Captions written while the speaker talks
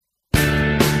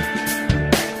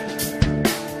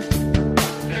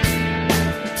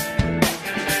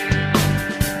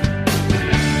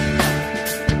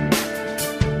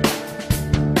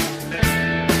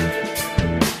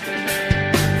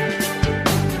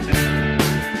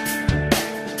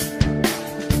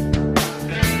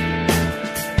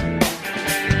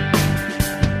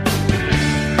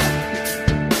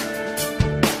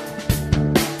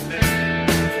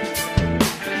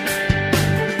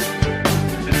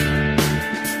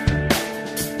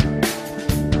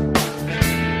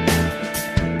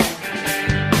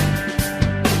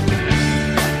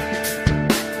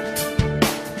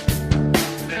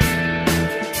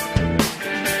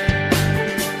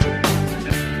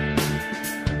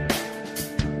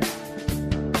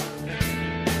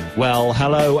Well,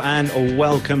 hello and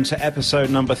welcome to episode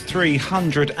number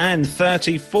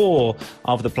 334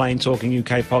 of the Plain Talking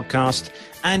UK podcast.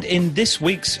 And in this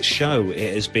week's show,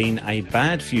 it has been a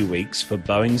bad few weeks for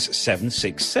Boeing's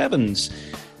 767s.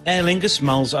 Aer Lingus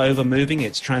mulls over moving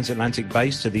its transatlantic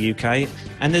base to the UK,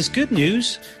 and there's good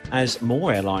news as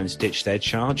more airlines ditch their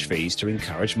charge fees to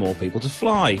encourage more people to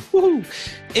fly. Woohoo!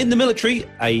 In the military,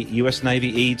 a US Navy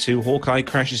E-2 Hawkeye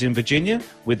crashes in Virginia,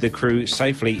 with the crew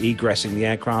safely egressing the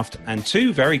aircraft, and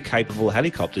two very capable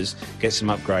helicopters get some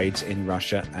upgrades in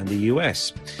Russia and the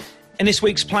US. In this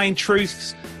week's Plain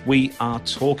Truths, we are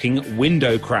talking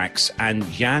window cracks, and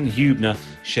Jan Hubner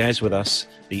shares with us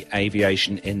the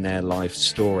aviation in their life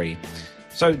story.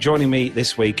 So joining me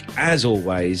this week, as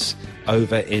always,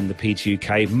 over in the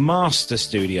P2UK Master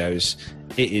Studios,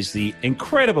 it is the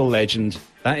incredible legend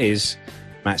that is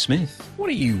Matt Smith. What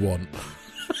do you want?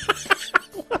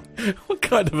 What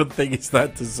kind of a thing is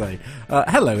that to say?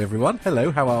 Hello, everyone.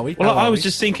 Hello, how are we? Well, I was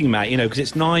just thinking, Matt, because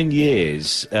it's 9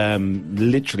 years,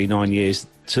 literally 9 years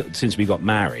since we got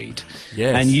married.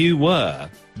 Yes. And you were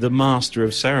the master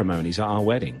of ceremonies at our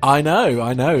wedding. I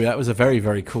know. That was a very,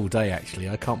 very cool day, actually.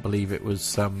 I can't believe it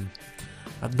was 9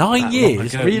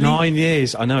 years, really? 9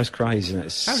 years. I know, it's crazy.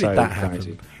 It's How so did that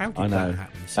crazy. happen? How did I know. that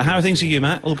happen? How are things for you,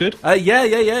 Matt? All good?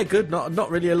 Yeah, good. Not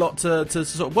really a lot to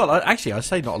sort of... Well, actually, I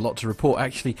say not a lot to report,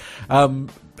 actually.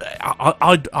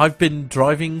 I've been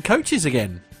driving coaches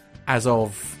again as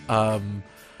of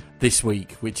this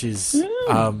week, which is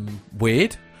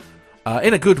weird.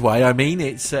 In a good way, I mean.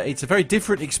 It's a very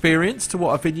different experience to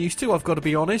what I've been used to. I've got to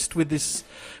be honest with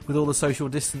all the social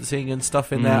distancing and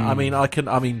stuff in there. I mean,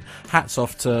 hats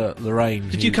off to Lorraine.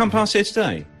 Did you come past here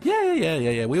today?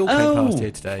 Yeah. We all came past here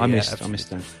today. I missed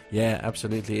that. Yeah,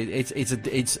 absolutely.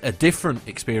 It's a different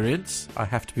experience, I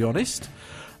have to be honest.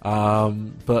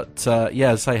 But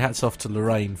say hats off to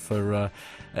Lorraine for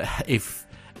if.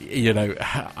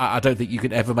 I don't think you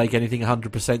can ever make anything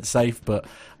 100% safe, but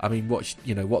I mean, what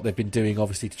they've been doing,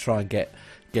 obviously, to try and get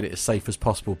it as safe as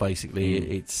possible. Basically,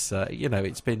 it's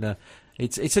been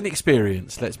it's an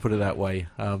experience. Let's put it that way.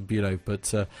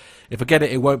 But if I get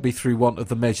it, it won't be through want of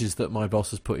the measures that my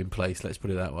boss has put in place. Let's put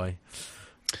it that way.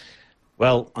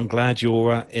 Well, I'm glad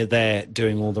you're there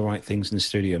doing all the right things in the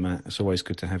studio, Matt. It's always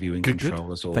good to have you in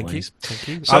control, as always. Thank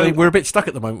you. So, I mean, we're a bit stuck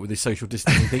at the moment with this social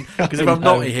distancing thing, because if I'm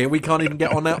not here, we can't even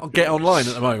get online at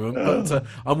the moment. But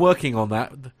I'm working on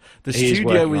that. The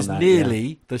studio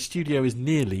is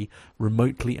nearly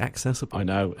remotely accessible. I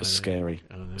know, it's scary.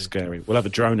 Scary. We'll have a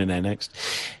drone in there next.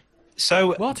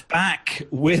 So, what? Back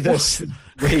with us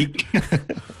this week.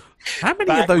 How many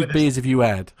of those beers have you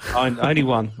had? Only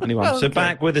one. Oh, So okay.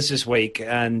 back with us this week,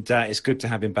 and it's good to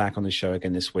have him back on the show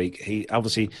again this week. He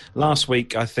obviously last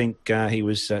week I think he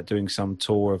was doing some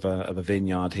tour of a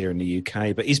vineyard here in the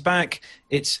UK, but he's back.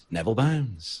 It's Neville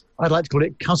Bounds. I'd like to call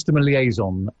it customer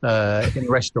liaison in a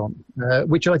restaurant,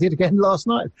 which I did again last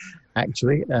night,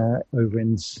 actually, over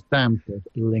in Stamford,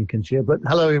 Lincolnshire. But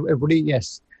hello, everybody.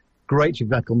 Yes, great to be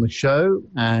back on the show,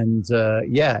 and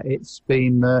it's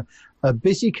been a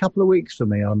busy couple of weeks for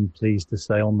me, I'm pleased to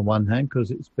say, on the one hand, because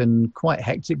it's been quite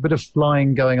hectic. Bit of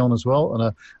flying going on as well,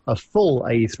 and a full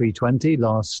A320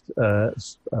 last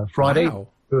Friday to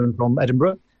and from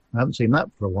Edinburgh. I haven't seen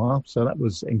that for a while, so that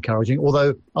was encouraging.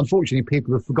 Although, unfortunately,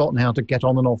 people have forgotten how to get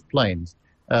on and off planes.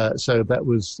 So that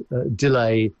was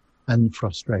delay and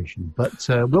frustration. But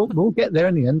we'll get there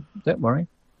in the end, don't worry.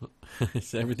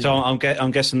 So I'm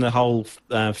guessing the whole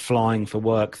flying for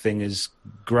work thing is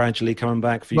gradually coming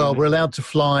back for you? Well, we're allowed to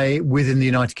fly within the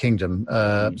United Kingdom,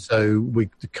 so we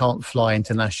can't fly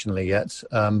internationally yet.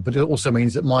 But it also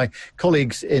means that my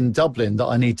colleagues in Dublin that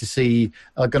I need to see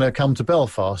are going to come to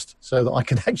Belfast so that I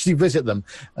can actually visit them,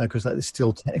 because that is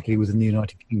still technically within the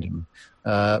United Kingdom.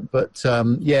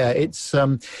 It's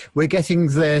we're getting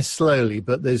there slowly,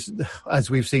 but there's,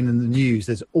 as we've seen in the news,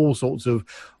 there's all sorts of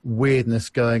weirdness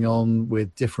going on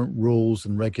with different rules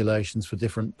and regulations for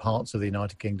different parts of the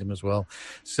United Kingdom as well.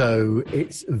 So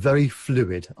it's very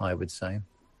fluid, I would say.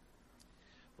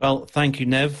 Well, thank you,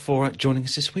 Nev, for joining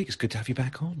us this week. It's good to have you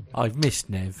back on. I've missed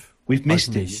Nev. We've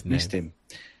missed him.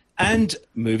 And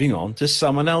moving on to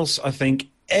someone else, I think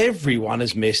everyone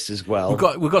has missed as well.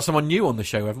 We've got someone new on the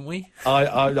show, haven't we?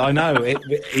 I know.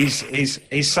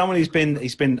 He's someone who's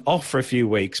been off for a few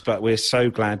weeks, but we're so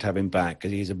glad to have him back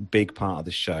because he's a big part of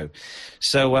the show.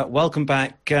 So welcome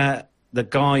back, the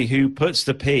guy who puts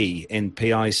the P in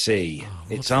PIC.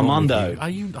 It's Armando. Are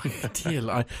you?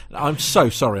 I'm so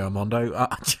sorry, Armando.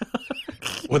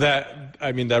 Well,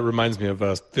 that reminds me of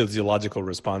a physiological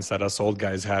response that us old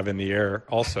guys have in the air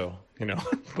also.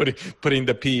 putting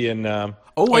the P in. I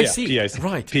see. PIC.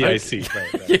 Right. PIC. Okay.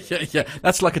 Right. Yeah.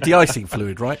 That's like a de-icing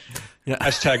fluid, right? Yeah.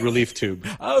 Hashtag relief tube.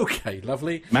 Okay,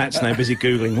 lovely. Matt's now busy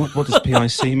Googling, what does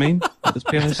PIC mean? What does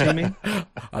PIC mean?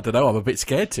 I don't know. I'm a bit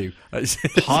scared to.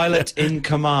 Pilot in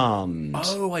command.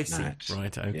 Oh, I see. Matt.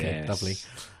 Right. Okay. Yes. Lovely.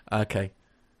 Okay.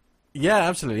 Yeah,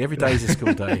 absolutely. Every day is a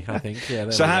school day, I think. Yeah.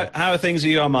 So how are things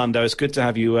with you, Armando? It's good to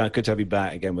have you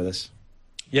back again with us.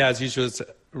 Yeah, as usual,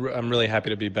 I'm really happy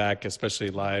to be back, especially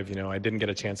live. I didn't get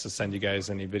a chance to send you guys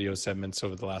any video segments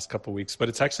over the last couple of weeks, but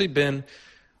it's actually been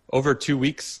over 2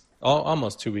 weeks,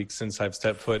 almost 2 weeks since I've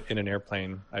stepped foot in an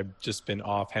airplane. I've just been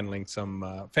off handling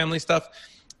some family stuff,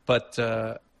 but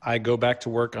I go back to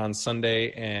work on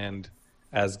Sunday, and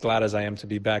as glad as I am to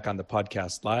be back on the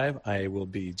podcast live, I will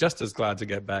be just as glad to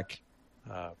get back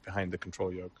behind the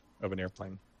control yoke of an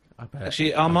airplane.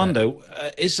 Actually, Armando,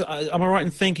 am I right in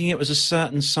thinking it was a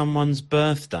certain someone's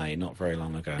birthday not very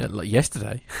long ago? Yeah, like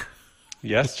yesterday.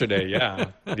 Yesterday, yeah.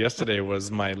 Yesterday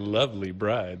was my lovely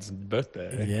bride's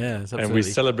birthday. Yeah, absolutely. And we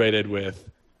celebrated with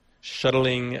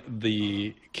shuttling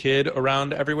the kid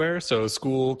around everywhere. So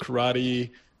school, karate,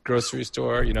 grocery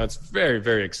store. It's very,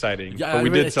 very exciting. Yeah, but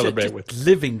we did celebrate with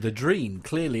living the dream,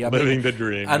 clearly. Living the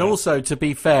dream. And yeah. also, to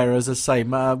be fair, as I say,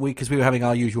 because we were having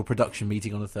our usual production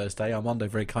meeting on a Thursday, Armando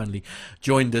very kindly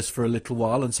joined us for a little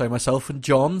while, and so myself and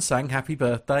John sang Happy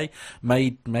Birthday,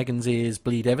 made Megan's ears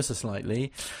bleed ever so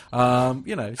slightly. A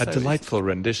delightful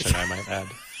rendition, I might add.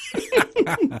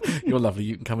 You're lovely.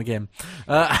 You can come again.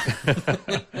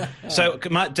 So,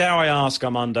 dare I ask,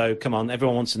 Armando? Come on,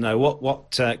 everyone wants to know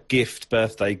what birthday gift did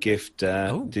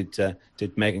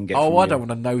Megan get? Oh, from I you? don't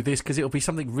want to know this because it'll be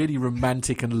something really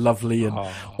romantic and lovely, and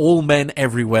all men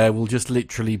everywhere will just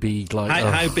literally be like.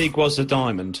 How big was the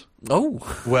diamond? Oh,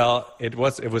 well, it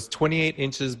was 28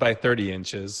 inches by 30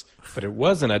 inches, but it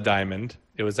wasn't a diamond.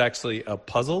 It was actually a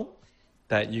puzzle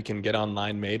that you can get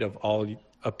online made of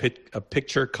a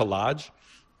picture collage.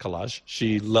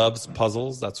 She loves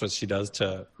puzzles. That's what she does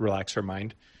to relax her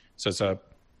mind. So it's a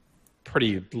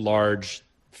pretty large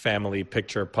family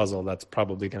picture puzzle that's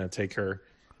probably going to take her.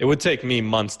 It would take me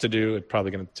months to do. It's probably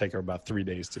going to take her about 3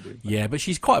 days to do. Yeah, but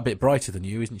she's quite a bit brighter than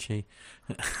you, isn't she?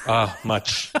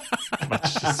 Much.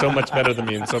 She's so much better than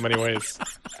me in so many ways.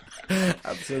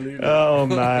 Absolutely. Oh,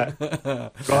 Matt.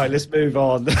 Right, let's move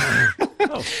on.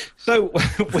 So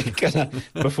we're gonna,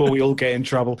 before we all get in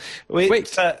trouble, we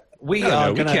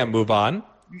can't move on.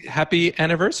 Happy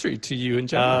anniversary to you and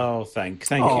Jenna. Oh, thank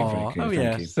you.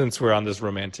 Thank you. Since we're on this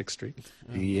romantic streak.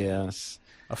 Yes.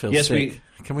 I feel sick.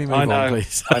 Can we move on,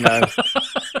 please? I know.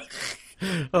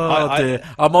 Dear.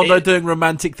 Armando doing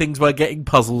romantic things by getting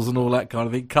puzzles and all that kind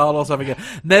of thing. Carlos having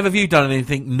Never have you done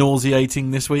anything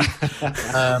nauseating this week?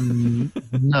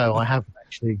 No, I haven't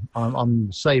actually.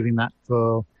 I'm saving that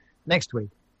for next week.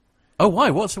 Oh, why?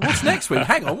 What's next week?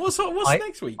 Hang on. What's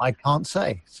next week? I can't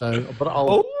say. So, but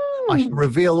I shall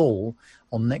reveal all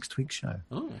on next week's show.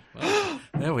 Oh, well,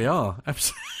 there we are.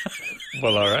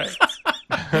 Well, all right.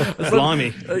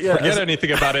 Blimey. Forget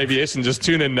anything about aviation. Just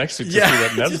tune in next week to see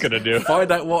what Nev's going to do.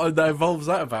 Find out what that involves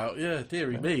that about. Yeah,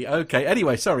 dearie me. Okay.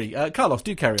 Anyway, sorry. Carlos,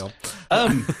 do carry on.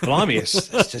 Blimey, it's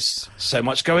just so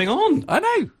much going on. I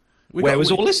know. Where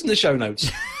was all this in the show notes?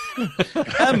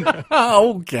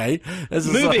 Okay.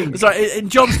 Moving. Sorry, in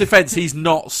John's defence, he's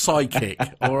not psychic,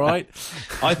 all right?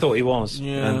 I thought he was.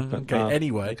 Yeah, okay.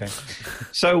 Anyway. Okay.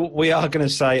 So we are going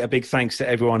to say a big thanks to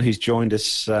everyone who's joined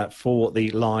us for the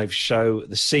live show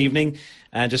this evening,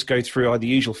 and just go through the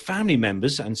usual family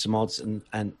members and some odds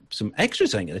and some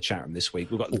extras in the chat room this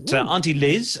week. We've got Auntie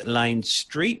Liz, Lane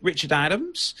Street, Richard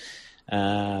Adams.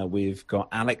 We've got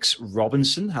Alex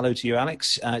Robinson. Hello to you,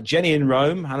 Alex. Jenny in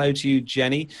Rome. Hello to you,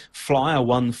 Jenny.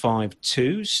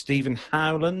 Flyer152. Stephen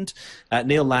Howland.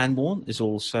 Neil Lambourne is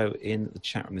also in the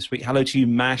chat room this week. Hello to you,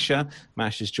 Masha.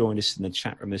 Masha's joined us in the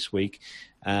chat room this week.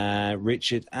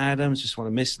 Richard Adams. Just want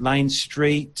to miss Lane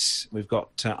Street. We've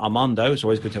got Armando. It's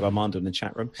always good to have Armando in the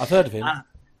chat room. I've heard of him.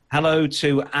 Hello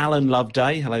to Alan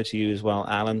Loveday. Hello to you as well,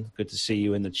 Alan. Good to see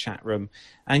you in the chat room.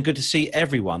 And good to see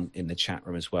everyone in the chat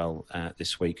room as well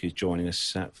this week who's joining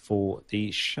us for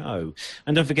the show.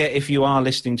 And don't forget, if you are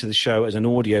listening to the show as an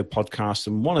audio podcast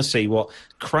and want to see what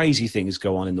crazy things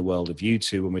go on in the world of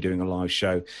YouTube when we're doing a live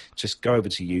show, just go over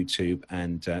to YouTube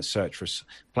and search for us,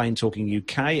 Plain Talking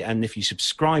UK. And if you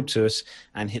subscribe to us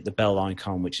and hit the bell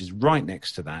icon, which is right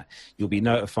next to that, you'll be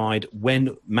notified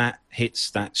when Matt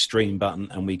hits that stream button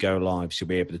and we go live. So you'll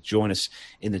be able to join us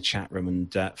in the chat room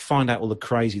and find out all the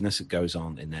craziness that goes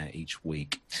on in there each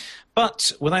week.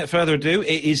 But without further ado,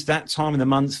 it is that time of the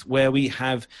month where we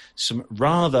have some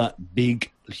rather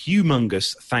big,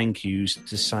 humongous thank yous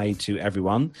to say to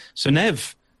everyone. So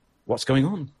Nev, what's going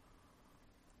on?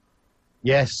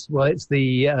 Yes, well, it's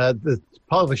the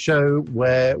part of the show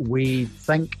where we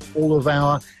thank all of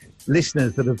our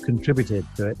listeners that have contributed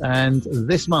to it. And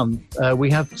this month, we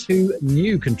have 2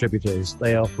 new contributors.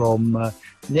 They are from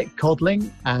Nick Codling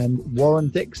and Warren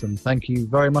Dixon. Thank you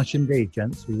very much indeed,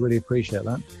 gents. We really appreciate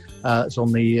that. It's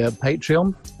on the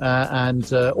Patreon.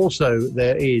 And also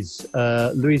there is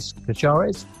Luis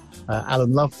Cachares,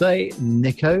 Alan Loveday,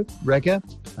 Nico Rega,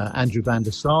 Andrew van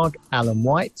der Sarg, Alan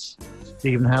White,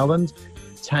 Stephen Howland,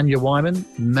 Tanya Wyman,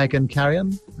 Megan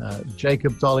Carrion,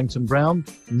 Jacob Darlington-Brown,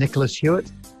 Nicholas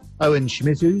Hewitt, Owen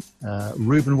Schmizu,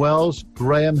 Reuben Wells,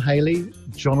 Graham Haley,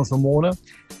 Jonathan Warner,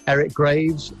 Eric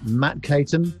Graves, Matt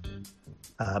Caton,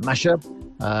 Masha,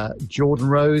 Jordan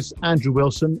Rose, Andrew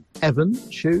Wilson, Evan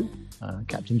Chu,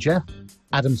 Captain Jeff,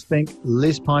 Adam Spink,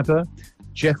 Liz Piper,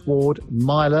 Jeff Ward,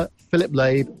 Myla, Philip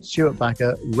Labe, Stuart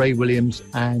Backer, Ray Williams,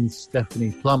 and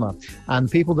Stephanie Plummer.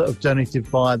 And people that have donated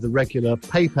via the regular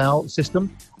PayPal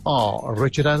system are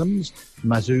Richard Adams,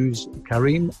 Mazuz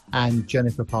Karim, and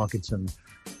Jennifer Parkinson.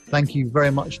 Thank you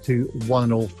very much to one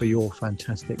and all for your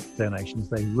fantastic donations.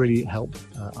 They really help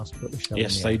us put the show on the air.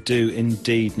 Yes, they do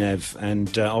indeed, Nev,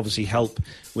 and obviously help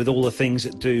with all the things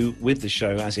that do with the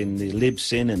show, as in the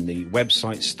libsyn and the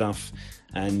website stuff,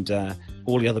 and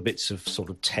all the other bits of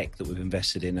sort of tech that we've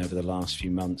invested in over the last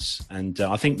few months. And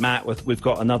I think, Matt, we've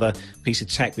got another piece of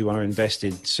tech we want to invest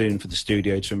in soon for the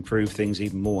studio to improve things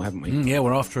even more, haven't we? Yeah,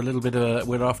 we're after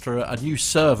a new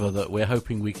server that we're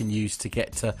hoping we can use to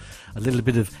get a little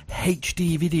bit of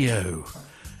HD video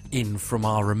in from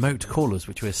our remote callers,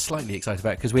 which we're slightly excited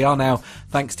about, because we are now,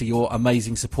 thanks to your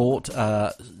amazing support,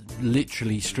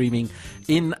 literally streaming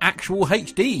in actual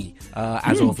HD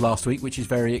as of last week, which is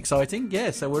very exciting.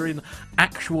 Yeah, so we're in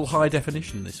actual high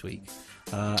definition this week.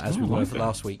 As we were for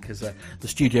last week, because the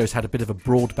studio's had a bit of a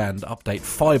broadband update.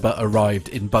 Fibre arrived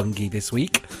in Bungie this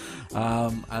week,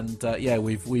 and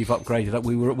we've upgraded.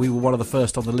 We were one of the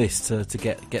first on the list to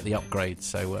get the upgrade.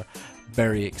 So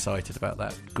very excited about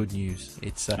that. Good news.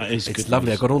 It's lovely. News.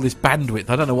 I've got all this bandwidth.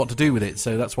 I don't know what to do with it,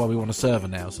 so that's why we want a server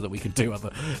now, so that we can do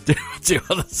other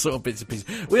sort of bits and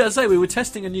pieces. We were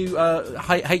testing a new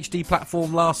HD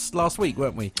platform last week,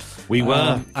 weren't we? We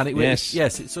were, and it it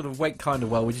sort of went kind of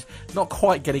well. We're just not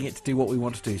quite getting it to do what we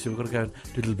want to do, so we've got to go and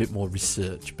do a little bit more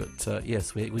research. But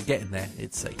yes, we're getting there.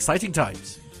 It's exciting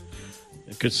times.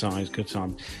 Good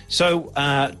time. So,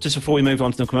 just before we move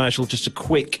on to the commercial, just a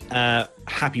quick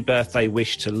happy birthday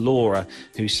wish to Laura,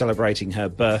 who's celebrating her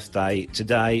birthday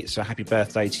today. So, happy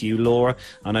birthday to you, Laura.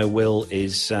 I know Will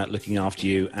is looking after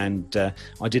you, and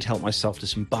I did help myself to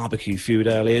some barbecue food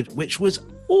earlier, which was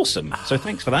awesome. So,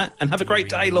 thanks for that, and have a great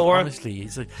day, Laura. Honestly,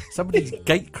 somebody's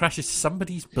gate crashes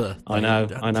somebody's birthday. I know.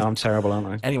 I'm terrible, aren't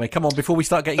I? Anyway, come on, before we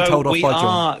start getting told off by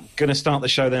John. We are going to start the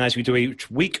show then, as we do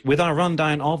each week, with our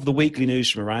rundown of the weekly news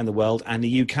from around the world and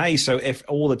the UK. So if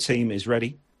all the team is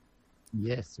ready,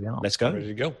 yes, we are. Let's go. Ready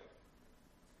to go.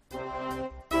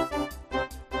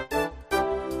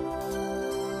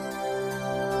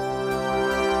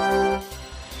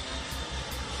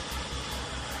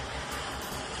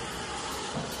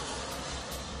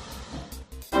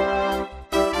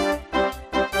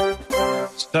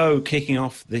 So, kicking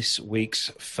off this week's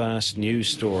first news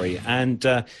story, and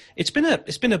it's been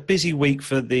a busy week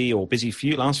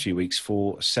last few weeks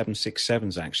for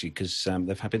 767s actually, because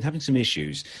they've been having some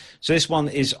issues. So this one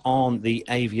is on the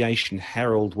Aviation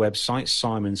Herald website,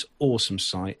 Simon's awesome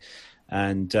site,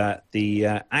 and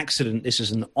the accident. This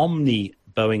is an Omni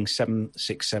Boeing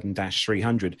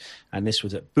 767-300, and this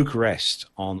was at Bucharest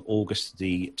on August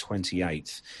the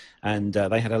 28th. And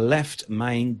they had a left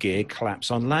main gear collapse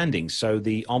on landing. So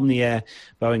the Omni Air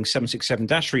Boeing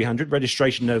 767-300,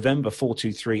 registration November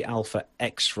 423 Alpha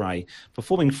X-ray,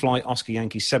 performing flight Oscar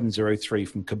Yankee 703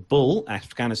 from Kabul,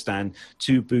 Afghanistan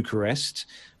to Bucharest,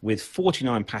 with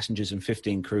 49 passengers and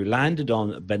 15 crew, landed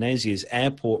on Benezia's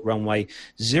airport runway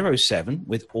 07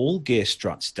 with all gear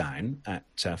struts down at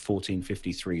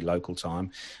 14:53 local time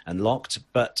and locked,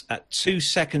 but at 2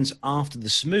 seconds after the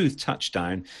smooth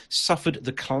touchdown, suffered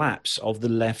the collapse of the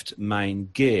left main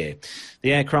gear.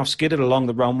 The aircraft skidded along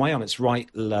the runway on its right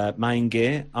main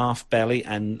gear, aft belly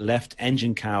and left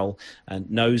engine cowl and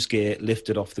nose gear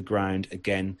lifted off the ground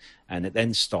again, and it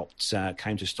then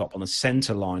came to stop on the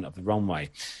centre line of the runway.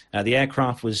 The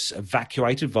aircraft was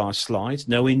evacuated via slides.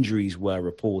 No injuries were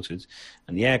reported,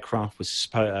 and the aircraft was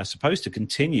supposed to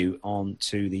continue on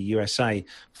to the USA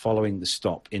following the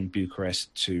stop in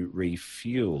Bucharest to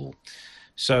refuel.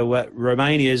 So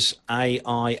Romania's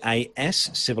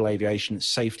AIAS, Civil Aviation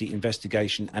Safety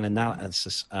Investigation and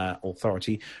Analysis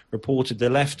Authority, reported the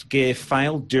left gear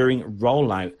failed during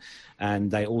rollout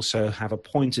And they also have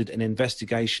appointed an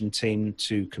investigation team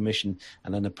to commission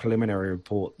and then a preliminary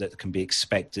report that can be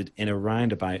expected in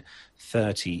around about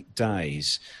 30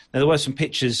 days. Now, there were some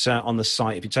pictures on the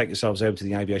site. If you take yourselves over to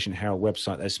the Aviation Herald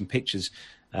website, there's some pictures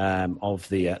of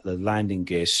the landing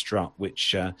gear strut,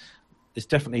 which it's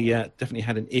definitely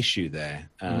had an issue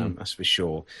there, that's for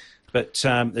sure. But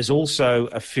there's also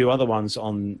a few other ones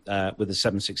on with the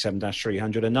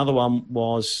 767-300. Another one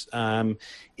was in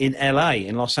LA,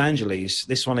 in Los Angeles.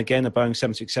 This one again, a Boeing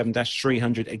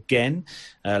 767-300 again.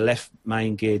 Left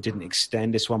main gear didn't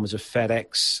extend. This one was a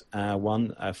FedEx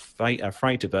one, a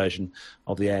freighter version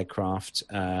of the aircraft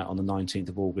on the 19th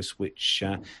of August, which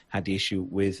had the issue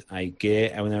with a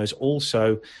gear. And there was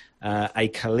also a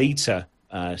Kalita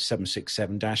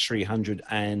 767-300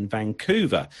 and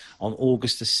Vancouver on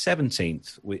August the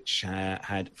 17th, which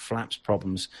had flaps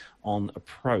problems on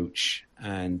approach,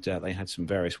 and they had some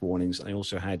various warnings. They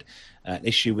also had an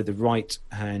issue with the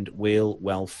right-hand wheel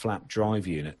well flap drive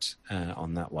unit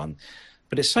on that one.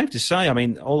 But it's safe to say, I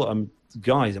mean,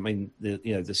 guys, I mean, the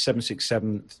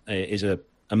 767 is an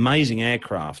amazing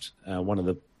aircraft, one of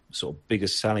the sort of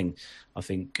biggest selling, I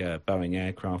think, Boeing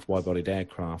aircraft, wide-bodied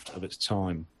aircraft of its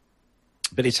time.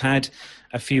 But it's had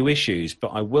a few issues. But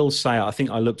I will say, I think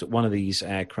I looked at one of these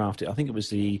aircraft. I think it was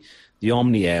the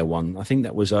Omni Air one. I think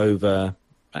that was over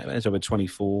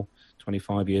 24,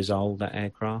 25 years old, that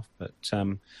aircraft. But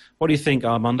what do you think,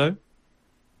 Armando?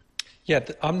 Yeah,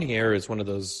 the Omni Air is one of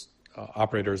those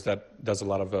operators that does a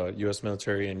lot of U.S.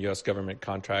 military and U.S. government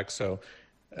contracts. So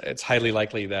it's highly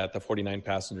likely that the 49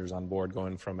 passengers on board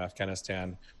going from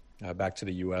Afghanistan back to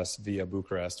the U.S. via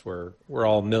Bucharest were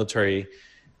all military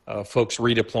folks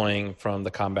redeploying from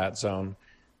the combat zone.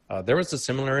 There was a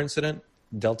similar incident.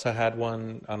 Delta had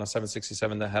one on a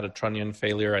 767 that had a trunnion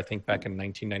failure, I think back in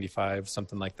 1995,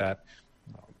 something like that.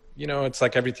 It's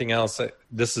like everything else.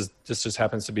 This just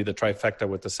happens to be the trifecta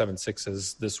with the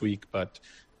 76s this week. But,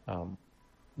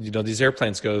 these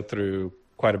airplanes go through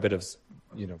quite a bit of,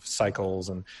 cycles.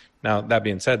 And now that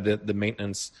being said, the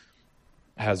maintenance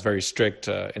has very strict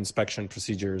inspection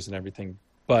procedures and everything.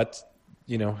 But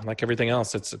like everything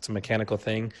else, it's a mechanical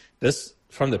thing. This,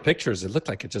 from the pictures, it looked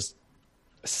like it just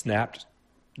snapped,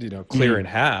 clear in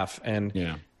half. And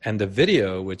the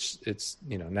video, which it's,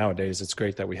 nowadays it's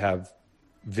great that we have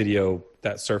video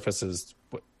that surfaces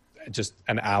just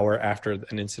an hour after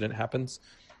an incident happens.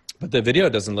 But the video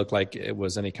doesn't look like it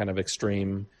was any kind of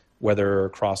extreme weather or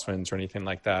crosswinds or anything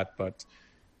like that. But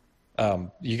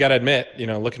you got to admit,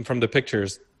 looking from the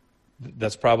pictures,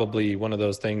 that's probably one of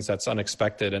those things that's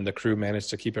unexpected, and the crew managed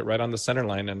to keep it right on the center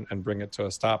line and bring it to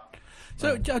a stop.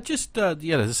 So just, as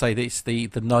I say, it's the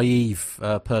naive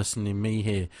person in me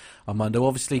here, Armando,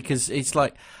 obviously, because it's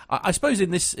like, I suppose in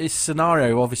this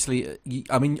scenario, obviously,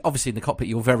 obviously in the cockpit,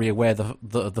 you're very aware of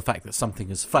the fact that something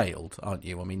has failed, aren't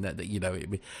you? I mean, that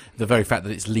the very fact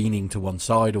that it's leaning to one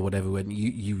side or whatever, when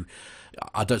you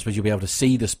I don't suppose you'll be able to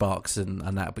see the sparks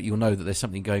and that, but you'll know that there's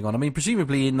something going on. I mean,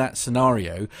 presumably in that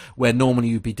scenario where normally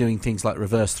you'd be doing things like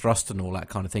reverse thrust and all that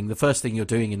kind of thing, the first thing you're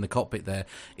doing in the cockpit there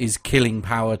is killing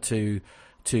power to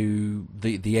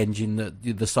the engine,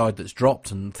 the side that's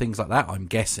dropped and things like that, I'm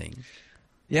guessing.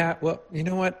 Yeah, well, you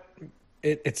know what?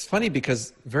 It's funny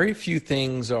because very few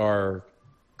things are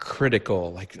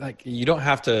critical. Like you don't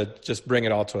have to just bring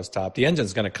it all to a stop. The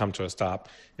engine's going to come to a stop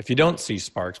if you don't see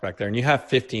sparks back there and you have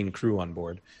 15 crew on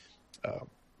board.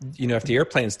 If the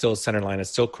airplane's still centerline,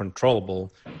 it's still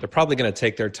controllable, they're probably going to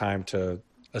take their time to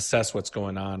assess what's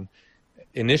going on.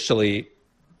 Initially,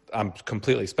 I'm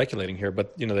completely speculating here,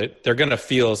 but they're going to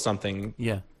feel something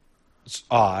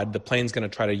odd. The plane's going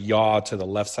to try to yaw to the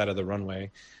left side of the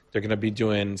runway. They're going to be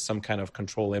doing some kind of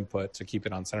control input to keep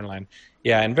it on centerline.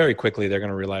 Yeah, and very quickly they're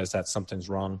going to realize that something's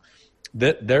wrong.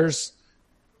 There's,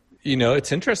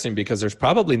 it's interesting because there's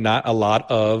probably not a lot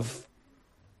of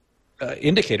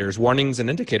indicators, warnings and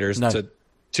indicators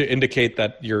to indicate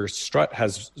that your strut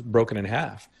has broken in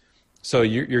half. So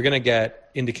you're going to get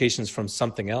indications from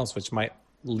something else, which might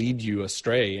lead you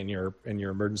astray in your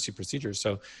emergency procedures.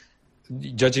 So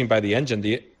judging by the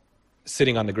engine,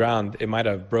 sitting on the ground, it might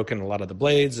have broken a lot of the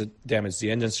blades, it damaged the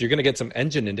engine. So you're going to get some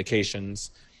engine indications,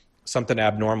 something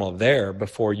abnormal there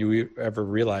before you ever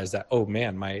realize that, oh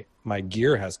man, my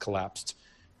gear has collapsed.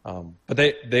 But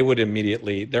they would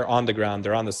immediately, they're on the ground,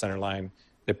 they're on the center line.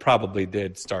 They probably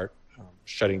did start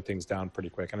shutting things down pretty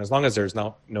quick. And as long as there's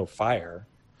no fire,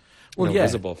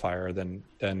 visible fire, then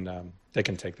they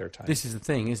can take their time. This is the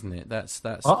thing, isn't it? That's.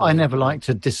 I never like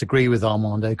to disagree with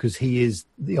Armando because he is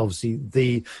obviously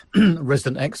the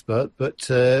resident expert. But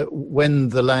when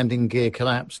the landing gear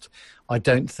collapsed, I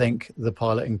don't think the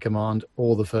pilot in command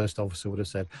or the first officer would have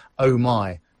said, "Oh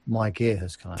my, my gear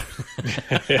has collapsed.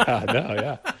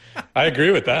 Yeah. I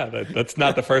agree with that. That's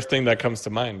not the first thing that comes to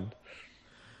mind.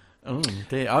 Oh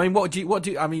dear. I mean, what do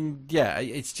you? I mean, yeah.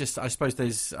 It's just. I suppose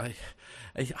there's. I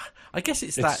guess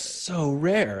it's that. So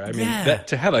rare. I mean, Yeah.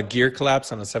 to have a gear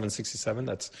collapse on a 767,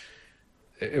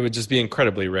 it would just be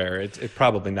incredibly rare. It's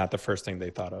probably not the first thing they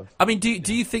thought of. I mean, do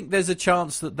you think there's a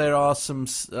chance that there are some,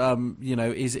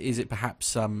 is it perhaps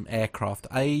some aircraft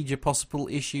age a possible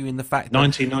issue in the fact that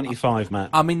 1995,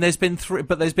 Matt. I mean, there's been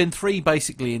three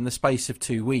basically in the space of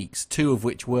 2 weeks, two of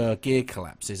which were gear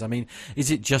collapses. I mean,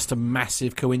 is it just a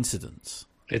massive coincidence?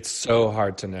 It's so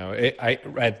hard to know.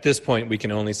 At this point, we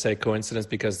can only say coincidence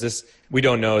because we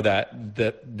don't know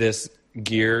that this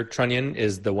gear trunnion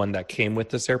is the one that came with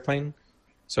this airplane.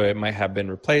 So it might have been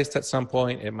replaced at some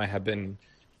point. It might have been,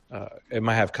 it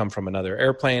might have come from another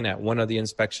airplane at one of the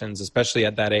inspections. Especially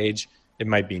at that age, it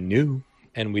might be new,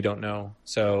 and we don't know.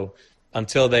 So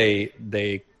until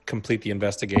they complete the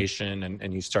investigation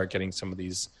and you start getting some of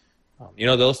these,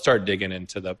 they'll start digging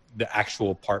into the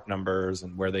actual part numbers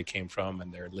and where they came from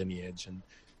and their lineage and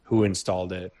who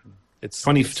installed it. It's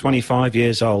 25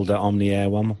 years old, that Omni Air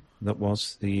one. That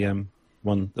was the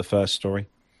first story.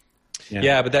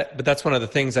 Yeah, but that's one of the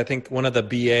things. I think one of the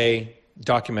BA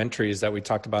documentaries that we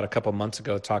talked about a couple months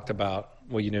ago talked about,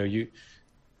 the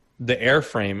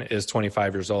airframe is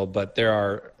 25 years old, but there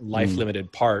are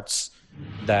life-limited parts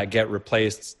that get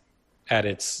replaced at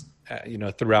its,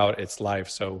 throughout its life.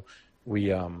 So we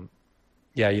don't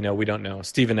know.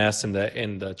 Stephen S. in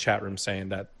the chat room saying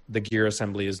that the gear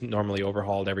assembly is normally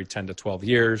overhauled every 10 to 12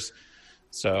 years.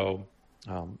 So,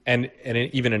 and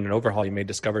even in an overhaul, you may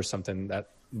discover something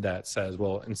that says,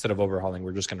 well, instead of overhauling,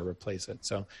 we're just going to replace it.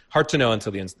 So hard to know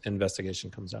until the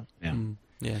investigation comes out. Yeah.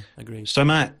 Yeah, agreed. So,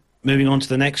 Matt, moving on to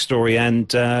the next story, and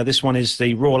this one is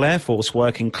the Royal Air Force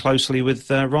working closely with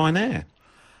Ryanair.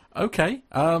 Okay.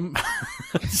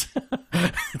 That's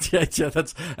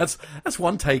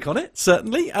one take on it,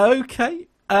 certainly. Okay.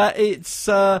 It's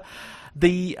sorry,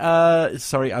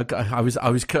 I was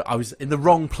in the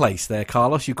wrong place there,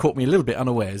 Carlos. You caught me a little bit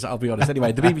unawares, I'll be honest.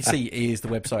 Anyway, the BBC is the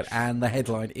website, and the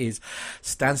headline is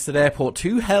Stansted Airport,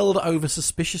 2 held over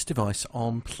suspicious device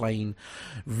on plane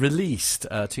released.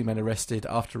 2 men arrested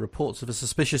after reports of a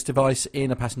suspicious device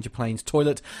in a passenger plane's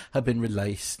toilet had been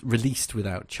released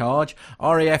without charge.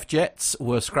 RAF jets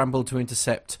were scrambled to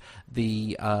intercept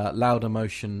the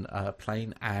Laudamotion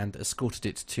plane and escorted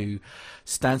it to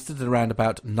Stansted at around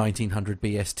about 1900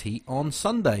 BST on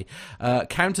Sunday.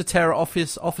 Counter-terror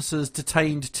officers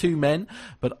detained 2 men,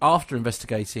 but after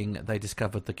investigating, they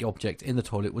discovered the object in the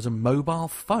toilet was a mobile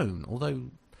phone, although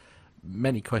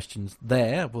many questions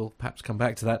there. We'll perhaps come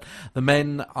back to that. The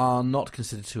men are not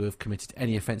considered to have committed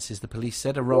any offences, the police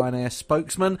said. A Ryanair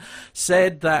spokesman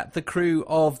said that the crew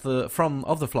of the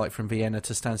flight from Vienna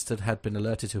to Stansted had been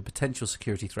alerted to a potential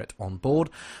security threat on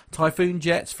board. Typhoon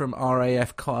jets from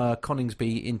RAF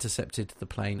Coningsby intercepted the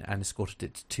plane and escorted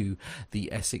it to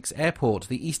the Essex airport.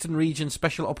 The Eastern Region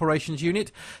Special Operations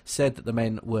Unit said that the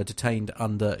men were detained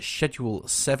under Schedule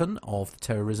 7 of the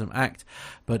Terrorism Act,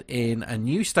 but in a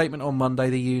new statement on Monday,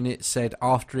 the unit said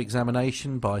after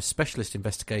examination by specialist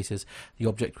investigators, the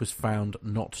object was found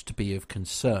not to be of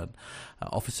concern.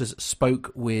 Officers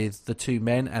spoke with the 2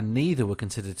 men, and neither were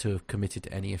considered to have committed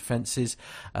any offences.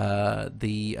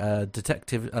 The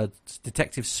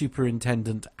Detective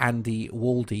Superintendent Andy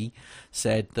Waldy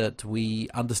said that we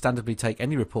understandably take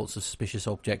any reports of suspicious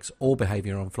objects or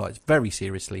behaviour on flights very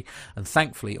seriously, and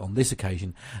thankfully on this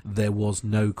occasion there was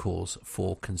no cause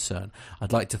for concern.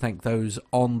 I'd like to thank those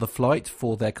on the flight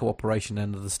for their cooperation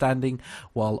and understanding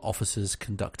while officers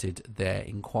conducted their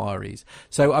inquiries.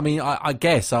 So, I mean, I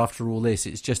guess after all this,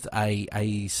 it's just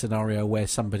a scenario where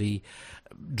somebody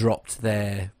dropped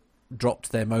their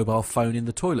mobile phone in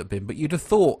the toilet bin, but you'd have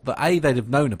thought that A, they'd have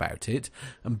known about it,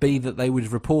 and B, that they would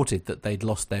have reported that they'd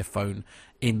lost their phone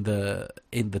in the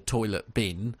toilet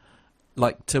bin,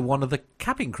 like to one of the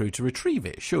cabin crew to retrieve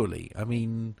it, surely. I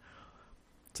mean,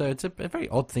 so it's a very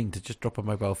odd thing to just drop a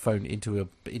mobile phone into a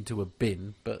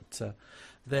bin, but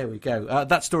there we go.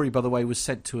 That story, by the way, was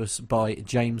sent to us by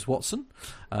James Watson,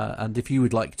 and if you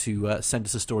would like to send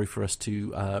us a story for us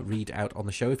to read out on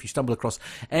the show, if you stumble across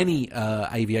any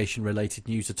aviation-related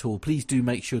news at all, please do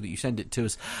make sure that you send it to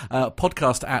us.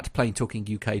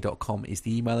 podcast@planetalkinguk.com is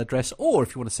the email address, or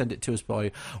if you want to send it to us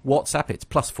by WhatsApp, it's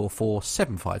 +44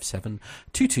 757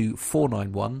 22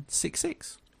 491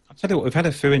 66. I'll tell you what, we've had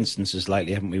a few instances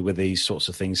lately, haven't we, with these sorts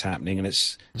of things happening, and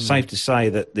it's safe to say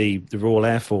that the Royal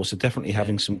Air Force are definitely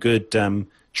having some good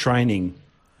training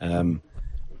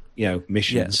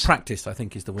missions. Yeah, practice, I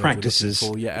think, is the word Practices. we're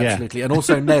looking for. Yeah, absolutely. And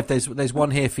also, Nev, there's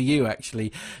one here for you,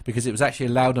 actually, because it was actually a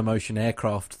Laudamotion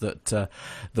aircraft that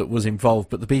was involved,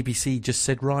 but the BBC just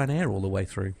said Ryanair all the way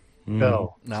through.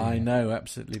 Oh, I know,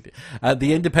 absolutely.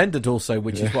 The Independent also,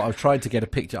 which is what I've tried to get a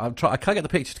picture. I can't get the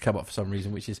picture to come up for some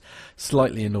reason, which is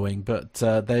slightly annoying. But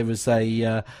there was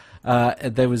a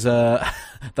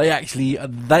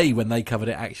when they covered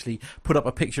it, actually put up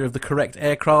a picture of the correct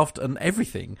aircraft and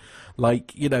everything.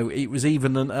 Like, it was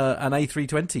even an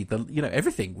A320.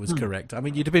 Everything was correct. I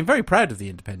mean, you'd have been very proud of the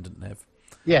Independent, Nev.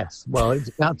 Yes. Well, it's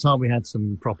about time we had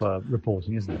some proper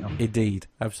reporting, isn't it? Indeed,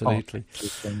 absolutely.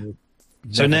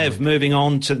 So, Nev, moving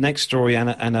on to the next story, and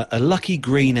a lucky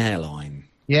green airline.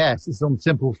 Yes, it's on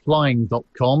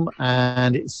simpleflying.com,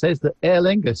 and it says that Aer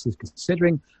Lingus is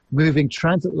considering moving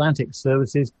transatlantic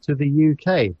services to the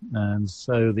UK. And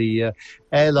so the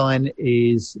airline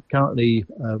is currently,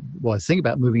 thinking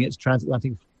about moving its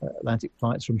transatlantic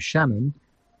flights from Shannon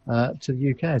to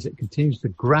the UK as it continues to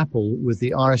grapple with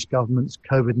the Irish government's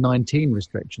COVID-19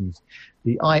 restrictions.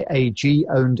 The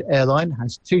IAG-owned airline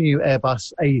has 2 new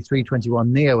Airbus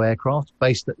A321neo aircraft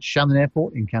based at Shannon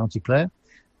Airport in County Clare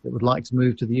that would like to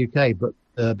move to the UK. But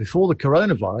before the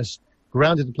coronavirus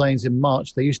grounded the planes in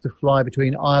March, they used to fly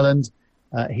between Ireland,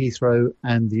 Heathrow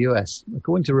and the US.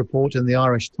 According to a report in the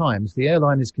Irish Times, the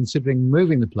airline is considering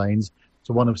moving the planes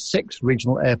to one of 6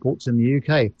 regional airports in the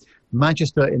UK.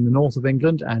 Manchester in the north of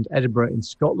England and Edinburgh in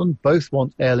Scotland both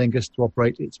want Aer Lingus to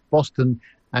operate its Boston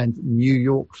and New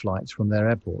York flights from their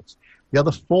airports. The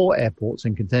other 4 airports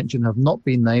in contention have not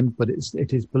been named, but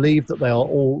it is believed that they are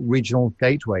all regional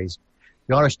gateways.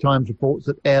 The Irish Times reports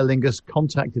that Aer Lingus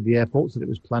contacted the airports that it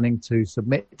was planning to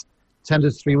submit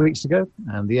tenders 3 weeks ago,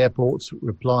 and the airports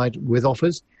replied with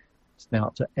offers. It's now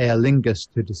up to Aer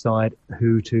Lingus to decide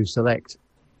who to select.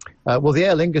 The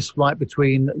Aer Lingus flight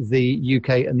between the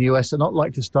UK and the US are not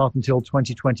likely to start until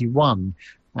 2021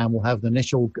 and will have an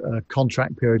initial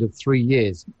contract period of 3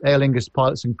 years. Aer Lingus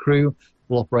pilots and crew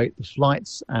will operate the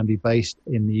flights and be based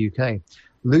in the UK.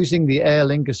 Losing the Aer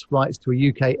Lingus flights to a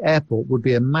UK airport would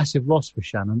be a massive loss for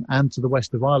Shannon and to the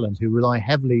west of Ireland, who rely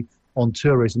heavily on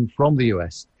tourism from the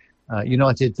US.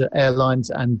 United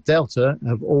Airlines and Delta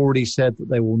have already said that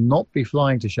they will not be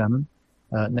flying to Shannon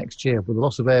next year. With the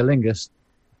loss of Aer Lingus,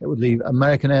 it would leave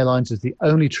American Airlines as the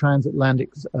only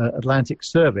transatlantic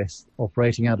service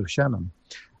operating out of Shannon.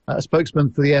 A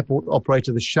spokesman for the airport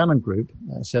operator, the Shannon Group,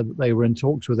 said that they were in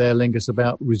talks with Aer Lingus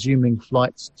about resuming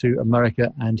flights to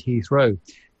America and Heathrow.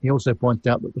 He also pointed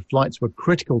out that the flights were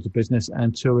critical to business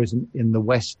and tourism in the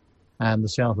west and the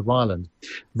south of Ireland.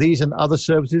 These and other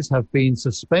services have been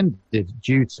suspended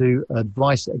due to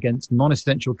advice against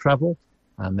non-essential travel,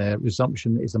 and their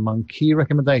resumption is among key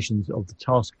recommendations of the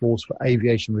Task Force for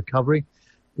Aviation Recovery,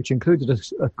 which included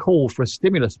a call for a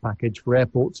stimulus package for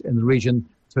airports in the region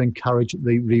to encourage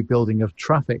the rebuilding of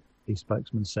traffic, the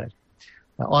spokesman said.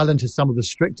 Ireland has some of the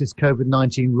strictest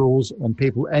COVID-19 rules on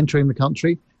people entering the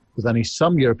country, with only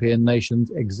some European nations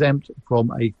exempt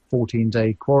from a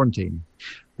 14-day quarantine.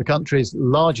 The country's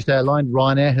largest airline,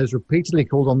 Ryanair, has repeatedly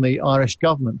called on the Irish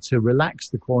government to relax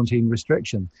the quarantine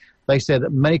restriction. They said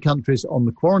that many countries on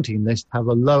the quarantine list have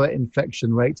a lower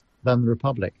infection rate than the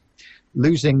Republic.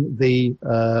 Losing the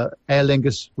Aer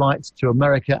Lingus flights to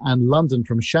America and London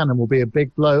from Shannon will be a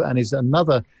big blow and is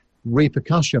another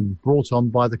repercussion brought on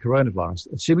by the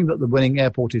coronavirus. Assuming that the winning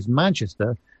airport is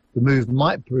Manchester, the move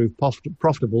might prove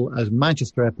profitable as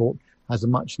Manchester Airport has a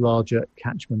much larger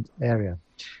catchment area.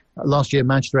 Last year,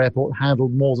 Manchester Airport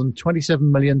handled more than 27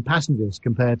 million passengers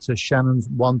compared to Shannon's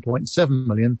 1.7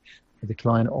 million, a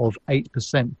decline of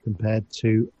 8% compared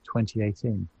to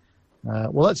 2018.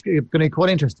 That's going to be quite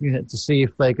interesting to see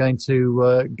if they're going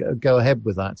to go ahead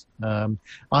with that.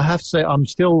 I have to say I'm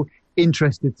still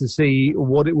interested to see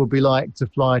what it would be like to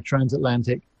fly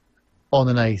transatlantic on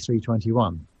an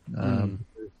A321.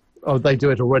 They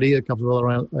do it already. A couple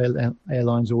of other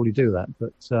airlines already do that.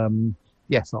 But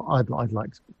yes, I'd like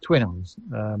twin aisles.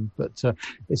 But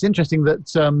it's interesting that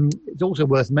it's also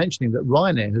worth mentioning that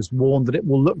Ryanair has warned that it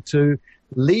will look to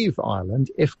leave Ireland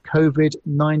if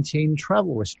COVID-19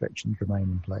 travel restrictions remain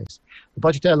in place. The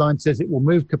budget airline says it will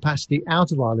move capacity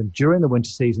out of Ireland during the winter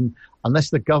season unless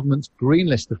the government's green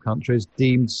list of countries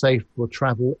deemed safe for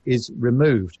travel is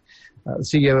removed. The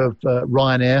CEO of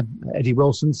Ryanair, Eddie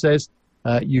Wilson, says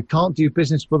you can't do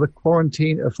business with a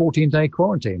 14-day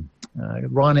quarantine.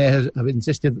 Ryanair have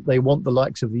insisted that they want the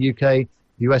likes of the UK,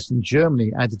 US and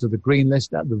Germany added to the green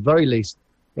list at the very least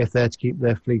if they're to keep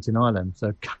their fleet in Ireland.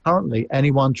 So currently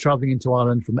anyone travelling into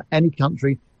Ireland from any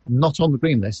country not on the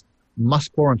green list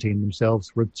must quarantine themselves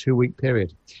for a 2-week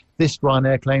period. This,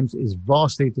 Ryanair claims, is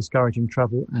vastly discouraging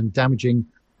travel and damaging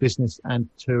business and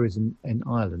tourism in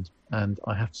Ireland. And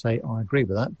I have to say I agree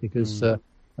with that, because the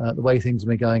way things have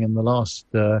been going in the last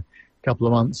couple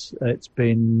of months, it's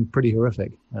been pretty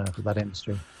horrific for that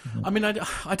industry. I mean,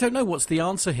 I don't know what's the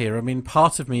answer here. I mean,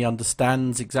 part of me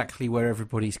understands exactly where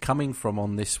everybody's coming from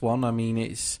on this one. I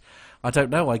mean, I don't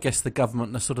know. I guess the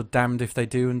government are sort of damned if they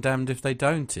do and damned if they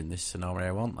don't in this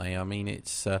scenario, aren't they? I mean,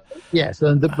 it's... yes,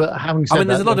 but having said that...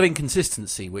 there's a lot of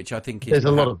inconsistency, which I think there's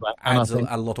a lot of that, adds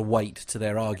a lot of weight to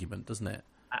their argument, doesn't it?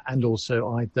 And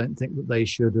also, I don't think that they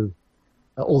should have...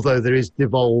 although there is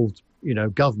devolved,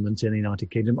 government in the United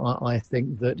Kingdom, I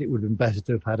think that it would have been better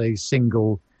to have had a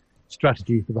single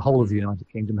strategy for the whole of the United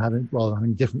Kingdom, rather than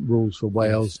having different rules for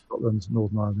Wales, Scotland,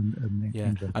 Northern Ireland, and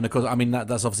England. And of course, I mean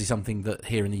that's obviously something that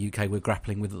here in the UK we're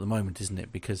grappling with at the moment, isn't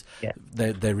it? Because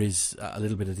there is a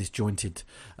little bit of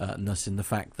disjointedness in the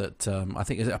fact that I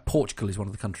think Portugal is one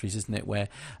of the countries, isn't it, where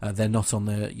they're not on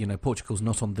the Portugal's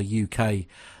not on the UK,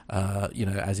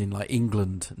 as in like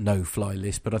England no-fly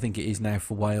list, but I think it is now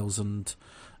for Wales and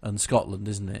Scotland,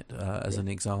 isn't it, as an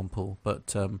example?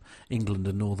 But England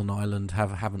and Northern Ireland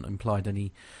haven't implied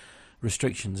any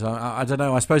restrictions. I don't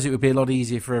know. I suppose it would be a lot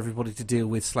easier for everybody to deal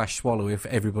with /swallow if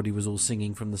everybody was all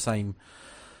singing from the same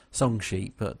song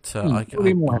sheet. But it would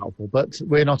be more helpful. But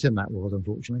we're not in that world,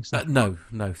 unfortunately. So no.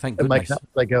 Thank goodness.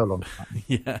 They go along.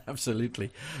 Yeah,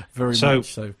 absolutely. Very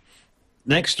much so.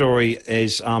 Next story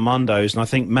is Armando's, and I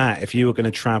think, Matt, if you were going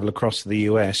to travel across the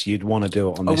US, you'd want to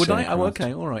do it on this would aircraft. I? Oh,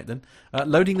 okay, all right then.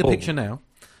 Loading the picture now.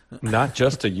 Not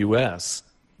just a US.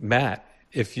 Matt,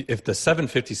 if the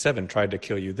 757 tried to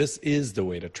kill you, this is the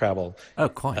way to travel. Oh,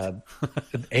 quite.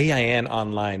 AIN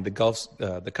Online, the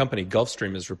company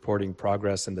Gulfstream, is reporting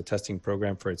progress in the testing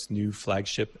program for its new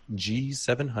flagship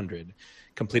G700,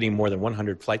 completing more than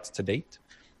 100 flights to date.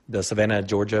 The Savannah,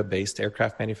 Georgia-based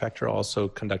aircraft manufacturer also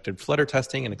conducted flutter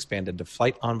testing and expanded the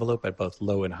flight envelope at both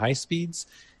low and high speeds.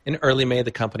 In early May,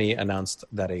 the company announced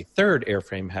that a third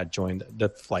airframe had joined the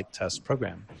flight test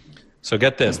program. So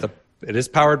get this, it is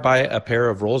powered by a pair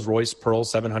of Rolls-Royce Pearl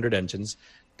 700 engines.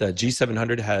 The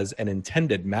G700 has an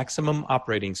intended maximum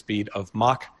operating speed of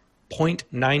Mach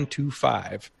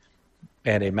 0.925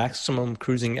 and a maximum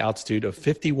cruising altitude of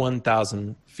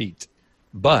 51,000 feet.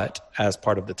 But as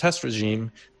part of the test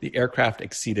regime, the aircraft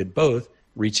exceeded both,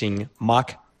 reaching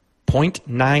Mach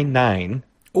 0.99.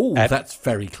 Oh, that's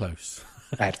very close.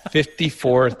 At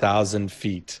 54,000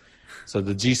 feet. So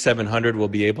the G700 will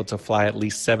be able to fly at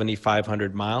least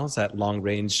 7,500 miles at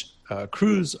long-range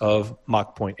cruise of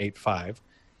Mach 0.85,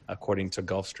 according to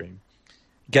Gulfstream.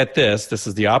 Get this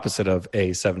is the opposite of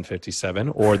a 757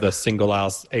 or the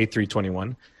single-aisle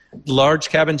A321. The large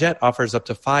cabin jet offers up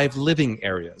to 5 living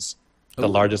areas. The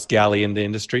largest galley in the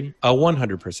industry, a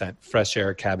 100% fresh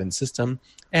air cabin system,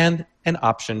 and an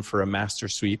option for a master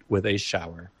suite with a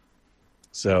shower.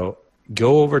 So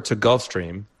go over to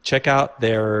Gulfstream, check out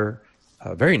their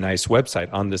very nice website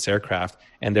on this aircraft,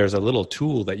 and there's a little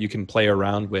tool that you can play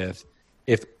around with.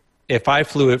 If I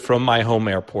flew it from my home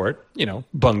airport,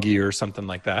 Bungie or something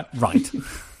like that. Right.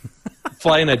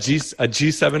 Flying a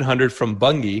G700 from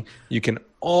Bungie, you can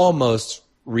almost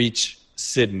reach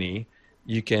Sydney.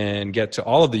 You can get to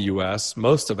all of the U.S.,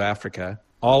 most of Africa,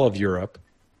 all of Europe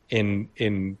in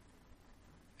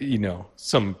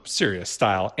some serious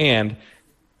style. And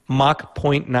Mach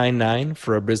 0.99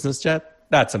 for a business jet,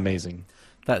 that's amazing.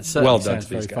 That certainly well done sounds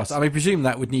to these very guys. fast. I mean, presume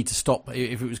that would need to stop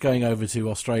if it was going over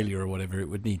to Australia or whatever. It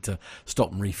would need to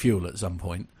stop and refuel at some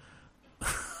point.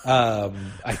 I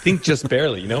think just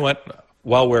barely. You know what?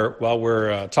 While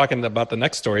we're talking about the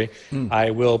next story,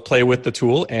 I will play with the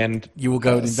tool and you will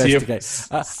go and investigate.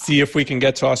 See if we can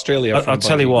get to Australia. I'll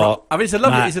tell you what. I mean, it's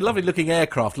a lovely looking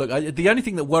aircraft. Look, the only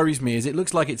thing that worries me is it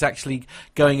looks like it's actually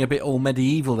going a bit all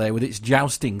medieval there with its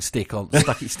jousting stick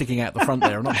sticking out the front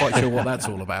there. I'm not quite sure what that's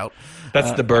all about.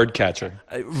 That's the bird catcher.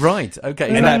 Right.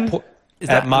 Okay. And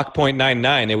at Mach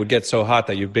 0.99, it would get so hot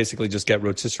that you basically just get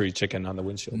rotisserie chicken on the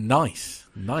windshield. Nice.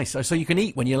 So you can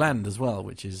eat when you land as well,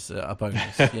 which is a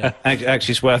bonus. Yeah.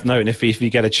 Actually, it's worth noting, if you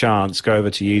get a chance, go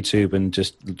over to YouTube and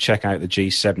just check out the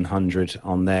G700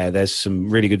 on there. There's some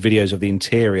really good videos of the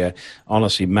interior.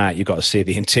 Honestly, Matt, you've got to see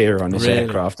the interior on this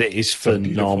aircraft. It is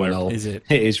phenomenal. Is it?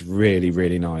 It is really,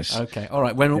 really nice. Okay. All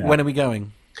right. When are we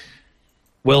going?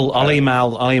 Well, I'll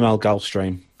email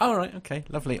Gulfstream. All right. Okay.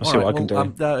 Lovely. I'll see what I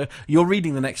can do. You're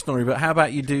reading the next story, but how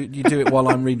about you do it while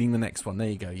I'm reading the next one? There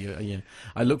you go.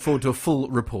 I look forward to a full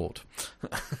report.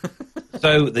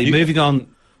 So moving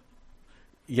on.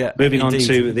 Yeah. Moving indeed. on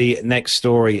to the next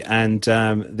story, and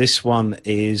this one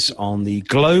is on the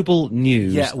Global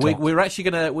News. Yeah, we're actually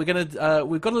we've got a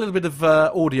little bit of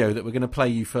audio that we're going to play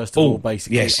you first of all,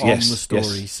 basically on the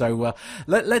story. Yes. So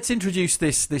let's introduce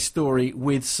this story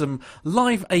with some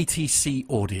live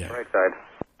ATC audio. Right side.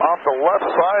 On the left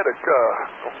side of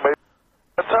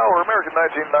Tower, American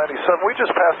 1997. We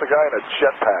just passed a guy in a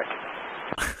jetpack.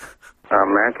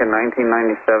 American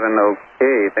 1997,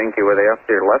 okay, thank you. Were they up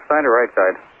to your left side or right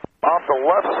side? On the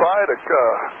left side of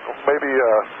maybe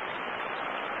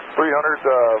 300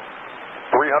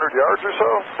 yards or so,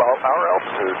 about our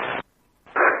altitude.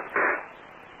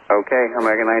 Okay,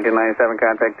 American 1997,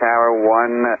 contact Tower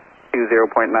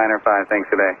 120.905.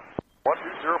 Thanks today.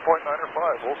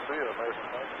 120.905, we'll see you, American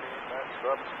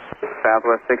 1997.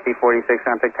 Southwest 6046,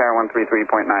 contact Tower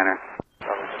 133.9er.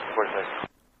 6046.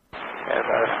 And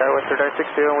Skywest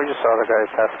 3960, we just saw the guy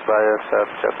pass by us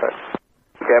jetpack.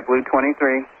 JetBlue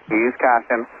 23, use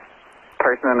caution.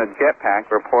 Person in a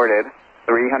jetpack reported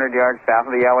 300 yards south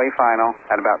of the LA final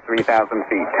at about 3,000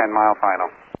 feet, 10-mile final.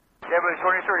 JetBlue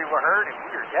 23, we're heard and we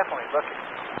are definitely looking.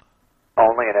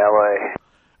 Only in LA.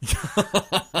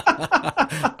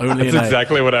 Only That's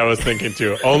exactly what I was thinking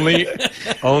too. Only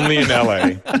in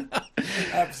LA.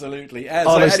 Absolutely.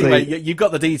 Honestly, so anyway, you've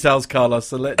got the details, Carlos.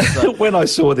 So let's. When I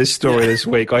saw this story this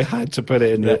week, I had to put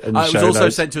it in the It was show also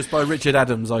notes. sent to us by Richard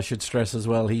Adams, I should stress as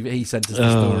well. He sent us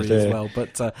the story as well.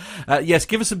 But yes,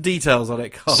 give us some details on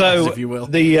it, Carlos, if you will.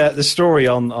 The story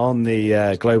on the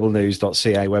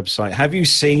globalnews.ca website. Have you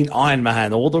seen Iron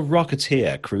Man or the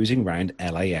Rocketeer cruising around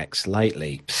LAX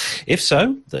lately? If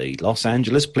so, the Los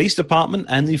Angeles Police Department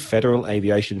and the Federal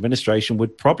Aviation Administration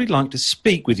would probably like to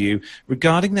speak with you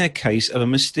regarding their case of a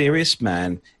mysterious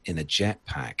man in a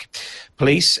jetpack.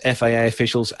 Police, FAA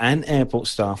officials and airport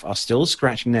staff are still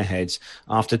scratching their heads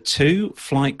after 2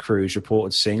 flight crews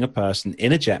reported seeing a person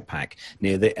in a jetpack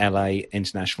near the LA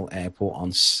International Airport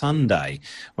on Sunday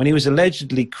when he was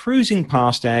allegedly cruising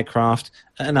past aircraft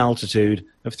at an altitude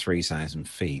of 3,000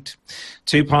 feet.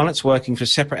 2 pilots working for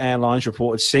separate airlines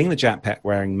reported seeing the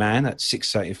jetpack-wearing man at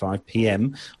 6:35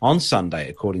 p.m. on Sunday,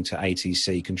 according to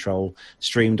ATC Control,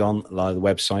 streamed on the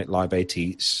website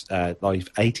liveatc.net.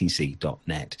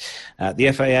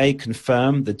 The FAA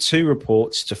confirmed the 2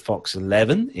 reports to Fox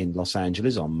 11 in Los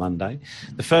Angeles on Monday.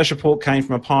 The first report came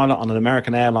from a pilot on an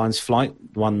American Airlines flight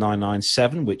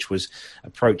 1997, which was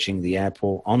approaching the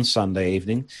airport on Sunday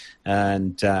evening.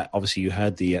 And obviously you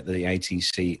heard the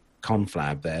ATC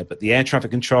conflab there, but the air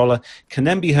traffic controller can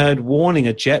then be heard warning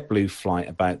a JetBlue flight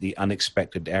about the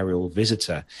unexpected aerial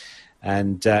visitor.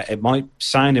 And it might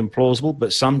sound implausible,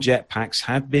 but some jetpacks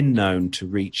have been known to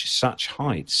reach such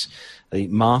heights. The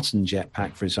Martin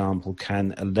jetpack, for example,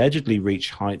 can allegedly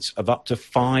reach heights of up to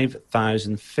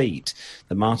 5,000 feet.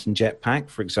 The Martin jetpack,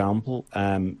 for example,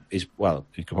 is, well,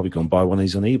 you could probably go and buy one of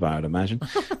these on eBay, I'd imagine.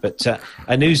 But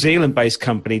a New Zealand-based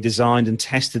company designed and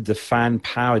tested the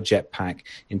fan-powered jetpack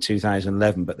in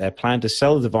 2011, but their plan to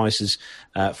sell the devices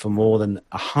for more than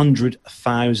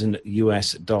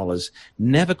 $100,000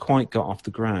 never quite got off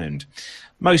the ground.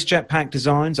 Most jetpack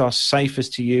designs are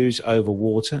safest to use over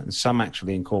water, and some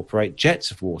actually incorporate jets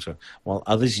of water, while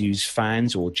others use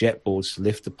fans or jet boards to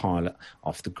lift the pilot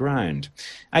off the ground.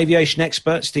 Aviation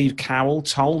expert Steve Cowell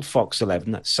told Fox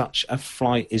 11 that such a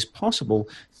flight is possible,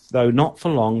 though not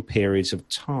for long periods of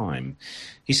time.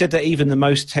 He said that even the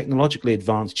most technologically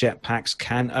advanced jetpacks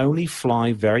can only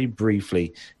fly very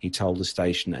briefly, he told the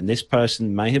station, and this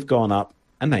person may have gone up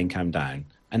and then come down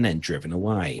and then driven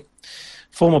away.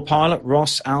 Former pilot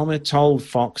Ross Almer told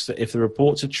Fox that if the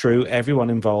reports are true, everyone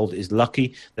involved is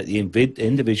lucky that the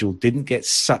individual didn't get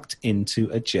sucked into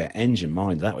a jet engine.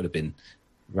 Mind, that would have been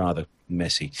rather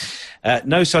messy.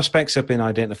 No suspects have been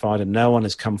identified and no one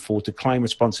has come forward to claim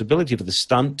responsibility for the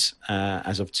stunt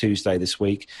as of Tuesday this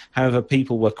week. However,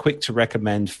 people were quick to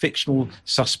recommend fictional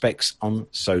suspects on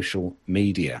social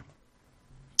media.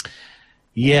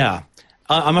 Yeah.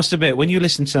 I must admit, when you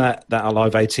listen to that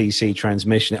live ATC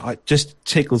transmission, it just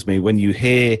tickles me when you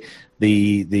hear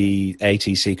the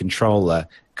ATC controller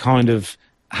kind of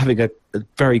having a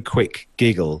very quick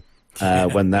giggle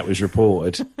when that was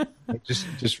reported. It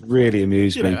just really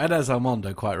amused me. And as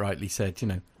Armando quite rightly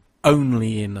said,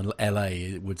 only in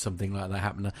LA would something like that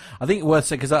happen. I think worth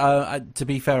saying, because to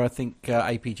be fair, I think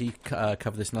APG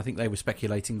covered this, and I think they were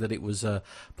speculating that it was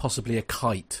possibly a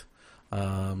kite.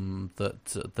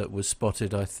 That was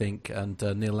spotted, I think, and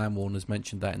Neil Lamborn has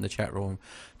mentioned that in the chat room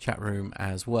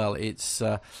as well. It's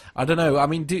I don't know. I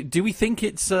mean, do we think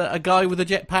it's a guy with a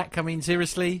jetpack? I mean,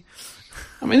 seriously.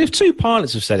 I mean, if 2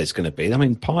 pilots have said it's going to be, I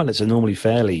mean, pilots are normally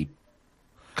fairly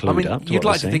clued up. You'd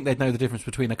like to think they'd know the difference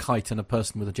between a kite and a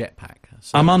person with a jetpack.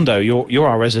 So. Armando, you're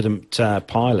our resident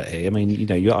pilot here. I mean,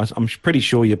 I'm pretty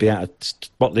sure you'll be able to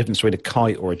spot the difference between a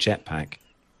kite or a jetpack.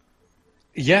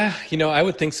 Yeah, I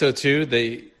would think so too.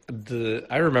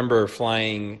 I remember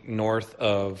flying north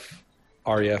of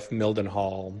RAF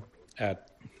Mildenhall at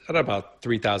about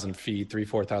 4,000 feet,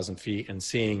 and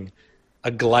seeing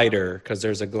a glider, because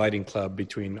there's a gliding club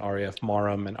between RAF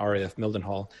Marham and RAF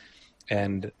Mildenhall,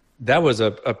 and that was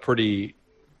a pretty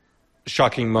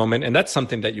shocking moment, and that's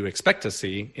something that you expect to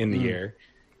see in the air.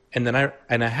 And then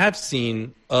I have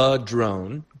seen a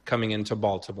drone coming into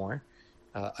Baltimore.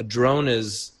 A drone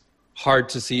is hard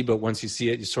to see, but once you see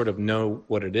it, you sort of know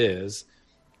what it is.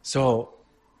 So,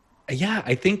 yeah,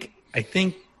 I think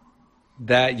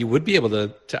that you would be able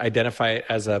to identify it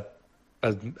as a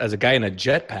guy in a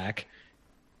jetpack,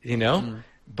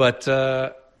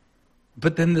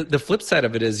 But then the flip side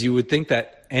of it is, you would think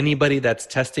that anybody that's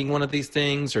testing one of these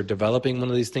things or developing one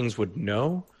of these things would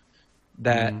know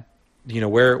that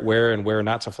where and where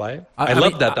not to fly it. I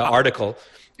love that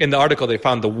in the article they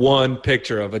found the one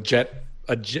picture of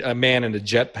a man in a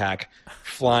jetpack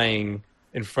flying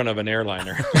in front of an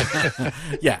airliner.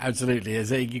 Yeah, absolutely.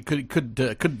 You couldn't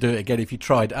do it again if you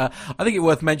tried. I think it's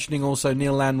worth mentioning also,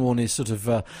 Neil Landwarn is sort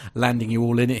of landing you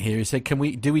all in it here. He said,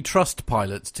 do we trust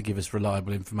pilots to give us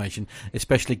reliable information,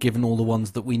 especially given all the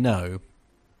ones that we know?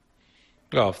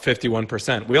 Oh,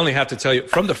 51%. We only have to tell you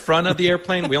from the front of the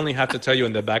airplane. We only have to tell you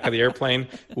in the back of the airplane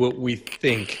what we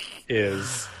think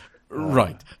is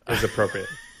right, is appropriate.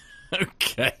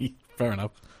 Okay, fair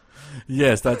enough.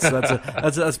 Yes,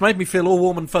 that's made me feel all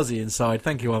warm and fuzzy inside.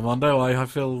 Thank you, Armando. I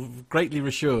feel greatly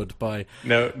reassured by.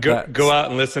 No, go out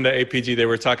and listen to APG. They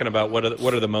were talking about what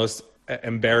are the most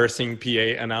embarrassing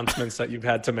PA announcements that you've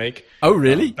had to make. Oh,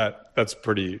 really? It's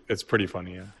pretty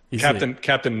funny. Yeah.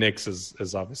 Captain Nix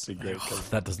is obviously great.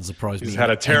 That doesn't surprise me. He's had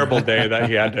a terrible day that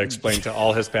he had to explain to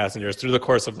all his passengers through the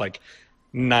course of like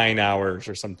 9 hours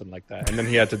or something like that, and then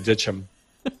he had to ditch him.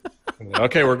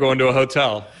 Okay, we're going to a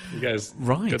hotel. You guys,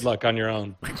 good luck on your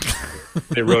own.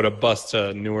 They rode a bus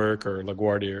to Newark or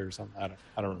LaGuardia or something.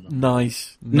 I don't remember.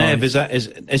 Nice. Nev, is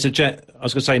a jet? I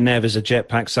was going to say, Nev, is a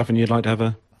jetpack something you'd like to have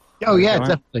a? Oh yeah,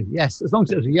 definitely. Yes, as long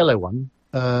as it was a yellow one.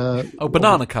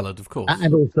 Banana coloured, of course,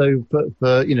 and also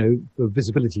for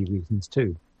visibility reasons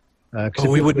too.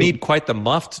 We would need quite the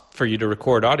muff for you to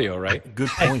record audio, right? Good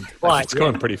point. Right, it's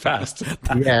going pretty fast.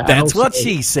 Yeah, that's what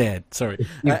she said. Sorry.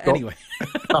 Anyway,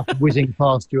 stuff whizzing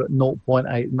past you at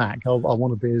 0.8 Mach. I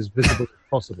want to be as visible as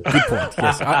possible. Good point.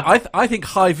 Yes, I think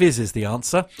high vis is the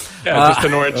answer. Yeah, just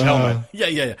an orange helmet.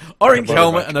 Yeah. Orange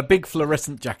helmet and a big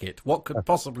fluorescent jacket. What could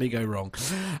possibly go wrong?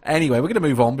 Anyway, we're going to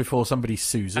move on before somebody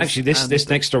sues us. Actually, this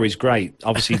next story is great.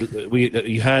 Obviously,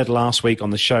 you heard last week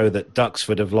on the show that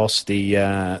Duxford have lost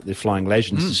the Flying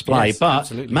Legends display, yes, but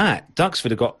absolutely. Matt, Duxford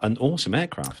have got an awesome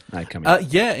aircraft now coming.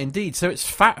 Yeah, indeed. So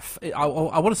it's I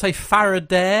want to say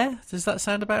Faraday. Does that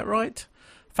sound about right?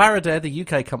 Faraday, the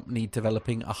UK company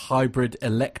developing a hybrid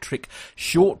electric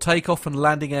short takeoff and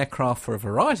landing aircraft for a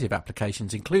variety of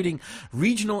applications, including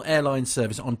regional airline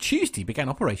service, on Tuesday began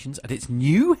operations at its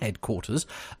new headquarters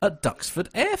at Duxford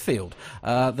Airfield.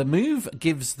 The move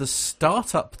gives the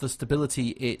startup the stability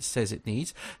it says it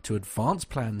needs to advance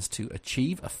plans to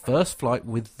achieve a first flight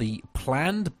with the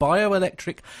planned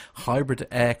bioelectric hybrid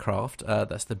aircraft,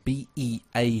 that's the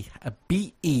BEHA,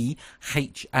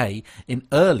 in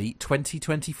early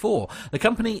 2024. The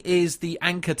company is the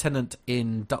anchor tenant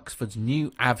in Duxford's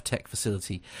new Avtech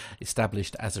facility,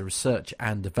 established as a research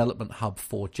and development hub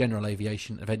for general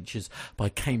aviation ventures by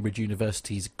Cambridge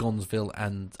University's Gonville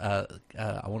and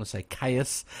I want to say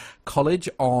Caius College,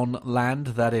 on land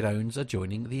that it owns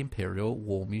adjoining the Imperial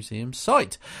War Museum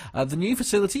site. The new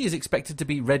facility is expected to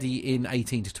be ready in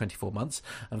 18 to 24 months,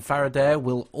 and Faraday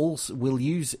will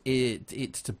use it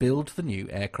to build the new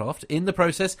aircraft, in the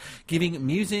process giving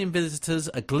museum visitors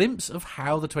a glimpse of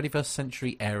how the 21st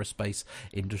century aerospace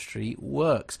industry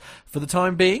works. For the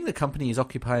time being, the company is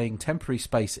occupying temporary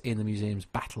space in the museum's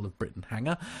Battle of Britain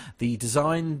hangar. The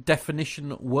design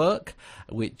definition work,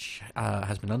 which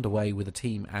has been underway with a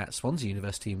team at Swansea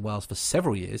University in Wales for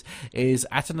several years, is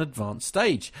at an advanced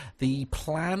stage. The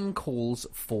plan calls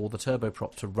for the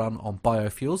turboprop to run on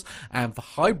biofuels and for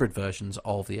hybrid versions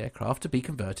of the aircraft to be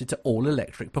converted to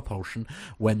all-electric propulsion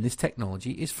when this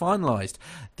technology is finalised.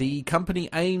 The company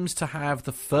company aims to have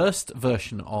the first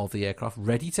version of the aircraft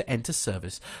ready to enter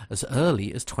service as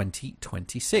early as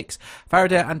 2026.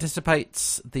 Faradair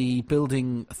anticipates the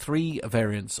building 3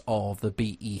 variants of the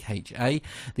BEHA,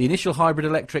 the initial hybrid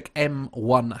electric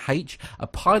M1H, a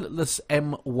pilotless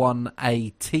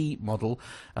M1AT model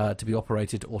to be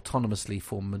operated autonomously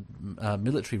for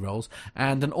military roles,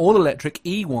 and an all-electric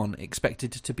E1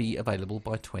 expected to be available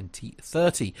by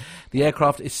 2030. The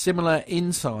aircraft is similar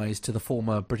in size to the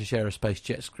former British Aerospace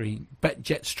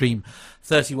Jetstream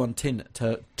 31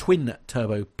 twin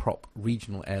turboprop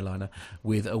regional airliner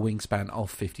with a wingspan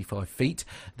of 55 feet.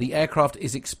 The aircraft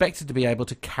is expected to be able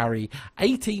to carry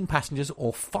 18 passengers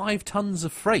or 5 tons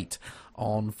of freight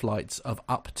on flights of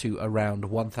up to around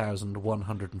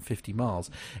 1,150 miles.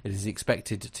 It is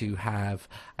expected to have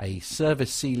a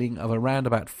service ceiling of around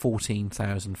about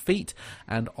 14,000 feet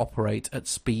and operate at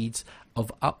speeds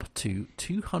of up to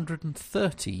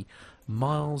 230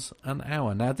 miles an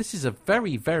hour. Now, this is a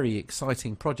very, very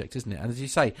exciting project, isn't it? And as you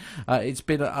say, it's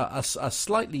been a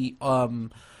slightly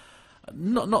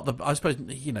not the, I suppose,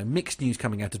 mixed news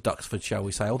coming out of Duxford, shall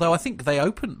we say? Although I think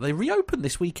they reopen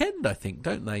this weekend, I think,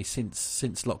 don't they? Since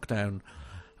lockdown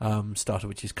started,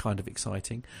 which is kind of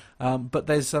exciting. But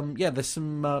there's some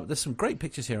great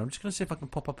pictures here. I'm just going to see if I can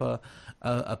pop up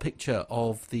a picture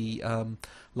of the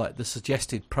the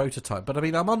suggested prototype. But I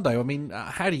mean, Armando,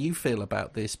 how do you feel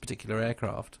about this particular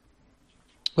aircraft?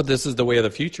 Well, this is the way of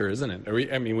the future, isn't it? We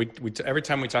every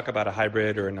time we talk about a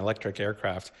hybrid or an electric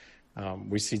aircraft,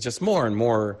 we see just more and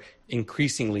more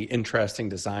increasingly interesting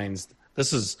designs.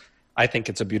 I think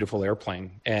it's a beautiful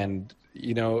airplane. And,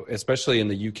 especially in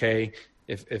the UK,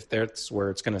 if that's where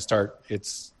it's going to start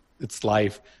its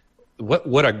life,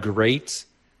 what a great,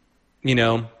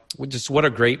 what a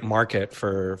great market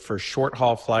for short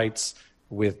haul flights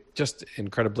with just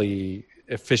incredibly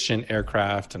efficient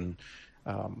aircraft. And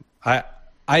I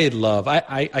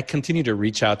continue to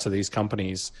reach out to these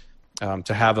companies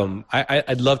to have them.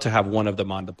 I'd love to have one of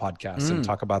them on the podcast and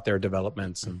talk about their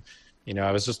developments. And,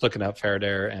 I was just looking at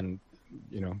Faradair and,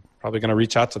 probably going to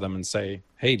reach out to them and say,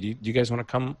 hey, do you guys want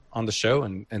to come on the show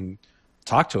and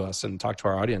talk to us and talk to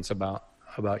our audience about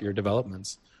your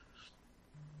developments?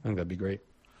 I think that'd be great.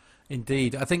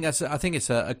 Indeed, I think it's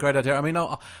a great idea.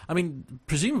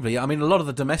 Presumably, a lot of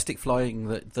the domestic flying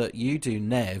that you do,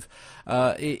 Nev,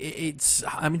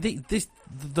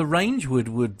 the range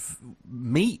would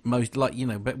meet most,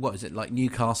 what is it, like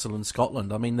Newcastle and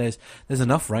Scotland? There's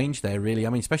enough range there, really.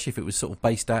 Especially if it was sort of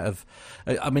based out of,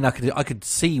 I could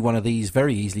see one of these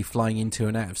very easily flying into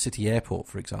and out of City Airport,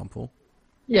 for example.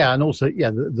 Yeah, and also,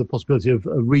 the possibility of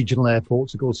regional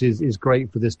airports, of course, is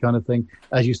great for this kind of thing,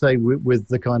 as you say, with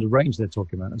the kind of range they're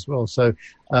talking about as well. So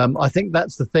I think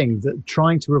that's the thing, that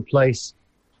trying to replace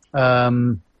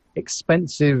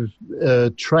expensive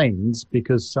trains,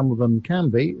 because some of them can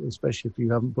be, especially if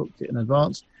you haven't booked it in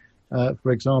advance,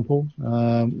 for example,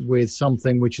 with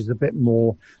something which is a bit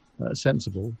more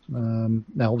sensible.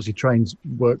 Now, obviously, trains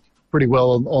work pretty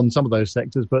well on some of those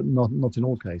sectors, but not in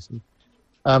all cases.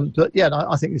 But yeah,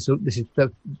 I think this is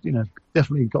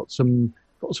definitely got some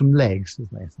legs, as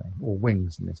they say, or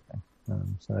wings in this thing.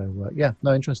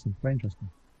 Interesting, very interesting.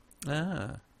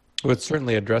 Well, it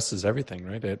certainly addresses everything,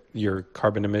 right? Your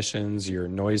carbon emissions, your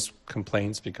noise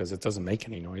complaints, because it doesn't make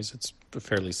any noise. It's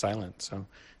fairly silent. So,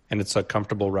 and it's a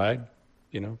comfortable ride.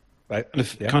 Kind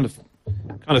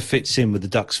of fits in with the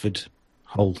Duxford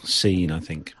whole scene, I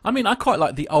think. I quite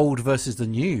like the old versus the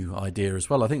new idea as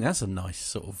well. I think that's a nice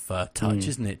sort of touch,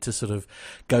 isn't it? To sort of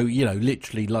go,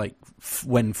 literally like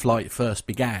when flight first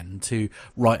began to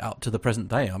right up to the present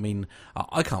day.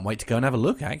 I can't wait to go and have a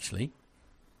look, actually.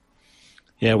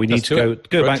 Yeah, we need to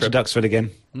go back to Duxford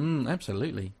again.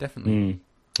 Absolutely, definitely.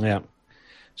 Yeah.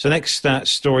 So next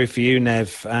story for you,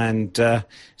 Nev, and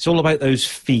it's all about those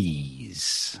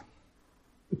fees.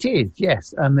 It is,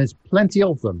 yes, and there's plenty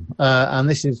of them. And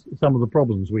this is some of the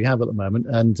problems we have at the moment.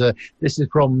 And this is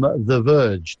from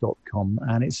TheVerge.com,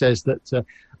 and it says that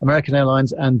American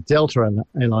Airlines and Delta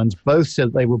Airlines both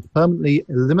said they will permanently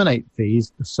eliminate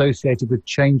fees associated with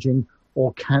changing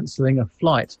or cancelling a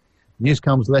flight. The news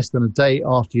comes less than a day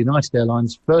after United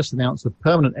Airlines first announced a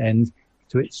permanent end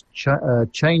to its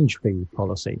change fee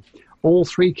policy. All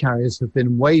 3 carriers have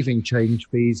been waiving change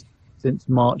fees since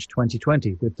March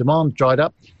 2020. With demand dried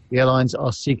up, the airlines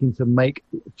are seeking to make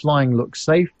flying look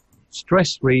safe,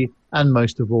 stress-free, and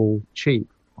most of all, cheap.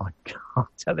 I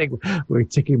think we're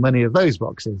ticking many of those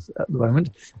boxes at the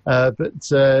moment.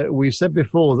 But we've said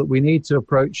before that we need to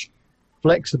approach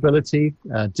flexibility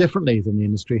differently than the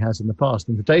industry has in the past.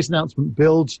 And today's announcement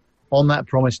builds on that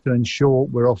promise to ensure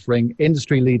we're offering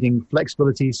industry-leading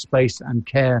flexibility, space, and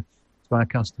care for our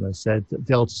customers, said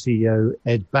Delta CEO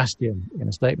Ed Bastian in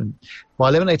a statement. By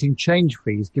eliminating change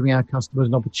fees, giving our customers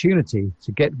an opportunity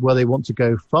to get where they want to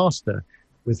go faster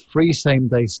with free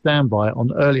same-day standby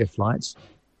on earlier flights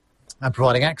and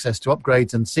providing access to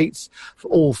upgrades and seats for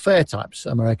all fare types,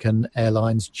 American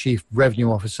Airlines Chief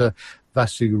Revenue Officer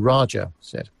Vasu Raja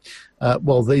said.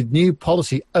 Well, the new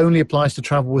policy only applies to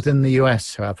travel within the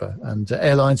US, however, and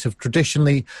airlines have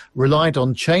traditionally relied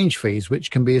on change fees, which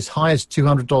can be as high as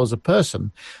 $200 a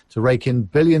person, to rake in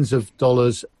billions of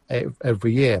dollars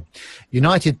every year.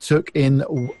 United took in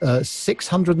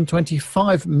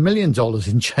 $625 million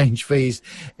in change fees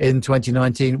in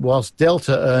 2019, whilst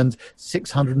Delta earned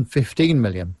 $615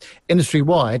 million.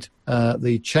 Industry-wide,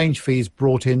 the change fees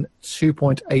brought in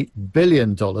 $2.8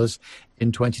 billion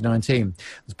in 2019.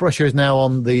 The pressure is now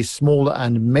on the smaller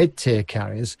and mid-tier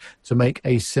carriers to make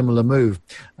a similar move.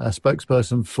 A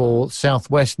spokesperson for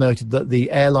Southwest noted that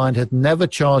the airline had never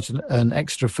charged an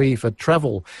extra fee for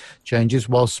travel changes,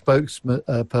 while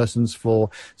spokespersons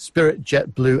for Spirit,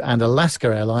 JetBlue and Alaska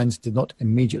Airlines did not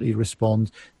immediately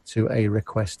respond to a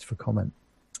request for comment.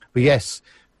 But yes,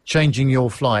 changing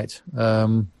your flight,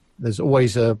 there's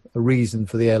always a reason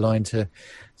for the airline to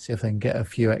see if they can get a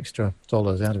few extra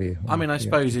dollars out of you. I mean, I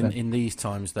suppose in these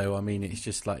times, though, I mean, it's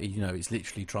just like, it's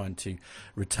literally trying to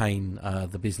retain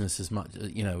the business as much,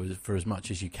 for as much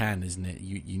as you can, isn't it?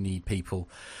 You need people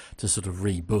to sort of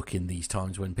rebook in these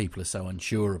times when people are so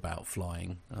unsure about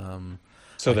flying.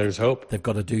 So there's hope. They've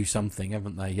got to do something,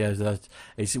 haven't they? Yeah.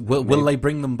 Will they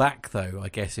bring them back, though, I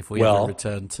guess, if we ever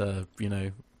return to,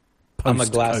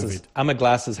 post-COVID? I'm a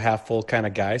glasses half full kind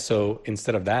of guy, so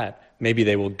instead of that, maybe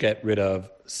they will get rid of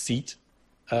seat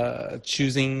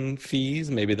choosing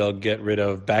fees. Maybe they'll get rid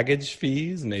of baggage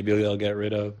fees. Maybe they'll get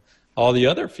rid of all the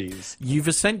other fees. You've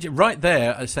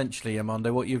essentially,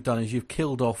 Armando, what you've done is you've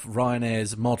killed off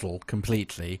Ryanair's model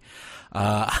completely.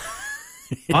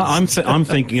 I'm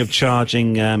thinking of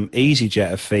charging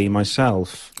EasyJet a fee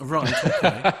myself. Right,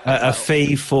 okay. A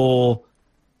fee for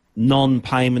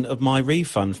non-payment of my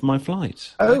refund for my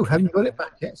flight. Oh, haven't you got it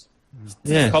back yet?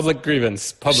 Yeah. Public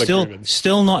grievance.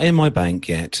 Still not in my bank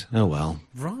yet. Oh, well.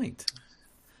 Right.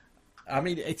 I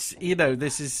mean, it's,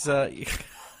 this is...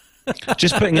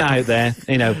 Just putting it out there,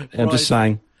 I'm just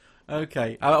saying.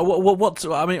 Okay. What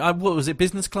was it?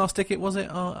 Business class ticket, was it,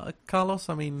 Carlos?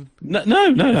 I mean... No,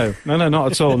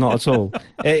 not at all, not at all.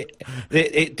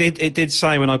 It did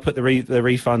say when I put the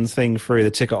refund thing through,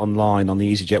 the ticket online on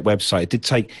the EasyJet website,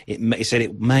 it said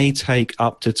it may take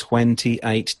up to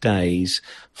 28 days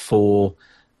for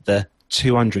the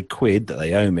 200 quid that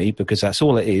they owe me, because that's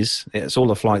all it is. It's all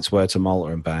the flights were to Malta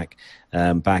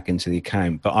and back into the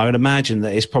account. But I would imagine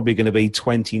that it's probably going to be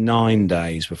 29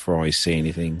 days before I see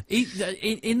anything.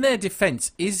 In their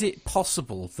defence, is it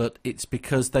possible that it's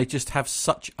because they just have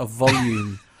such a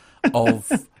volume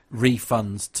of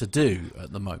refunds to do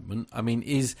at the moment? I mean,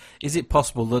 is it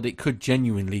possible that it could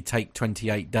genuinely take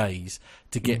 28 days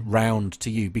to get round to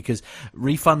you? Because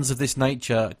refunds of this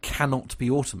nature cannot be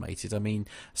automated. I mean,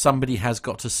 somebody has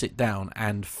got to sit down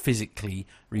and physically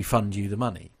refund you the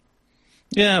money.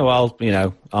 Yeah, well, it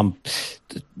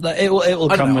will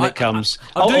come when it comes.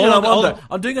 I'm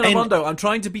doing an Armando. I'm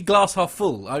trying to be glass half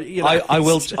full. I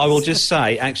will just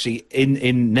say, actually,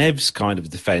 in Nev's kind of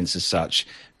defence as such,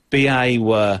 BA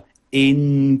were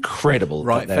incredible.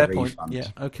 Right, at their fair refund. point. Yeah,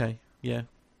 okay, yeah.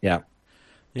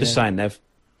 Just saying, Nev.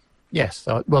 Yes,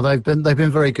 well, they've been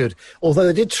very good. Although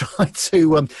they did try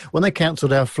to, when they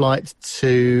cancelled our flight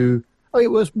to... Oh, it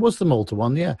was the Malta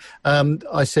one, yeah.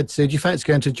 I said, do you fancy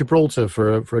going to Gibraltar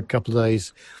for a couple of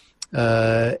days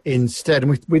instead?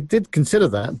 And we did consider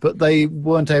that, but they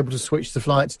weren't able to switch the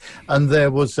flights, and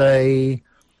there was a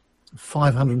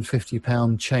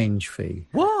 £550 change fee.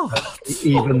 What?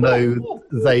 Even though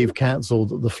they've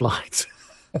cancelled the flight.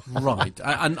 Right.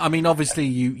 And I mean, obviously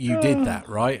you did that,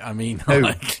 right? I mean,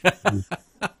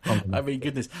 I mean,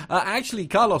 goodness. Actually,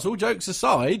 Carlos, all jokes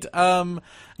aside, Jan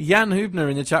Hubner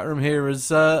in the chat room here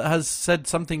has said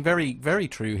something very, very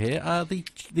true here.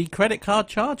 The credit card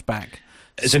chargeback.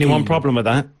 Is any one problem with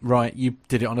that? Right, you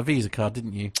did it on a Visa card,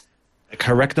 didn't you?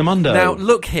 Correct, Armando. Now,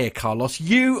 look here, Carlos.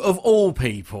 You, of all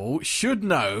people, should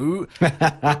know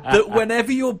that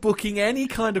whenever you're booking any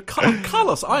kind of...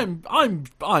 Carlos,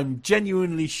 I'm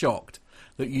genuinely shocked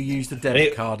that you used a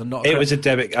debit card and not... It was a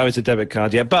debit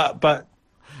card, yeah. But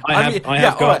I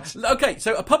have got. All right. Okay,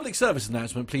 so a public service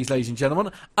announcement, please, ladies and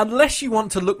gentlemen. Unless you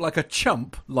want to look like a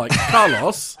chump like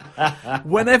Carlos,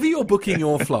 whenever you're booking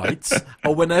your flights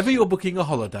or whenever you're booking a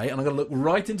holiday, and I'm going to look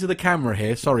right into the camera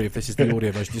here. Sorry if this is the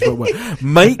audio version. This won't work.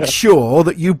 Make sure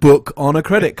that you book on a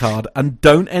credit card and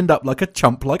don't end up like a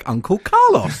chump like Uncle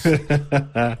Carlos.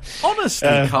 Honestly,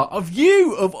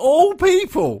 of all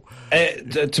people.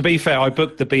 To be fair, I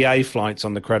booked the BA flights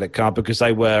on the credit card because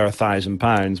they were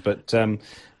 £1,000, but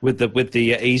with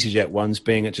the EasyJet ones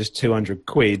being at just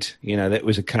 £200, that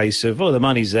was a case of the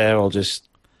money's there. I'll just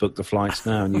book the flights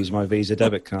now and use my Visa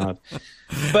debit card.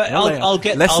 But I'll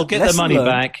get the money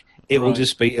back. It'll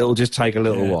just take a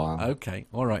little while. Okay,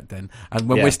 all right then. And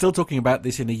when we're still talking about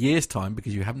this in a year's time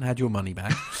because you haven't had your money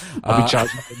back, I'll be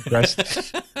charged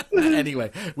interest.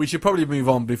 Anyway, we should probably move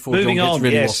on before John gets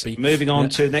really waspy. Moving on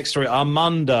to the next story,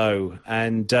 Armando,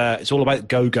 and it's all about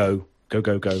GoGo.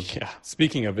 Go. Yeah.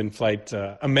 Speaking of in-flight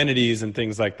amenities and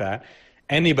things like that,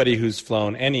 anybody who's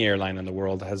flown any airline in the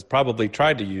world has probably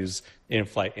tried to use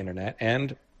in-flight internet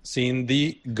and seen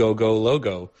the GoGo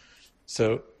logo.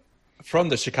 So, from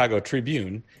the Chicago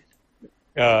Tribune,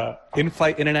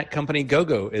 in-flight internet company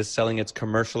GoGo is selling its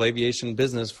commercial aviation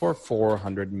business for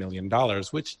 $400 million,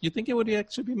 which you think it would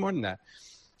actually be more than that.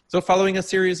 So following a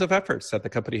series of efforts that the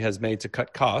company has made to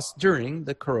cut costs during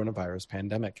the coronavirus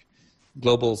pandemic.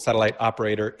 Global satellite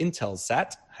operator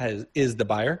Intelsat is the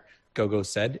buyer, GoGo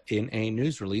said in a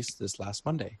news release this last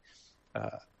Monday.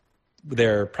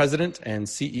 Their president and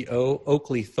CEO,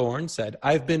 Oakley Thorne, said,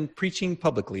 "I've been preaching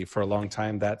publicly for a long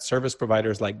time that service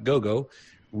providers like GoGo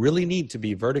really need to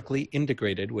be vertically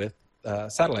integrated with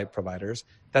satellite providers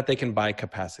that they can buy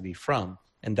capacity from.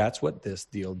 And that's what this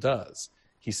deal does."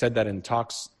 He said that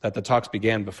the talks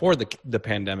began before the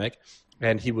pandemic,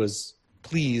 and he was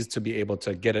pleased to be able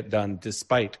to get it done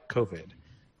despite COVID.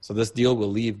 So this deal will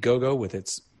leave GoGo with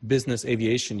its business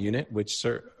aviation unit, which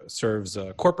serves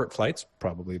corporate flights,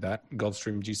 probably that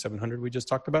Gulfstream G700 we just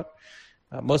talked about.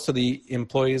 Most of the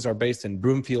employees are based in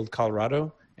Broomfield,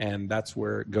 Colorado, and that's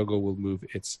where GoGo will move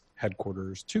its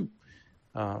headquarters to.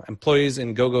 Employees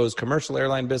in GoGo's commercial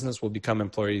airline business will become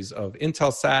employees of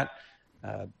Intelsat,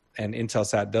 and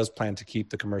Intelsat does plan to keep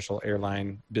the commercial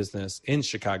airline business in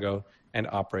Chicago and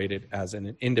operate it as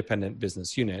an independent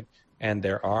business unit, and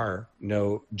there are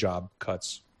no job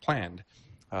cuts planned.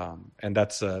 And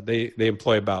that's they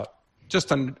employ about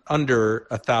just under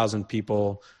 1,000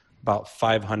 people, about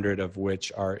 500 of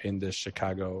which are in the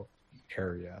Chicago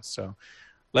area. So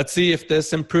let's see if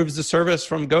this improves the service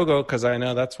from GoGo, because I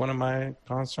know that's one of my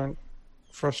constant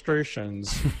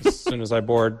frustrations as soon as I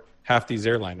board half these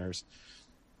airliners.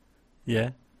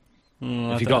 Yeah.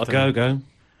 If you got a GoGo.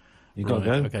 You got to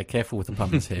go. Okay, careful with the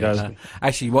puns here.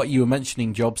 Actually, what you were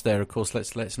mentioning jobs there, of course,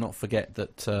 let's not forget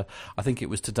that I think it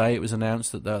was today it was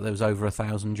announced that there was over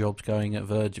 1,000 jobs going at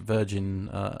Virgin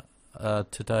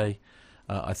today.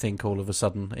 I think all of a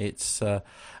sudden it's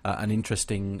an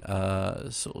interesting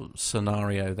sort of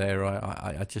scenario there.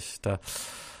 I just...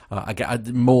 I get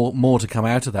more to come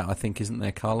out of that, I think, isn't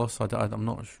there, Carlos? I'm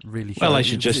not really sure. Well, they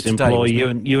should just employ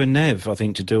you and Nev, I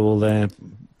think, to do all their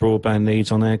broadband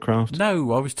needs on aircraft.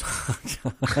 No, I was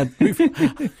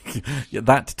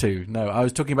that too. No, I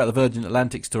was talking about the Virgin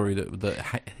Atlantic story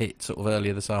that hit sort of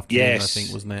earlier this afternoon. Yes, I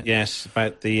think, wasn't it? Yes,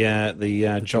 about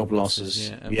the job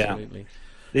losses. Yeah, absolutely. Yeah.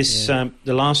 This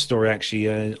the last story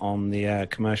actually on the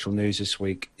commercial news this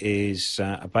week is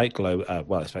about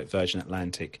it's about Virgin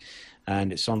Atlantic.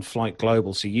 And it's on Flight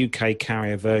Global. So UK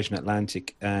carrier Virgin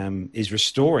Atlantic is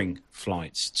restoring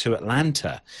flights to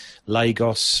Atlanta,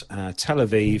 Lagos, Tel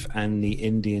Aviv, and the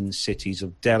Indian cities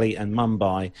of Delhi and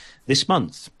Mumbai this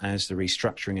month as the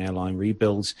restructuring airline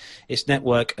rebuilds its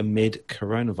network amid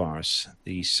coronavirus.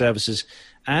 The services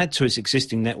add to its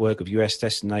existing network of US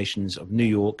destinations of New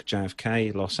York,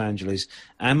 JFK, Los Angeles,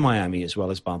 and Miami, as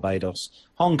well as Barbados,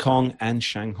 Hong Kong, and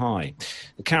Shanghai.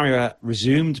 The carrier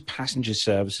resumed passenger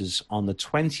services on the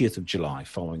 20th of July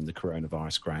following the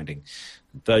coronavirus grounding.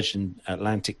 Virgin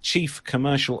Atlantic Chief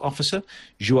Commercial Officer,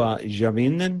 Joa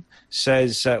Javinen,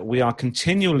 says we are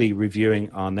continually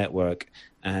reviewing our network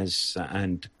as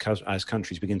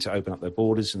countries begin to open up their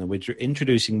borders, and we're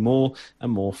introducing more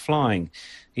and more flying.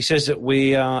 He says that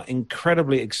we are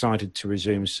incredibly excited to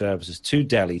resume services to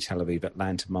Delhi, Tel Aviv,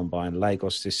 Atlanta, Mumbai, and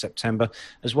Lagos this September,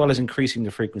 as well as increasing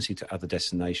the frequency to other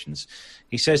destinations.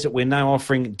 He says that we're now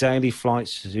offering daily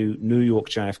flights to New York,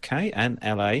 JFK, and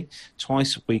LA,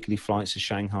 twice weekly flights to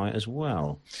Shanghai as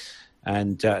well.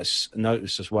 And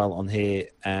notice as well on here,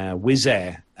 Wizz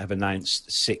Air have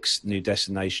announced 6 new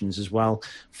destinations as well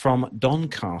from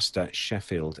Doncaster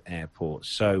Sheffield Airport.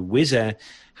 So Wizz Air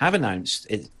have announced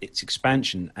its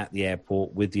expansion at the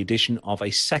airport with the addition of a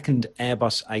second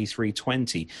Airbus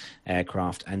A320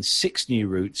 aircraft and 6 new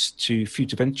routes to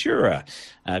Fuerteventura,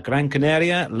 Gran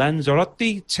Canaria,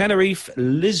 Lanzarote, Tenerife,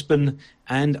 Lisbon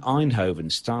and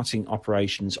Eindhoven, starting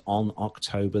operations on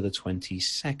October the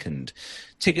 22nd.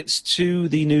 Tickets to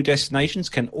the new destinations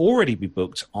can already be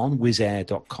booked on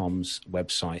wizzair.com's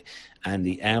website and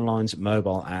the airline's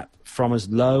mobile app from as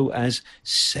low as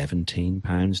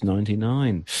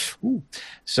 £17.99. Ooh.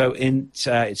 So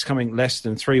it's coming less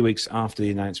than 3 weeks after the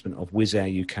announcement of Wizz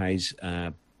Air UK's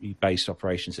based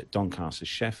operations at Doncaster,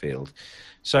 Sheffield.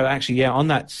 So actually, yeah, on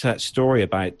that story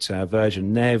about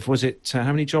Virgin, Nev, was it,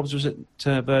 how many jobs was it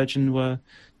Virgin were?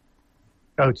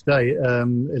 Oh, today,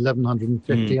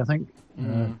 1,150, I think.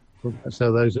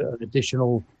 So those are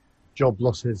additional job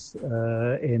losses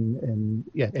in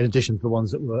addition to the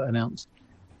ones that were announced.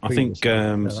 I think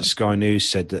Sky News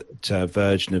said that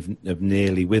Virgin have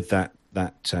nearly, with that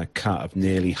cut, of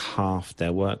nearly half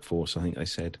their workforce, I think they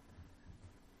said.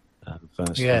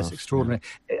 It's extraordinary.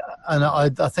 Yeah. And I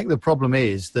think the problem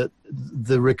is that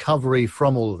the recovery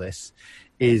from all of this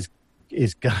is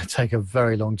going to take a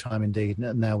very long time indeed.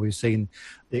 Now we've seen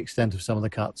the extent of some of the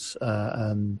cuts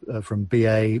and from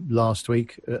BA last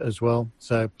week as well.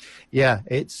 So, yeah,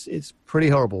 it's pretty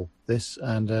horrible, this,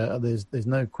 and there's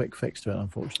no quick fix to it,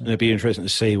 unfortunately. It'll be interesting to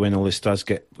see when all this does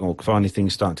finally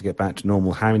things start to get back to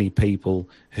normal, how many people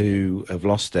who have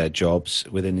lost their jobs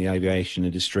within the aviation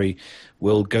industry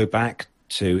will go back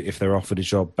to, if they're offered a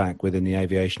job back within the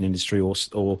aviation industry I was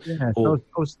thinking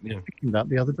that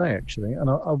the other day, actually, and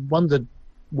I wondered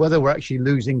whether we're actually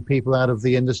losing people out of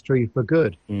the industry for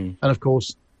good. And of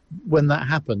course, when that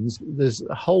happens, there's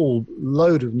a whole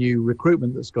load of new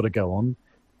recruitment that's got to go on,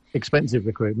 expensive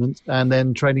recruitment, and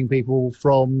then training people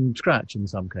from scratch in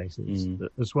some cases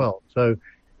as well. So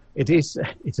it's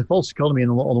a false economy on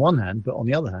the one hand, but on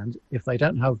the other hand, if they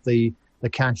don't have the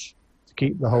cash to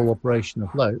keep the whole operation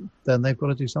afloat, then they've got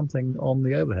to do something on the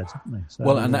overheads, haven't they? So,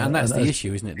 well, and that's the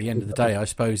issue, isn't it? At the end of the day, I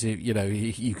suppose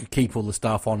you could keep all the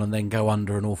staff on and then go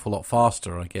under an awful lot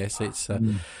faster. I guess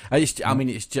the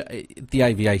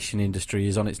aviation industry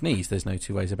is on its knees. There's no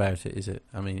two ways about it, is it?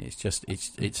 I mean,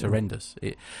 it's horrendous.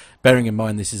 Bearing in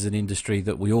mind this is an industry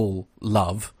that we all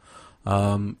love,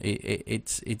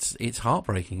 it's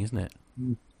heartbreaking, isn't it?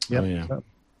 Yep. Oh, yeah.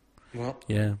 Well,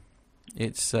 yeah.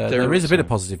 It's there is a bit of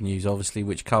positive news, obviously,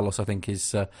 which Carlos, I think,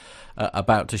 is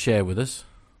about to share with us.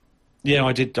 Yeah,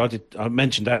 I did. I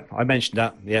mentioned that.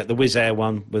 Yeah, the Wizz Air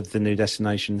one with the new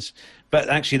destinations. But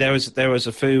actually, there was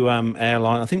a few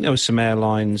airlines. I think there was some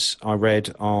airlines I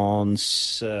read on.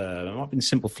 It might have been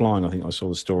Simple Flying. I think I saw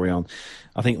the story on.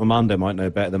 I think Armando might know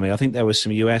better than me. I think there was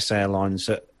some US airlines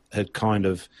that had kind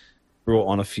of brought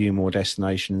on a few more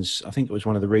destinations. I think it was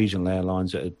one of the regional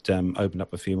airlines that had opened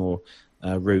up a few more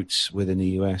routes within the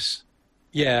US.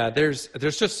 Yeah, there's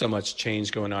just so much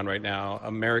change going on right now.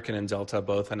 American and Delta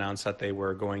both announced that they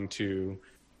were going to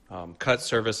cut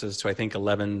services to, I think,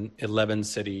 11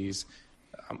 cities.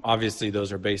 Obviously,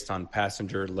 those are based on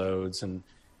passenger loads,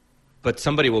 but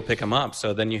somebody will pick them up.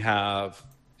 So then you have,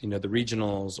 the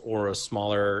regionals or a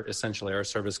smaller essential air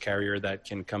service carrier that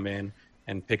can come in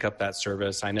and pick up that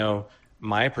service. I know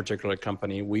my particular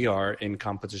company, we are in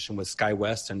competition with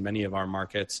SkyWest in many of our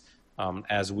markets.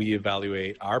 As we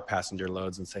evaluate our passenger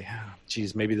loads and say,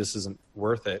 geez, maybe this isn't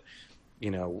worth it.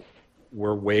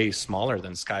 We're way smaller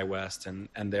than SkyWest,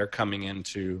 and they're coming in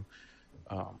to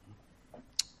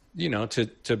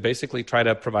basically try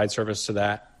to provide service to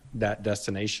that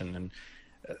destination. And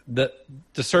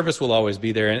the service will always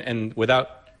be there. And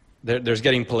without, there's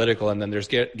getting political, and then there's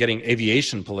getting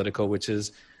aviation political, which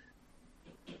is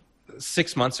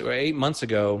 6 months or 8 months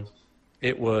ago,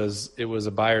 it was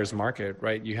a buyer's market,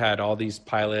 right? You had all these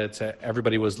pilots.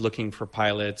 Everybody was looking for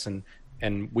pilots, and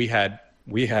we had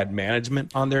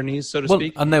management on their knees, so to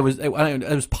speak. And there was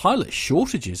pilot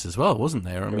shortages as well, wasn't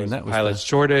there? There was pilot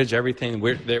shortage, everything.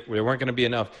 There weren't going to be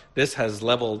enough. This has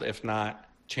leveled, if not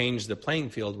changed, the playing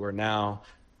field, where now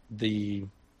the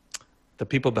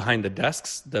people behind the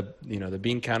desks, the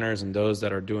bean counters, and those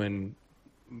that are doing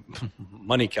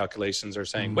money calculations are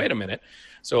saying, wait a minute.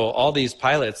 So all these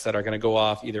pilots that are going to go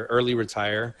off, either early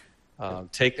retire,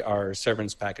 take our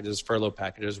severance packages, furlough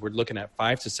packages, we're looking at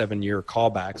 5 to 7 year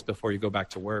callbacks before you go back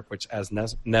to work, which, as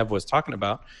Nev was talking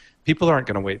about, people aren't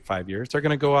going to wait 5 years. They're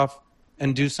going to go off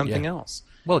and do something else.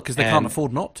 Well, because they can't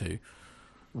afford not to.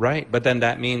 Right. But then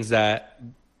that means that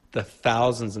the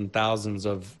thousands and thousands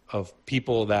of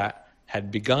people that had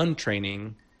begun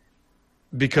training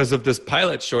because of this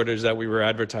pilot shortage that we were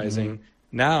advertising,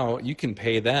 now you can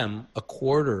pay them a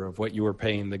quarter of what you were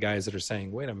paying the guys that are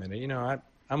saying, wait a minute,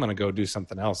 I'm going to go do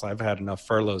something else. I've had enough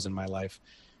furloughs in my life.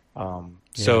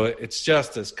 So it's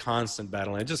just this constant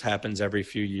battle. And it just happens every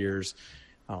few years.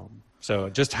 So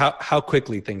just how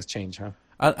quickly things change, huh?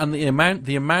 And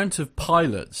the amount of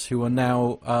pilots who are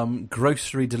now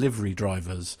grocery delivery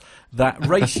drivers, that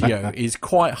ratio is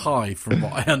quite high from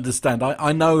what I understand.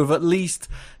 I know of at least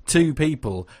 2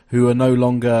 people who are no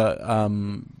longer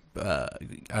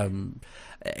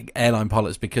airline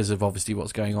pilots because of obviously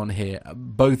what's going on here,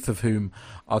 both of whom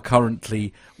are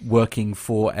currently working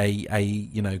for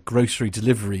a grocery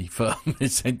delivery firm,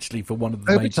 essentially for one of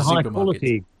the major it's a supermarkets. high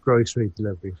quality grocery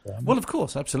delivery firm. Well, of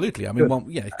course, absolutely. I mean,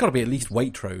 it's got to be at least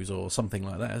Waitrose or something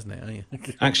like that, hasn't it?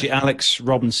 Actually, Alex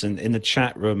Robinson in the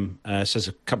chat room says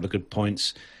a couple of good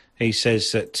points. He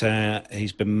says that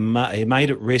he's been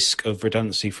made at risk of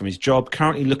redundancy from his job,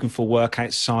 currently looking for work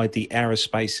outside the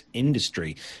aerospace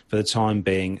industry for the time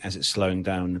being, as it's slowing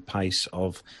down the pace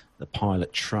of the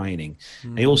pilot training.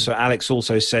 Alex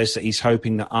also says that he's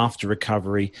hoping that after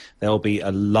recovery there'll be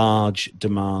a large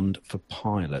demand for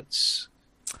pilots.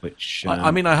 Which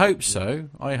I hope so.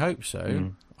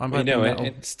 I'm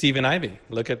hoping Stephen Ivey.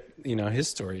 Look at his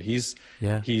story. He's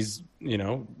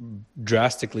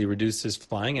drastically reduced his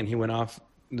flying, and he went off.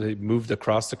 They moved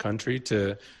across the country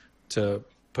to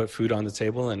put food on the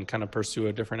table and kind of pursue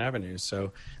a different avenue.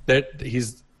 So there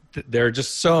are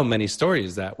just so many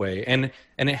stories that way, and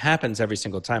it happens every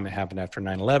single time. It happened after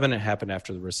 9/11. It happened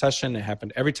after the recession. It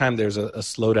happened every time there's a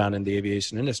slowdown in the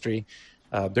aviation industry.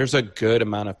 There's a good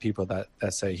amount of people that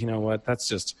say, you know what, that's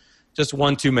just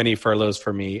one too many furloughs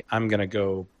for me. I'm going to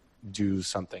go do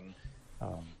something,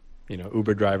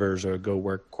 Uber drivers, or go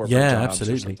work corporate jobs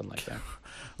absolutely. Or something like that.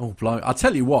 Oh, blimey! I'll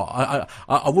tell you what.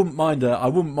 I wouldn't mind an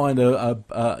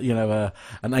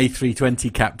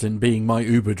A320 captain being my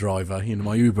Uber driver.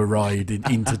 My Uber ride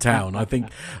into town. I think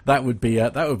that would be.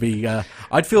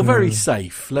 I'd feel very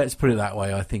safe. Let's put it that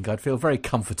way. I think I'd feel very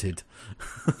comforted.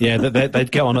 Yeah,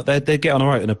 they'd get on. They'd get on all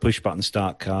right in a push button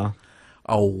start car.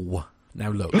 Oh,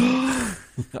 now look.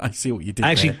 I see what you did.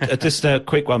 Actually, there. Just a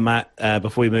quick one, Matt.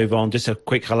 Before we move on, just a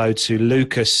quick hello to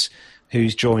Lucas,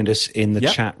 who's joined us in the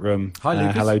chat room. Hi,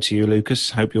 Lucas. Hello to you,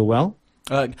 Lucas. Hope you're well.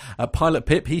 Pilot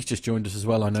Pip, he's just joined us as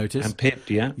well, I noticed. And Pip,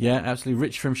 yeah. Yeah, absolutely.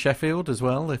 Rich from Sheffield as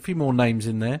well. A few more names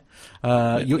in there.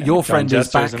 Your friend is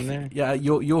back. Yeah,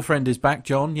 your friend is back,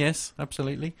 John. Yes,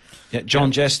 absolutely. Yeah,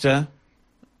 John Jester.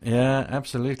 Yeah,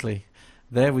 absolutely.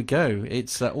 There we go.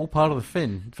 It's all part of the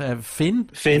fin. Fin?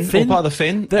 All part of the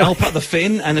fin. All part of the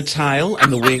fin and the tail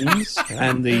and the wings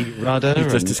and the rudder. You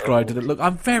just described it. Look,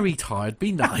 I'm very tired.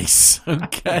 Be nice.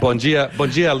 Okay. Bom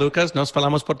dia, Lucas. Nós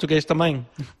falamos português também.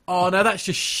 Oh, no, that's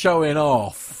just showing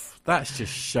off.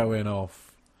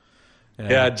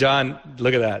 Yeah, John,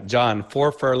 look at that. John,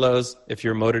 4 furloughs. If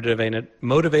you're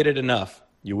motivated enough,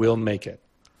 you will make it.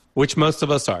 Which most of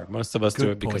us are. Most of us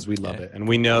do it because we love it. And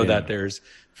we know that there's,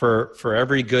 for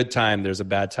every good time, there's a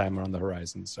bad time on the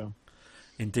horizon. So,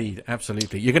 indeed,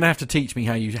 absolutely. You're going to have to teach me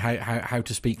how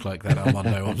to speak like that,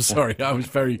 Armando. I'm sorry. I was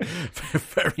very,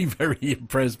 very, very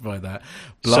impressed by that.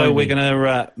 Blimey. So we're going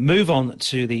to move on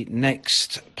to the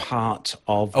next part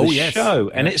of the show.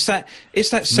 And it's that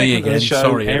segment of the show.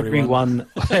 Sorry, everyone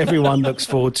looks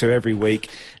forward to every week,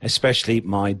 especially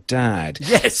my dad.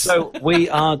 Yes. So we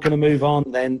are going to move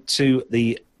on then to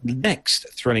the next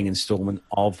thrilling installment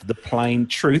of The Plain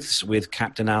Truths with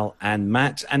Captain Al and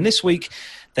Matt. And this week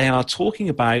they are talking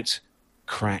about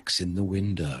cracks in the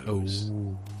windows.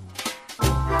 Oh.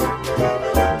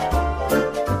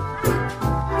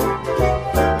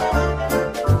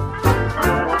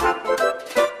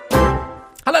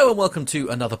 Hello and welcome to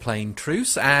another Plain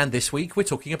Truths, and this week we're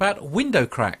talking about window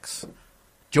cracks.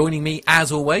 Joining me,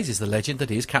 as always, is the legend that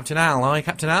is Captain Al. Hi,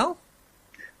 Captain Al.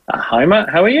 Hi, Matt.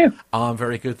 How are you? I'm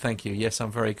very good, thank you. Yes,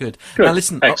 I'm very good. Good. Now,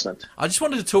 listen, Excellent. I just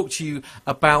wanted to talk to you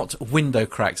about window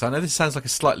cracks. I know this sounds like a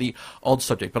slightly odd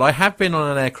subject, but I have been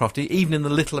on an aircraft, even in the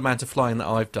little amount of flying that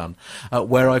I've done,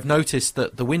 where I've noticed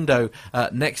that the window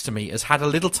next to me has had a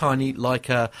little tiny, like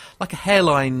a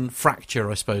hairline fracture,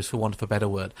 I suppose, for want of a better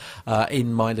word,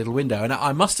 in my little window. And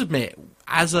I must admit,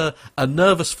 as a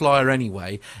nervous flyer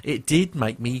anyway, it did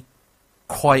make me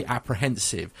quite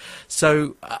apprehensive.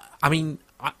 So,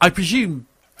 I presume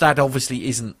that obviously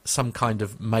isn't some kind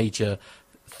of major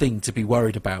thing to be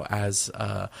worried about as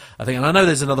a thing. And I know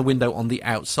there's another window on the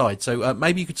outside, so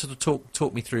maybe you could sort of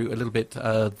talk me through a little bit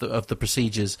of the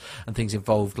procedures and things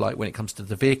involved, like when it comes to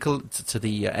the vehicle, to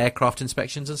the aircraft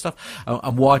inspections and stuff,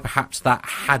 and why perhaps that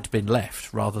had been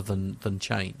left rather than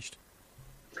changed.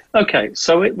 Okay,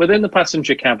 so within the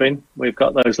passenger cabin, we've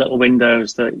got those little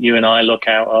windows that you and I look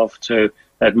out of to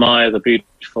admire the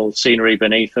beautiful scenery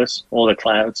beneath us, or the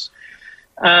clouds.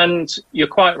 And you're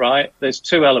quite right, there's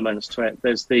two elements to it.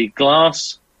 There's the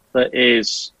glass that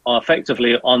is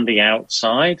effectively on the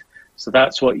outside. So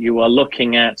that's what you are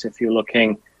looking at if you're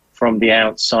looking from the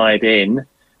outside in.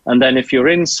 And then if you're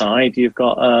inside, you've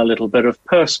got a little bit of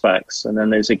perspex, and then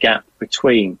there's a gap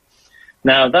between.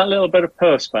 Now, that little bit of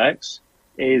perspex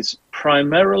is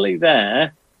primarily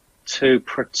there to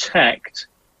protect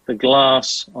the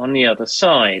glass on the other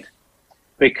side,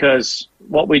 because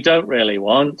what we don't really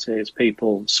want is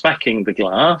people smacking the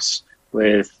glass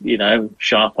with,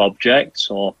 sharp objects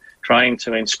or trying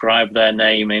to inscribe their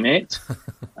name in it,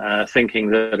 thinking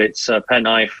that it's a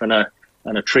penknife and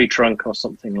a tree trunk or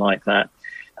something like that.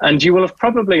 And you will have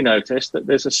probably noticed that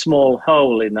there's a small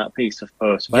hole in that piece of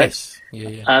perspex. Yes.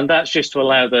 Yeah. And that's just to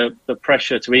allow the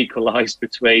pressure to equalize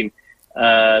between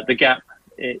the gap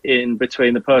in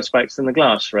between the perspex and the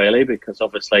glass, really, because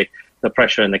obviously the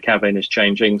pressure in the cabin is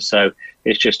changing. So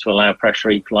it's just to allow pressure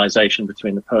equalization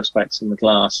between the perspex and the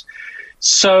glass.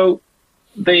 So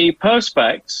the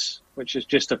perspex, which is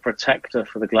just a protector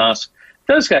for the glass,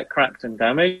 does get cracked and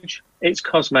damaged. It's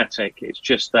cosmetic. It's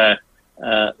just there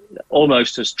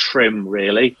almost as trim,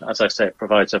 really. As I say, it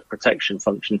provides a protection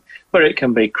function, but it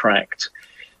can be cracked.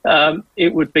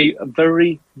 It would be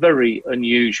very, very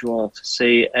unusual to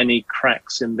see any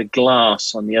cracks in the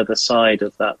glass on the other side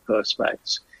of that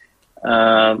perspex.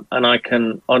 And I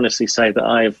can honestly say that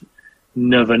I've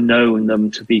never known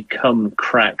them to become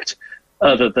cracked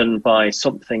other than by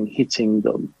something hitting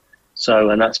them.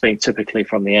 And that's been typically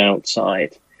from the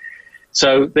outside.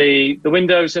 So the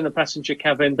windows in the passenger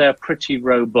cabin, they're pretty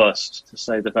robust, to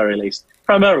say the very least,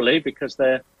 primarily because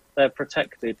they're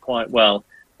protected quite well.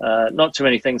 Not too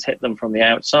many things hit them from the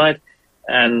outside,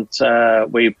 and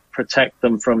we protect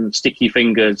them from sticky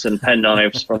fingers and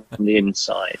penknives from the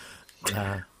inside.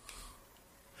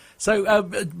 So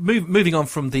moving on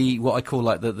from what I call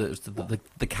like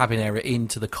the cabin area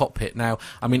into the cockpit. Now,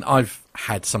 I mean, I've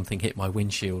had something hit my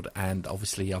windshield, and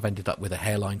obviously I've ended up with a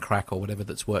hairline crack or whatever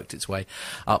that's worked its way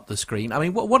up the screen. I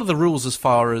mean, what are the rules as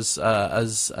far as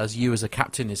you as a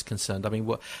captain is concerned? I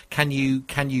mean, can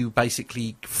you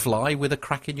basically fly with a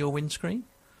crack in your windscreen?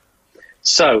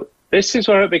 So this is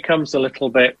where it becomes a little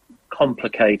bit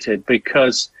complicated,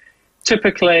 because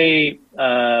typically,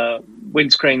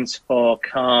 windscreens for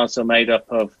cars are made up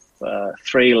of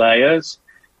 3 layers,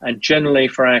 and generally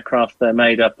for aircraft they're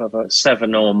made up of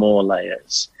 7 or more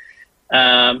layers.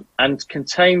 And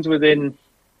contained within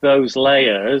those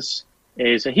layers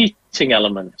is a heating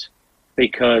element,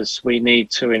 because we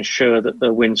need to ensure that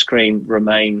the windscreen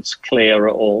remains clear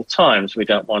at all times. We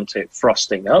don't want it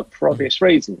frosting up for obvious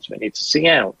reasons. We need to see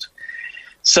out.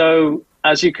 So,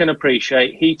 as you can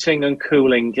appreciate, heating and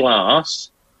cooling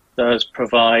glass does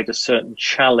provide a certain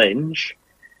challenge,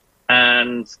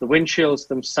 and the windshields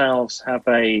themselves have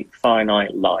a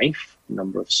finite life,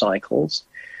 number of cycles.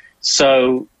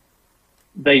 So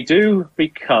they do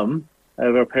become,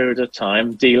 over a period of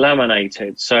time,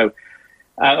 delaminated. So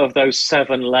out of those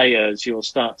 7 layers, you'll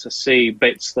start to see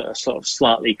bits that are sort of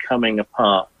slightly coming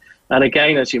apart. And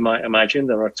again, as you might imagine,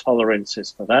 there are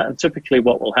tolerances for that. And typically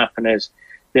what will happen is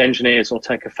the engineers will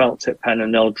take a felt tip pen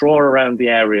and they'll draw around the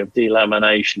area of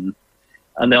delamination,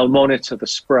 and they'll monitor the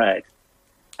spread.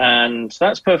 And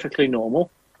that's perfectly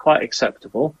normal, quite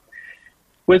acceptable.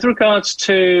 With regards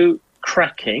to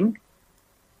cracking,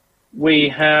 we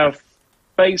have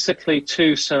basically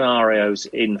 2 scenarios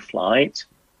in flight.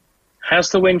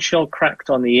 Has the windshield cracked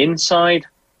on the inside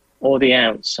or the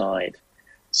outside?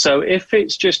 So if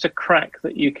it's just a crack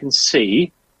that you can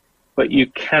see, but you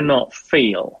cannot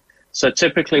feel, so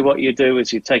typically what you do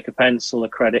is you take a pencil, a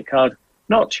credit card,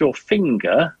 not your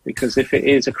finger, because if it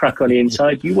is a crack on the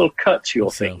inside, you will cut your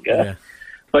finger. Yeah.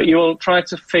 But you will try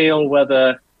to feel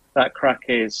whether that crack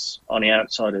is on the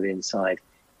outside or the inside.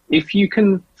 If you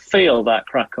can feel that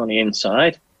crack on the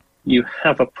inside, you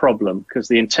have a problem, because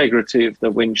the integrity of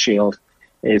the windshield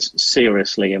is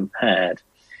seriously impaired.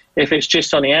 If it's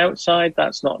just on the outside,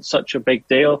 that's not such a big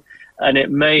deal, and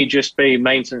it may just be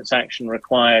maintenance action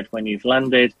required when you've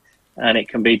landed, and it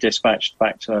can be dispatched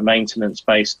back to a maintenance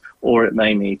base, or it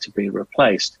may need to be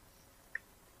replaced.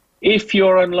 If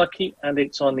you're unlucky and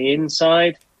it's on the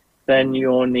inside, then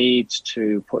you'll need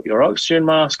to put your oxygen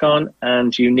mask on,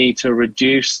 and you need to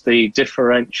reduce the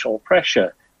differential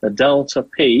pressure, the delta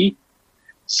P,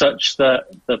 such that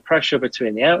the pressure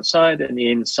between the outside and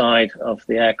the inside of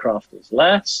the aircraft is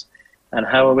less. And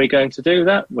how are we going to do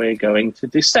that? We're going to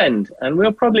descend, and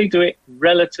we'll probably do it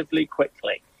relatively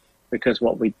quickly, because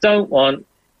what we don't want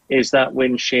is that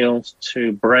windshield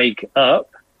to break up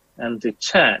and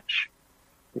detach.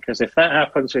 Because if that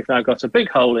happens, we've now got a big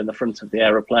hole in the front of the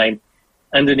aeroplane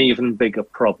and an even bigger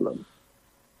problem.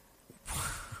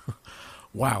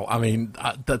 Wow, I mean,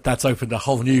 that's opened a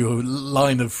whole new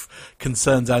line of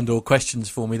concerns and or questions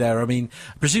for me there. I mean,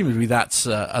 presumably that's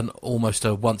almost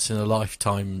a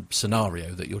once-in-a-lifetime scenario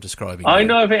that you're describing. I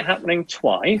know of it happening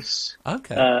twice.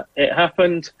 Okay. It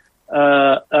happened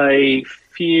a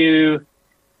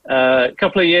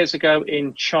couple of years ago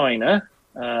in China,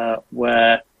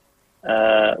 where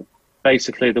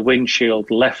basically the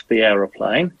windshield left the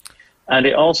aeroplane. And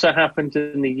it also happened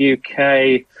in the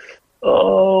UK.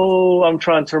 I'm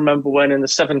trying to remember when, in the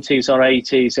 70s or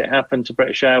 80s, it happened to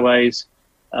British Airways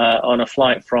on a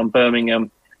flight from Birmingham.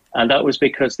 And that was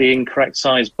because the incorrect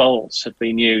size bolts had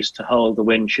been used to hold the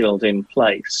windshield in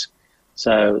place.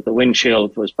 So the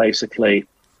windshield was basically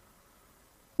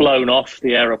blown off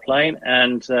the aeroplane,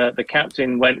 and the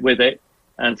captain went with it,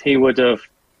 and he would have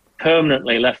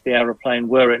permanently left the aeroplane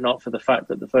were it not for the fact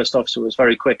that the first officer was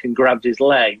very quick and grabbed his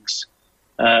legs,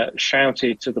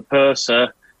 shouted to the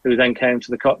purser, who then came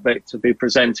to the cockpit to be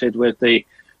presented with the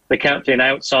captain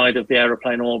outside of the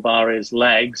aeroplane, all bar his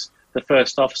legs, the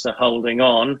first officer holding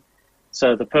on.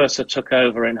 So the purser took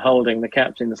over in holding the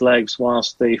captain's legs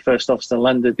whilst the first officer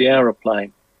landed the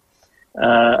aeroplane.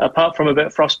 Apart from a bit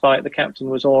of frostbite, the captain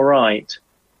was all right.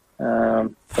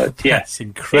 But yeah, that's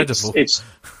incredible.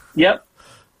 Yep.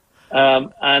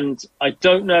 And I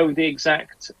don't know the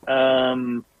exact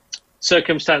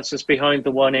circumstances behind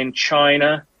the one in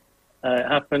China. It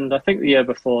happened, I think, the year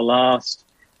before last.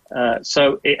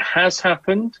 So it has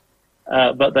happened,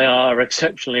 but they are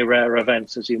exceptionally rare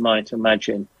events, as you might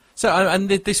imagine. So, and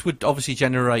this would obviously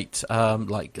generate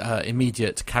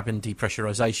immediate cabin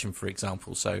depressurization, for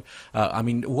example. So, I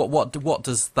mean, what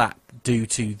does that do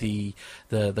to the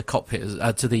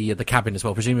cockpit, to the cabin as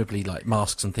well? Presumably, like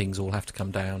masks and things all have to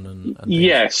come down. And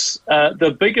yes,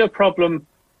 the bigger problem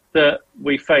that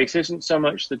we face isn't so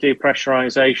much the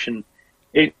depressurization.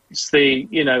 It's the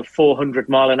 400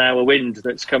 mile an hour wind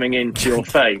that's coming into your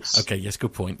face. Okay, yes,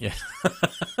 good point. Yeah,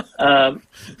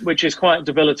 which is quite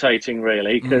debilitating,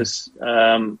 really, because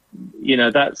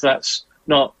that's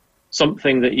not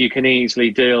something that you can easily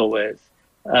deal with.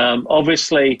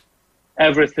 Obviously,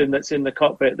 everything that's in the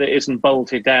cockpit that isn't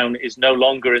bolted down is no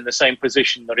longer in the same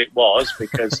position that it was,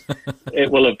 because it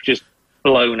will have just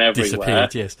blown everywhere.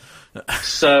 Disappeared, yes.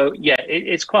 So yeah,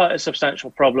 it's quite a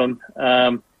substantial problem.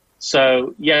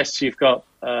 So, yes, you've got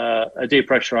a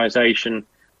depressurization,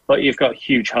 but you've got a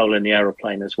huge hole in the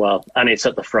aeroplane as well, and it's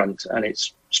at the front, and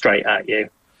it's straight at you.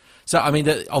 So, I mean,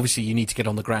 obviously you need to get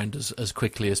on the ground as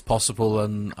quickly as possible,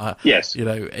 and, yes,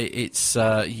 it's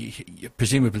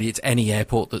presumably it's any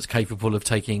airport that's capable of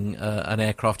taking an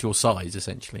aircraft your size,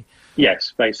 essentially.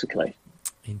 Yes, basically.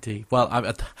 Indeed. Well,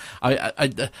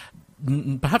 I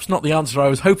perhaps not the answer I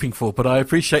was hoping for, but I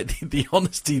appreciate the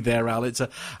honesty there, Al. It's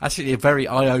actually a very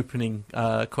eye-opening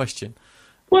question.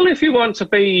 Well, if you want to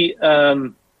be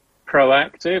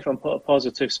proactive and put a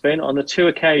positive spin, on the two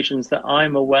occasions that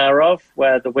I'm aware of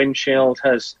where the windshield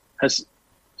has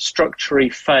structurally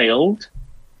failed,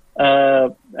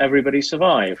 everybody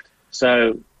survived.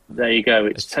 So there you go.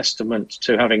 It's testament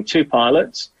to having two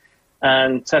pilots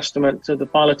and testament to the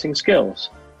piloting skills.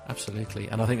 Absolutely,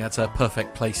 and I think that's a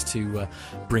perfect place to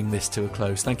bring this to a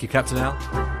close. Thank you, Captain Al.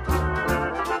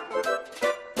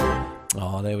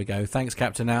 Oh, there we go. Thanks,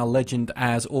 Captain Al. Legend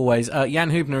as always. Jan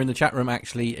Hubner in the chat room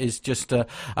actually is just a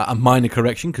minor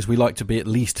correction, because we like to be at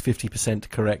least 50%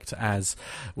 correct, as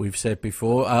we've said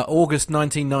before. August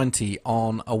 1990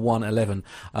 on a 111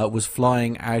 was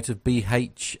flying out of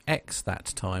BHX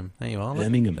that time. There you are.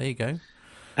 Birmingham. There you go.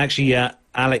 Actually,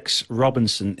 Alex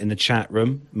Robinson in the chat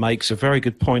room makes a very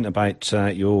good point about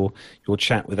your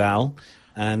chat with Al,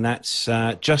 and that's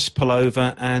just pull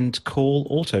over and call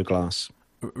Autoglass.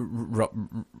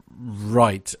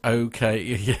 Right. Okay.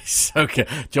 Yes. Okay.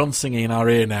 John's singing in our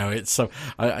ear now. It's so.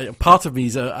 Part of me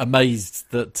is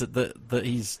amazed that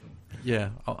he's. Yeah,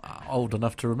 old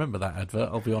enough to remember that advert,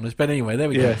 I'll be honest. But anyway, there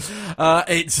we go.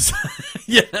 It's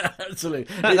yeah, absolutely.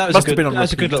 That was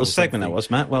a good little segment, that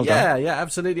was, Matt. Well done. Yeah,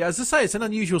 absolutely. As I say, it's an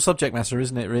unusual subject matter,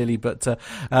 isn't it? Really, but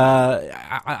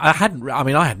I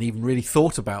hadn't even really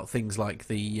thought about things like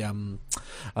the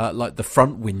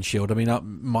front windshield. I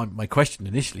mean, my question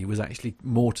initially was actually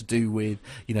more to do with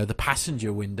the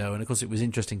passenger window, and of course, it was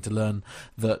interesting to learn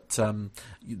that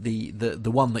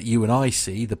the one that you and I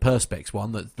see, the Perspex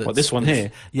one, this one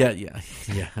here. Yeah,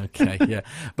 okay, yeah.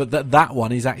 But that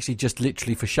one is actually just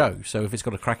literally for show. So if it's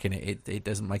got a crack in it, it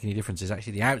doesn't make any difference. It's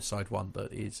actually the outside one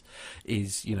that is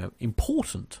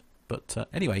important But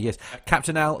anyway, yes,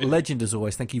 Captain Al, legend as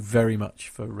always. Thank you very much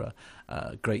for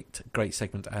great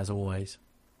segment as always.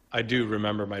 I do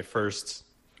remember my first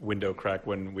window crack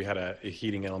when we had a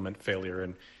heating element failure,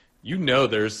 and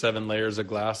there's 7 layers of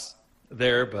glass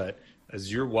there, but as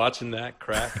you're watching that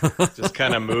crack just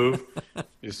kind of move,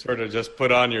 you sort of just put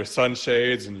on your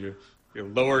sunshades and you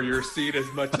lower your seat as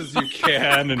much as you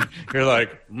can, and you're like,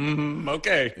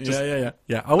 okay.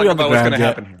 Yeah. Are we on the ground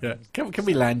yet? Yeah. Can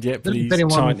we land yet, please?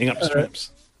 Tightening up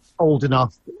straps. Old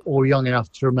enough or young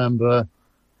enough to remember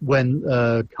when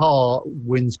car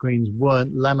windscreens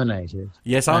weren't laminated.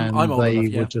 Yes, I'm old they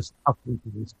enough, yeah. were just up into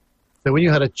this. So when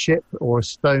you had a chip or a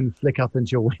stone flick up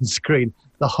into your windscreen,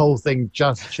 the whole thing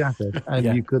just shattered,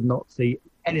 and you could not see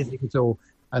anything at all,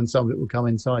 and some of it would come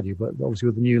inside you. But obviously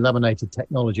with the new laminated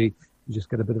technology, you just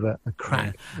get a bit of a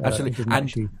crack. Yeah, absolutely.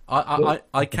 And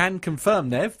I can confirm,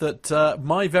 Nev, that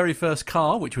my very first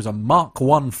car, which was a Mark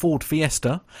I Ford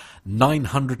Fiesta,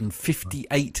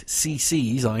 958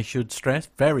 cc's, I should stress,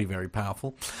 very, very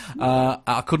powerful.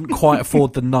 I couldn't quite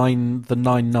afford the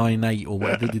 998 or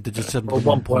whatever, the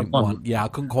 1.1. Yeah, I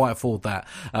couldn't quite afford that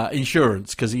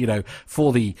insurance, because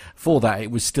for that it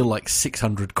was still like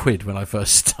 600 quid when I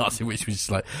first started, which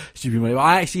was like stupid money.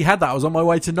 I actually had that. I was on my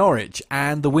way to Norwich,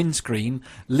 and the windscreen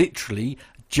literally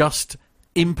just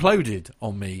imploded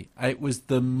on me. It was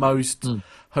the most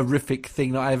horrific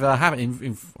thing that I ever had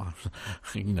in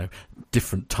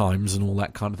different times and all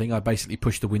that kind of thing. I basically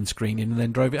pushed the windscreen in and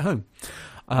then drove it home.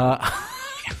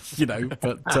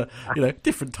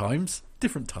 Different times.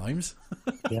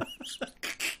 Yeah.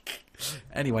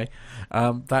 Anyway,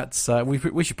 that's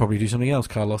we should probably do something else,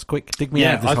 Carlos. Quick, dig me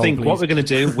out of this I hole, think please. what we're going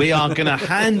to do, we are going to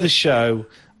hand the show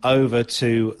over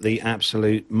to the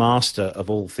absolute master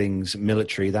of all things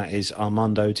military, that is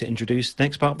Armando, to introduce the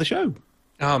next part of the show.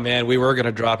 Oh, man, we were going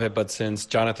to drop it, but since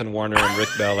Jonathan Warner and Rick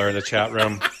Bell are in the chat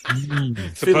room,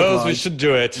 suppose we should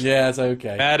do it. Yeah, it's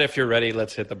okay. Matt, if you're ready,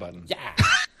 let's hit the button. Yeah.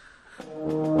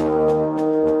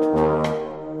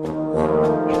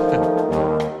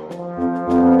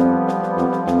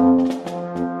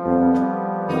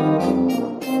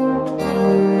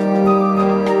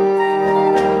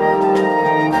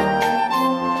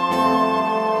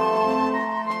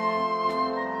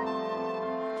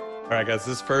 All right, guys,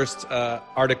 this first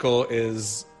article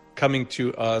is coming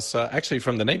to us actually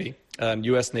from the Navy.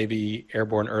 U.S. Navy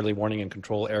airborne early warning and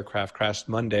control aircraft crashed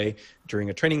Monday during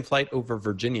a training flight over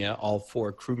Virginia. All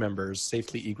 4 crew members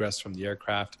safely egressed from the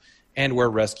aircraft and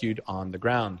were rescued on the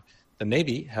ground. The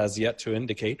Navy has yet to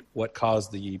indicate what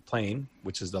caused the plane,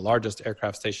 which is the largest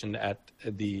aircraft station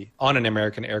on an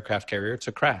American aircraft carrier,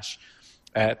 to crash.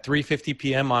 At 3:50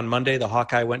 p.m. on Monday, the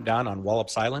Hawkeye went down on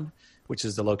Wallops Island, which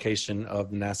is the location of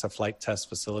the NASA Flight Test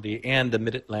Facility and the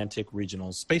Mid-Atlantic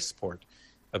Regional Spaceport.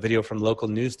 A video from local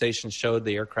news stations showed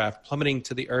the aircraft plummeting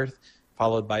to the earth,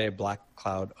 followed by a black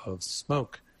cloud of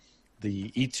smoke.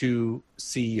 The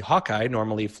E-2C Hawkeye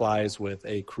normally flies with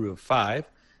a crew of 5,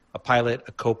 a pilot,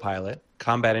 a co-pilot,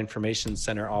 combat information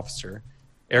center officer,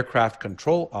 aircraft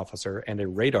control officer, and a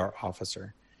radar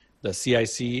officer. The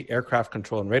CIC aircraft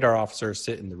control and radar officers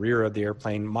sit in the rear of the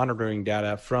airplane, monitoring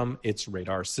data from its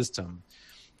radar system.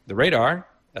 The radar,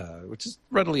 which is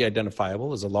readily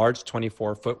identifiable, is a large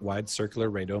 24-foot wide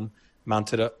circular radome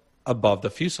mounted above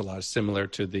the fuselage, similar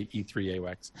to the E-3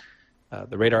 AWACS.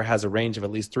 The radar has a range of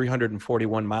at least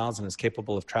 341 miles and is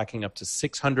capable of tracking up to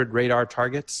 600 radar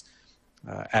targets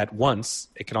at once.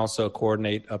 It can also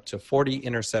coordinate up to 40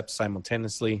 intercepts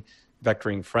simultaneously,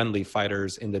 vectoring friendly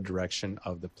fighters in the direction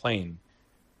of the plane.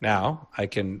 Now, I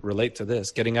can relate to this.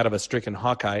 Getting out of a stricken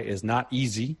Hawkeye is not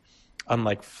easy.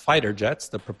 Unlike fighter jets,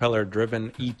 the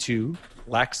propeller-driven E-2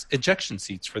 lacks ejection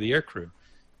seats for the aircrew.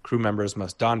 Crew members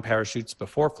must don parachutes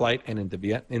before flight and in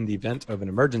the event of an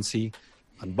emergency,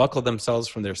 unbuckle themselves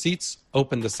from their seats,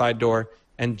 open the side door,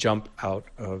 and jump out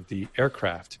of the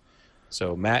aircraft.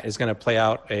 So Matt is going to play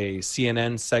out a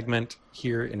CNN segment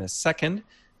here in a second,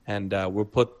 and we'll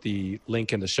put the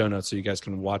link in the show notes so you guys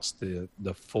can watch the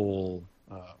full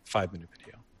 5-minute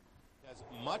video.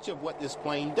 Much of what this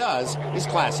plane does is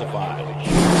classified.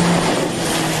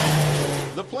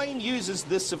 The plane uses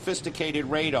this sophisticated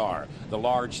radar, the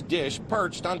large dish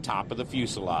perched on top of the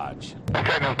fuselage.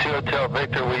 Signal 2 Hotel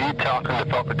Victor, will you talk to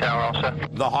the Fokker Tower also?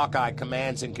 The Hawkeye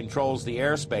commands and controls the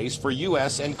airspace for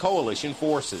U.S. and coalition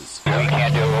forces. We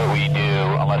can't do what we do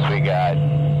unless we got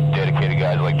dedicated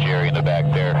guys like Jerry in the back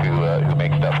there who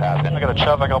make stuff happen. I got a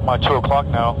traffic up my 2 o'clock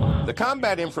now. The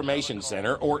Combat Information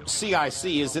Center, or CIC,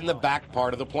 is in the back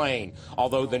part of the plane.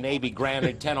 Although the Navy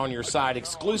granted 10 on your side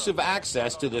exclusive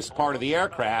access to this part of the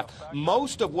aircraft,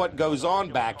 most of what goes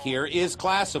on back here is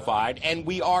classified, and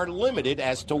we are limited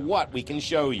as to what we can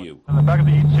show you. In the back of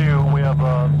the E2, we have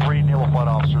 3 naval flight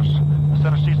officers. The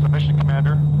center seat's the mission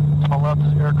commander. To my left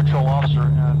is air control officer,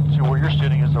 and to where you're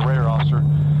sitting is the radar officer.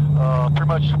 Pretty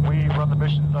much, we run the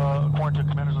mission according to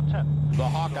commander's intent. The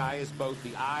Hawkeye is both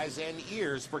the eyes and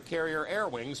ears for Carrier Air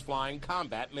Wings flying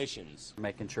combat missions.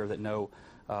 Making sure that no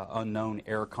unknown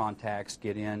air contacts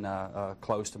get in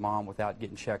close to Mom without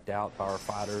getting checked out by our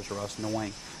fighters or us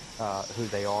knowing who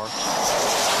they are.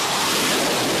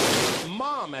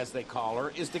 Mom, as they call her,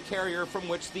 is the carrier from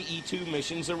which the E-2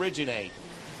 missions originate.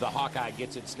 The Hawkeye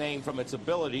gets its name from its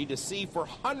ability to see for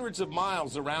hundreds of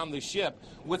miles around the ship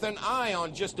with an eye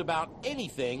on just about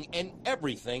anything and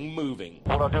everything moving.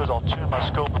 What I'll do is I'll tune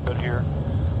my scope a bit here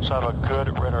so I have a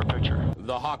good radar picture.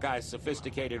 The Hawkeye's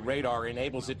sophisticated radar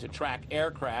enables it to track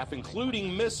aircraft,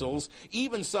 including missiles,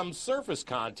 even some surface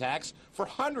contacts, for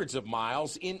hundreds of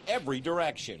miles in every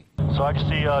direction. So I can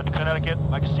see Connecticut,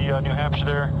 I can see New Hampshire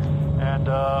there, and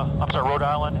Rhode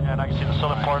Island, and I can see the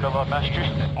southern part of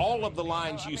Massachusetts. All of the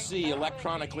lines you see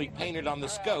electronically painted on the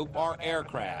scope are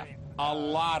aircraft. A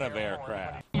lot of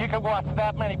aircraft. You can watch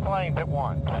that many planes at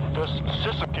once. This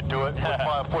system can do it, with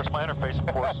of course, my interface,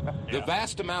 of course. The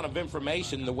vast amount of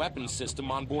information the weapons system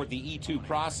on board the E-2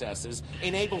 processes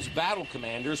enables battle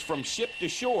commanders from ship to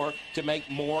shore to make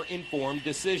more informed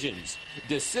decisions.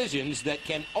 Decisions that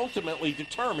can ultimately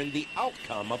determine the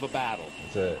outcome of a battle.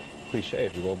 It's a cliche,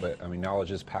 if you will, but I mean,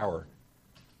 knowledge is power.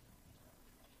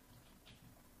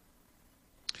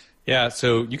 Yeah,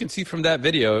 so you can see from that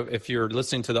video, if you're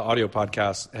listening to the audio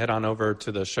podcast, head on over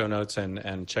to the show notes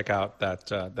and check out that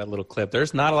little clip.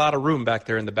 There's not a lot of room back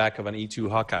there in the back of an E-2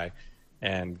 Hawkeye,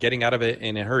 and getting out of it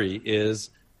in a hurry is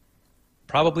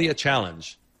probably a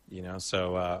challenge.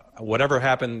 So whatever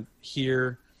happened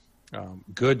here,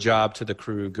 good job to the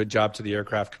crew, good job to the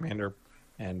aircraft commander,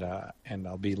 and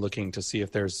I'll be looking to see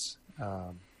if there's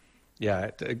I'll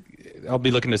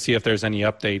be looking to see if there's any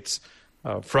updates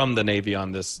from the Navy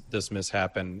on this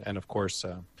mishap, and of course,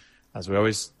 as we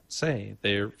always say,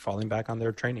 they're falling back on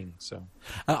their training. So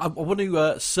I want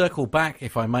to circle back,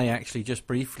 if I may, actually, just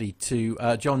briefly to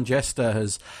John Jester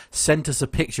has sent us a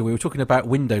picture. We were talking about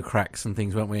window cracks and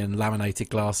things, weren't we, and laminated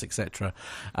glass, etc.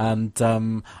 And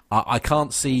I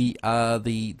can't see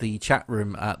the chat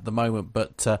room at the moment,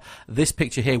 but this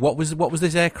picture here, what was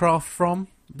this aircraft from?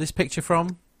 This picture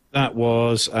from? That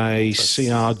was a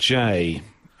CRJ.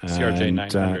 CRJ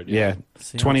 900. Yeah,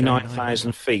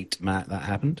 29,000 feet, Matt, that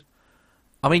happened.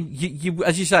 I mean, you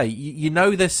as you say, you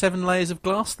know there's 7 layers of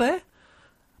glass there,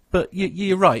 but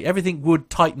you're right. Everything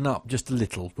would tighten up just a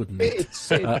little, wouldn't it? It's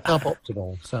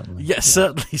suboptimal, certainly. Yes,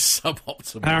 certainly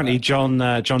suboptimal. Apparently, John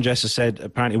Jesser said,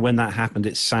 apparently when that happened,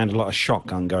 it sounded like a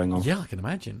shotgun going off. Yeah, I can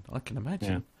imagine.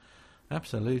 Yeah.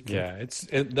 Absolutely. Yeah,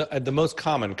 the most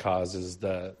common cause is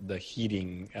the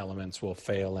heating elements will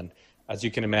fail, and as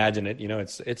you can imagine,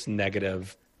 it's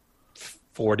negative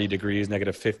 40 degrees,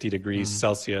 negative 50 degrees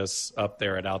Celsius up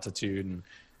there at altitude,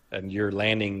 and you're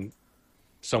landing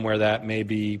somewhere that may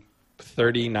be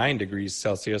 39 degrees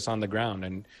Celsius on the ground,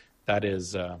 and that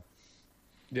is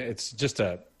it's just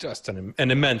an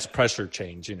immense pressure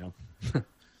change,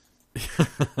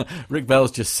 Rick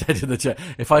Bell's just said in the chat,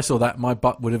 if I saw that, my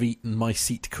butt would have eaten my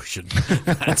seat cushion.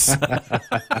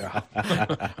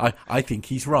 I think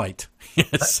he's right.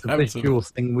 Yes, that's a visual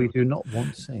thing we do not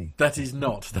want to see. That is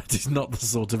not the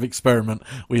sort of experiment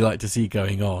we like to see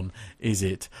going on, is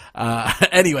it?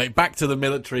 Anyway, back to the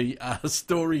military.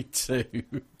 Story 2.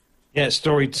 Yeah,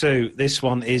 story 2. This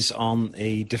one is on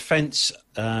the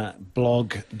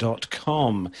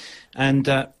defenseblog.com. And,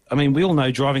 I mean, we all know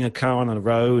driving a car on a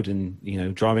road and,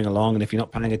 driving along, and if you're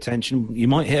not paying attention, you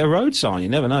might hit a road sign. You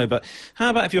never know. But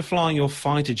how about if you're flying your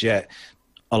fighter jet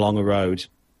along a road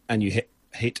and you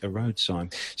hit a road sign?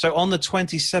 So on the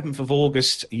 27th of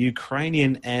August,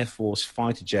 Ukrainian Air Force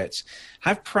fighter jets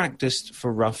have practiced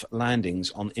for rough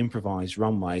landings on improvised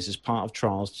runways as part of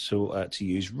trials to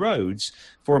use roads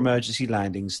for emergency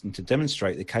landings and to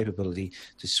demonstrate the capability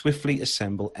to swiftly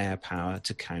assemble air power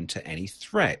to counter any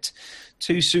threat.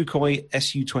 2 Sukhoi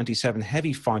Su-27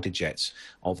 heavy fighter jets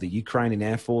of the Ukrainian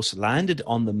Air Force landed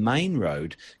on the main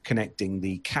road connecting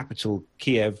the capital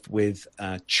Kiev with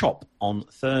Chop on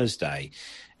Thursday.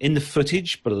 In the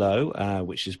footage below,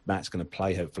 which is Matt's going to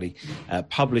play, hopefully,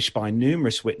 published by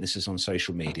numerous witnesses on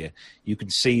social media, you can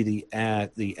see the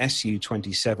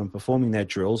Su-27 performing their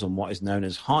drills on what is known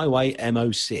as Highway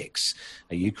MO6,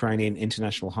 a Ukrainian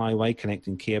international highway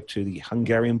connecting Kiev to the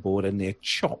Hungarian border near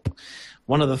Chop.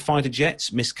 One of the fighter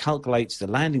jets miscalculates the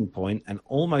landing point and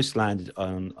almost landed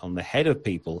on the head of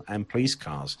people and police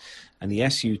cars. And the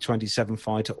Su-27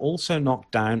 fighter also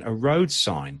knocked down a road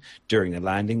sign during the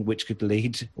landing, which could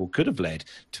have led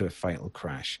to a fatal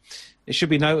crash. It should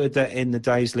be noted that in the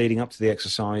days leading up to the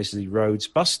exercise, the roads,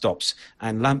 bus stops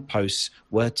and lampposts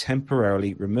were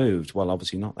temporarily removed. Well,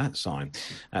 obviously not that sign.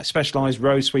 Specialised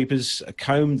road sweepers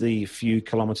combed the few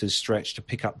kilometres stretch to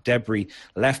pick up debris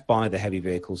left by the heavy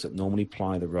vehicles that normally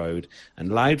ply the road,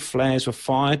 and loud flares were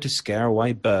fired to scare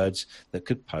away birds that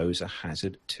could pose a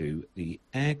hazard to the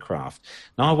aircraft.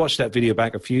 Now, I watched that video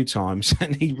back a few times,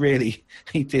 and he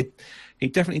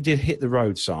definitely did hit the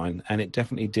road sign, and it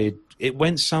definitely did. It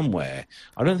went somewhere.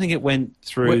 I don't think it went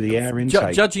through the air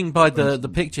intake. Judging by the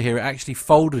picture here, it actually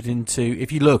folded into.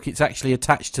 If you look, it's actually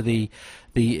attached to the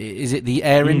is it the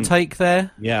air intake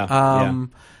there? Yeah.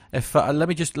 If let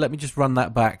me just run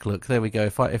that back. Look, there we go.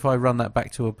 If I run that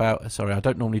back to about. Sorry, I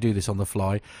don't normally do this on the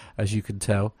fly, as you can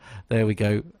tell. There we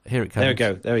go. Here it comes.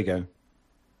 There we go.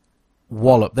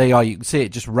 Wallop. There you are. You can see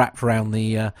it just wrapped around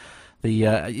the.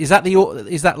 Is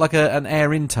that like an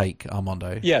air intake,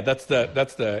 Armando? Yeah, that's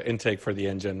the intake for the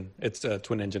engine. It's a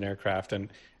twin engine aircraft, and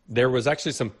there was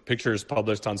actually some pictures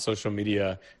published on social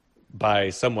media by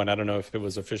someone. I don't know if it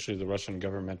was officially the Russian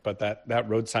government, but that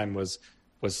road sign was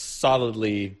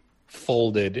solidly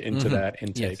folded into that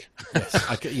intake.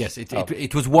 Yes,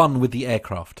 it was one with the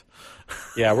aircraft.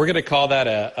 Yeah, we're going to call that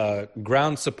a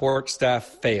ground support staff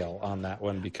fail on that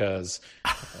one because,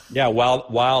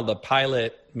 while the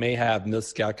pilot may have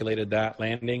miscalculated that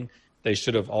landing, they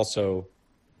should have also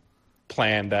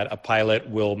planned that a pilot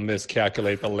will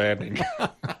miscalculate the landing.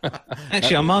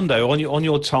 Actually, Armando, on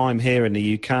your time here in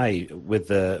the UK with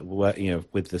the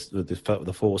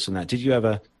force and that, did you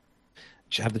ever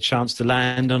have the chance to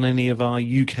land on any of our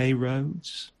UK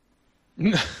roads?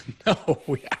 No,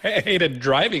 I hated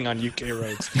driving on UK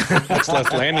roads, much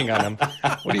less landing on them.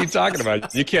 What are you talking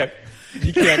about? You can't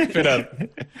fit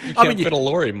a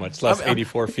lorry, much less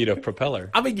 84 feet of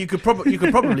propeller. I mean, you could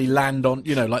probably land on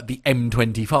like the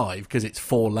M25 because it's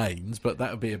 4 lanes, but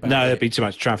that would be about. No, there'd be too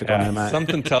much traffic on there, Matt.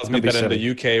 Something tells me that in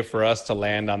the UK, for us to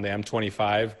land on the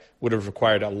M25 would have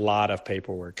required a lot of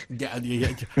paperwork. Yeah,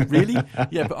 really?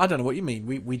 Yeah, but I don't know what you mean.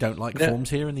 We don't like forms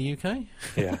here in the UK.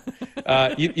 Yeah,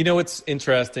 you know what's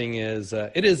interesting is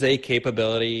it is a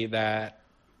capability that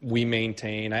we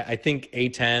maintain. I think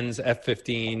A-10s,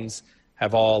 F-15s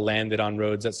have all landed on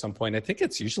roads at some point. I think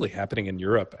it's usually happening in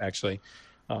Europe, actually.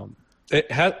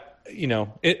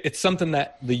 It's something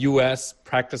that the U.S.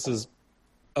 practices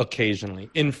occasionally,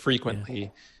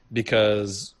 infrequently,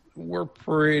 because we're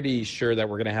pretty sure that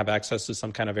we're going to have access to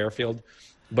some kind of airfield.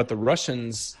 But the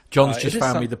Russians... John's just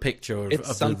found me the picture of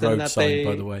the road sign,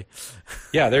 by the way.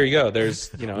 Yeah, there you go.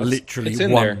 There's, literally it's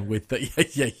in one there. with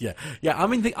the... Yeah. I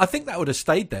mean, I think that would have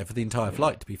stayed there for the entire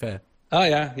flight, to be fair. Oh,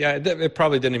 yeah. It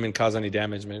probably didn't even cause any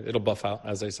damage. It'll buff out,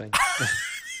 as they say.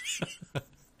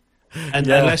 And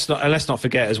let's not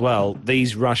forget as well,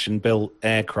 these Russian-built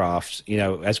aircraft,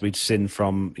 as we'd seen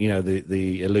from,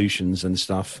 the Illusions and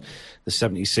stuff, the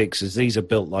 76s, these are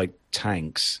built like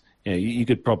tanks. You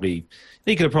could have probably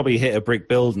hit a brick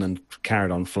building and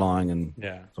carried on flying and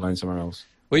flown somewhere else.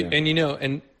 Well,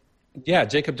 and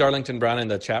Jacob Darlington Brown in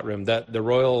the chat room, that the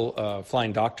Royal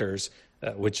Flying Doctors,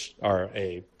 which are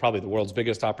probably the world's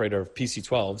biggest operator of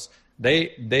PC-12s,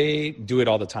 they do it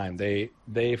all the time. They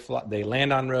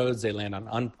land on roads, they land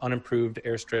on unimproved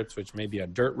airstrips, which may be a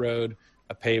dirt road,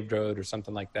 a paved road, or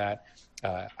something like that.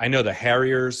 I know the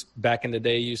Harriers back in the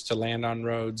day used to land on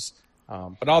roads,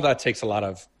 but all that takes a lot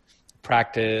of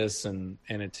practice and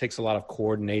it takes a lot of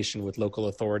coordination with local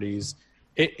authorities.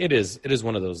 It is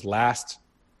one of those last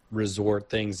resort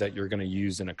things that you're going to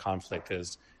use in a conflict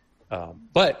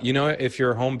but if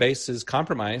your home base is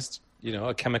compromised,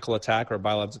 a chemical attack or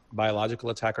a biological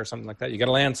attack or something like that, you got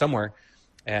to land somewhere.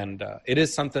 And it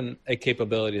is a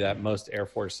capability that most air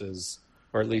forces,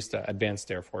 or at least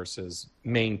advanced air forces,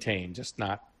 maintain, just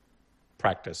not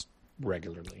practice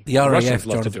regularly. The RAF,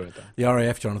 the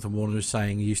RAF, Jonathan Warner was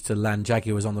saying, used to land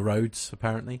Jaguars on the roads,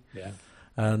 apparently. Yeah.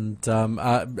 And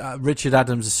Richard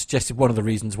Adams has suggested one of the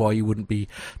reasons why you wouldn't be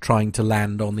trying to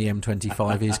land on the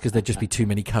M25 is because there'd just be too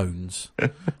many cones,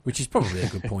 which is probably a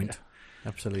good point.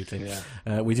 absolutely.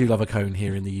 Yeah. We do love a cone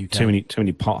here in the UK. Too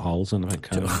many potholes on that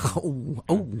cone.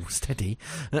 Oh, steady.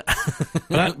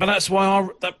 but that's why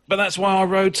our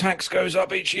road tax goes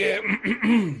up each year.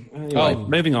 Anyway,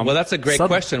 moving on. Well, that's a great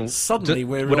question. Suddenly,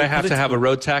 would I have to have a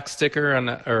road tax sticker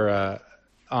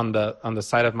on the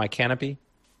side of my canopy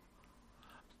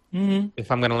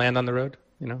if I'm going to land on the road?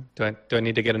 Do I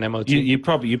need to get an MOT? You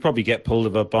probably get pulled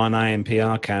over by an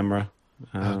ANPR camera.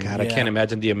 Oh God, I can't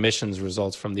imagine the emissions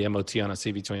results from the MOT on a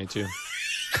CV22.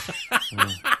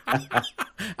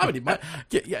 I mean,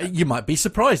 you might be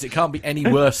surprised. It can't be any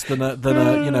worse than a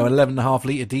 11.5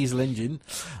 litre diesel engine.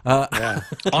 Yeah,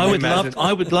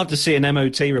 I would love to see an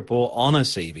MOT report on a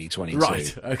CV22.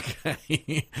 Right.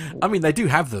 Okay. I mean, they do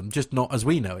have them, just not as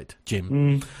we know it,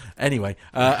 Jim. Anyway,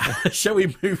 shall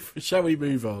we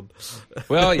move on?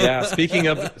 Well, yeah. Speaking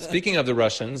of the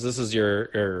Russians, this is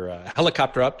your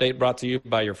helicopter update brought to you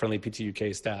by your friendly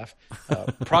PTUK staff.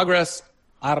 Progress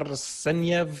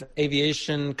Arsenyev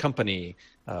Aviation Company,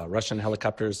 Russian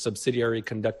helicopters subsidiary,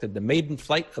 conducted the maiden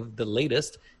flight of the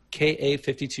latest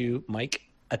Ka-52 Mike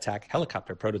attack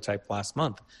helicopter prototype last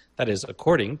month. That is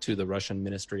according to the Russian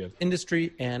Ministry of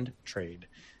Industry and Trade.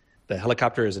 The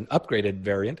helicopter is an upgraded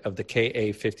variant of the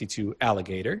Ka-52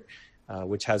 Alligator,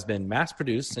 which has been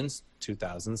mass-produced since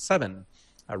 2007.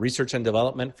 Research and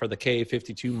development for the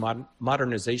Ka-52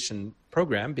 modernization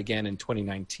program began in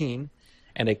 2019,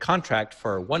 and a contract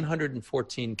for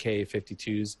 114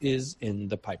 Ka-52s is in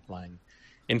the pipeline.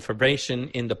 Information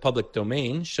in the public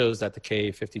domain shows that the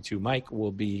Ka-52 Mike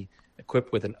will be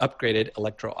equipped with an upgraded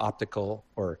electro-optical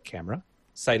or camera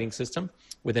sighting system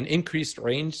with an increased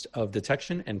range of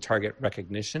detection and target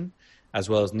recognition, as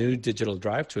well as new digital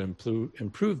drive to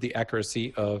improve the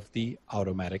accuracy of the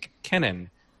automatic cannon.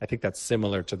 I think that's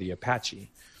similar to the Apache.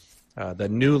 The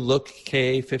new look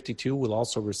Ka-52 will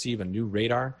also receive a new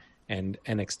radar and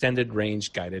an extended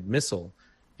range guided missile.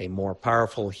 A more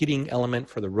powerful heating element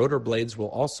for the rotor blades will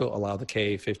also allow the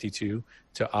Ka-52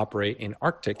 to operate in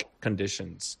Arctic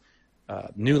conditions.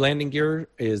 New landing gear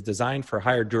is designed for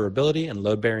higher durability and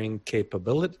load-bearing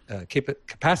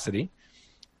capacity.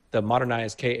 The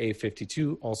modernized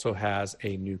Ka-52 also has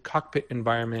a new cockpit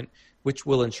environment, which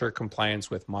will ensure compliance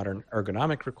with modern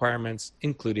ergonomic requirements,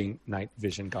 including night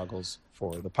vision goggles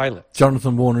for the pilot.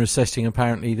 Jonathan Warner is suggesting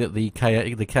apparently that the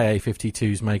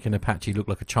Ka-52s make an Apache look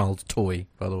like a child's toy,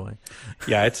 by the way.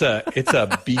 Yeah, it's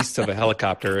a beast of a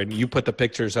helicopter, and you put the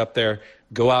pictures up there.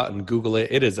 Go out and Google it.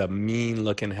 It is a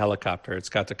mean-looking helicopter. It's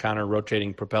got the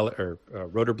counter-rotating propeller or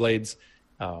rotor blades.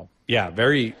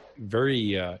 Very,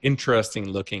 very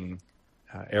interesting-looking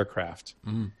aircraft.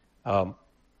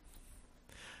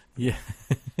 Yeah.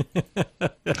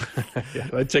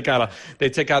 They take out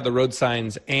the road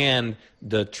signs and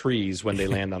the trees when they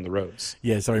land on the roads.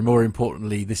 Yeah, sorry. More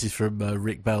importantly, this is from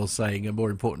Rick Bell saying, and more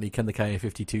importantly, can the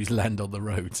Ka-52s land on the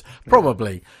roads?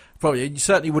 Probably. You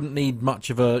certainly wouldn't need much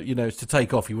of a, to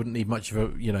take off. You wouldn't need much of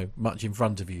a, much in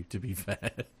front of you, to be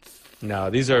fair. No,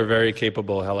 these are very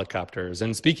capable helicopters.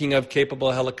 And speaking of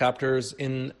capable helicopters,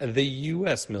 in the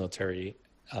U.S. military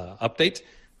update,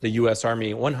 the U.S.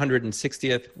 Army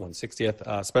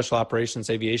 160th Special Operations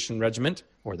Aviation Regiment,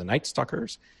 or the Night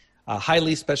Stalkers, a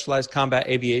highly specialized combat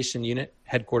aviation unit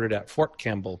headquartered at Fort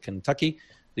Campbell, Kentucky.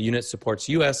 The unit supports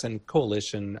U.S. and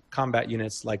coalition combat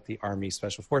units like the Army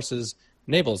Special Forces,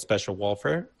 Naval Special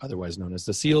Warfare, otherwise known as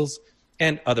the SEALs,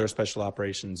 and other special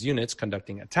operations units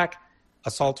conducting attack,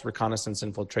 assault, reconnaissance,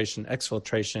 infiltration,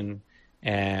 exfiltration,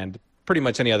 and pretty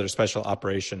much any other special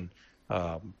operation.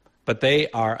 But they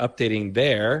are updating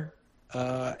their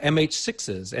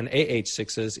MH6s and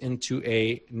AH6s into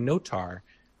a NOTAR,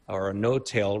 or a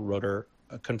no-tail rotor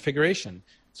configuration.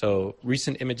 So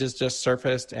recent images just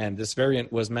surfaced, and this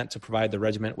variant was meant to provide the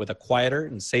regiment with a quieter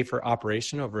and safer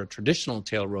operation over a traditional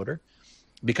tail rotor.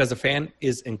 Because the fan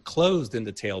is enclosed in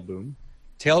the tail boom,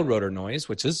 tail rotor noise,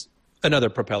 which is another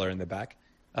propeller in the back,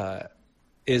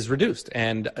 is reduced.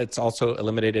 And it's also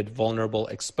eliminated vulnerable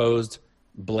exposed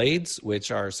blades,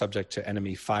 which are subject to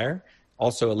enemy fire,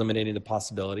 also eliminating the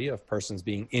possibility of persons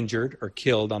being injured or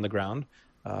killed on the ground,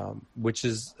 which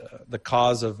is the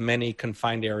cause of many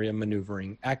confined area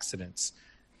maneuvering accidents.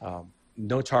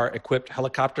 NOTAR-equipped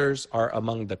helicopters are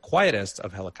among the quietest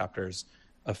of helicopters,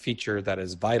 a feature that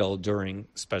is vital during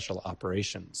special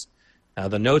operations. Now,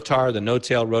 the NOTAR, the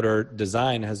no-tail rotor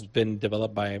design, has been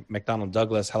developed by McDonnell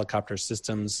Douglas Helicopter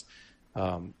Systems.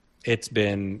 It's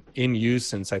been in use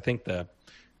since I think the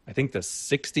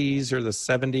 60s or the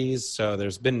 70s. So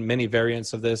there's been many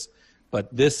variants of this,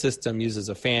 but this system uses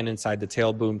a fan inside the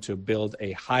tail boom to build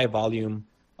a high volume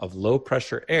of low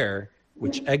pressure air,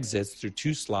 which exits through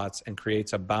two slots and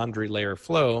creates a boundary layer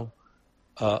flow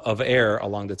of air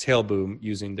along the tail boom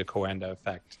using the Coanda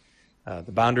effect.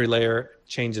 The boundary layer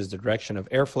changes the direction of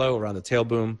airflow around the tail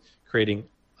boom, creating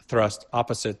a thrust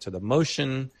opposite to the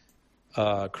motion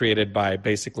created by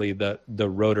basically the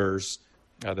rotors,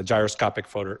 the gyroscopic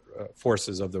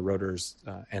forces of the rotors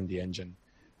and the engine.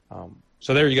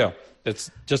 So there you go.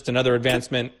 It's just another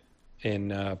advancement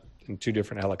in two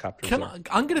different helicopters.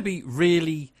 I'm going to be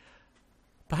really,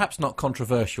 perhaps not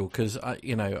controversial, because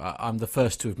I'm the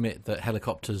first to admit that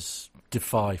helicopters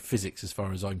defy physics as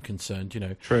far as I'm concerned.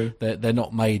 True. They're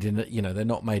not made in they're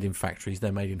not made in factories.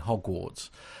 They're made in Hogwarts.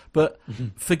 But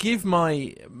forgive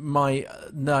my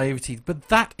naivety, but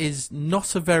that is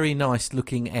not a very nice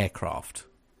looking aircraft.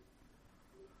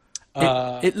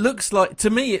 It looks like, to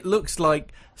me, it looks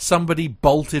like somebody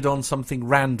bolted on something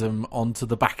random onto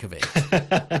the back of it.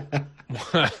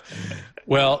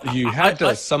 Well, you had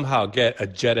to somehow get a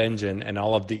jet engine and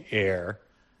all of the air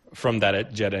from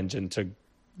that jet engine to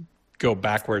go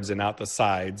backwards and out the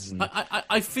sides. And...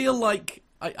 I feel like,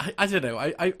 I don't know,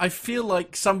 I feel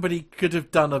like somebody could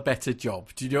have done a better job.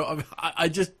 Do you know what I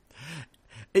just...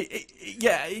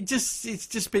 It's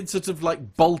just been sort of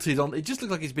like bolted on. It just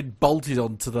looks like it's been bolted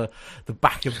onto the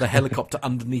back of the helicopter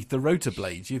underneath the rotor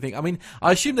blades. You think? I mean,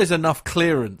 I assume there's enough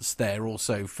clearance there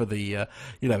also for the,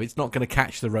 it's not going to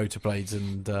catch the rotor blades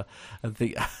and the.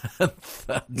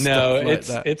 No,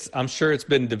 it's. I'm sure it's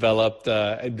been developed.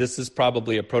 This is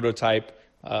probably a prototype.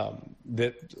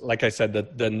 That, like I said,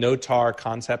 the NOTAR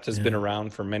concept has been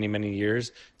around for many, many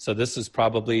years. So this is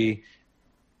probably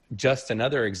just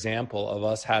another example of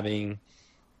us having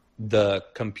the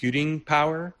computing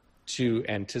power to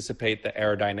anticipate the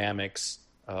aerodynamics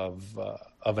of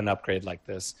an upgrade like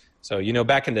this. So,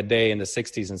 back in the day in the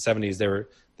 60s and 70s,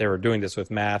 they were doing this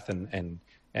with math and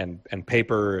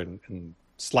paper and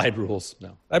slide rules.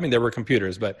 No, I mean, there were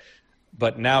computers,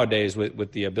 but nowadays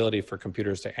with the ability for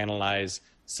computers to analyze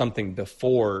something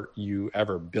before you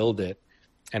ever build it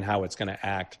and how it's going to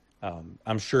act,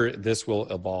 I'm sure this will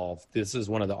evolve. This is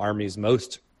one of the Army's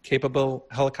most capable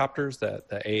helicopters, the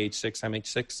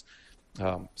AH-6,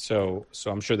 MH-6. So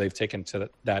I'm sure they've taken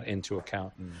that into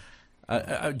account.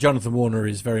 Jonathan Warner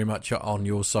is very much on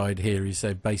your side here. He's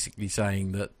basically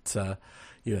saying that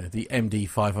the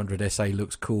MD-500 SA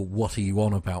looks cool. What are you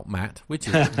on about, Matt? Which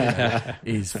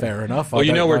is fair enough. Well,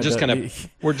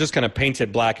 we're just gonna paint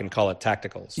it black and call it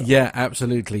tactical. So. Yeah,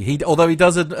 absolutely. Although he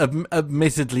does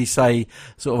admittedly say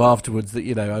sort of afterwards that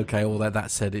okay, all that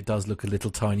said, it does look a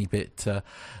little tiny bit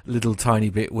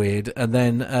weird. And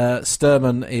then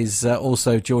Sturman is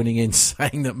also joining in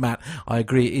saying that, Matt, I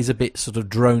agree, it is a bit sort of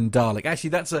drone Dalek. Actually,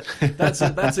 that's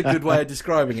a good way of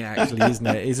describing it. Actually, isn't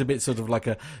it? It is a bit sort of like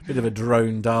a bit of a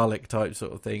drone Dalek type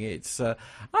sort of thing. It's I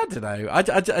don't know.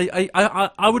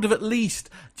 I would have at least.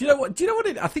 Do you know what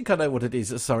it? I think I know what it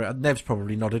is. Sorry, Nev's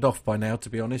probably nodded off by now, to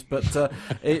be honest. But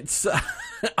it's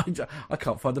I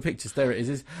can't find the pictures. There it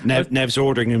is. Nev's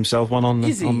ordering himself one on.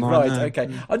 Is he? online Right. now. Okay.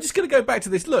 I'm just going to go back to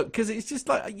this look because it's just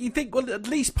like you think. Well, at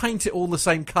least paint it all the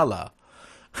same colour.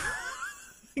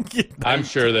 I'm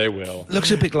sure they will. Looks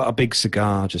a bit like a big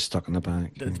cigar just stuck on the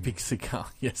back. The big cigar.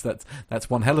 Yes, that's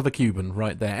one hell of a Cuban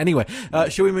right there. Anyway,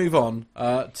 shall we move on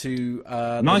to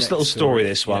nice little story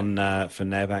this one for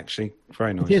Nev, actually.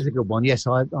 Very nice. Here's a good one. Yes,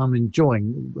 I'm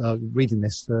enjoying reading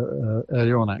this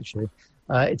earlier on, actually.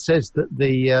 It says that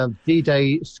the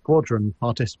D-Day Squadron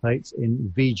participates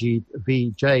in VJ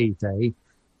Day,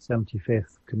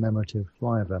 75th commemorative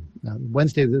flyover.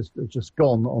 Wednesday that's just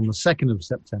gone, on the 2nd of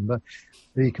September,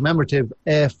 the commemorative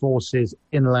Air Force's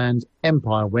Inland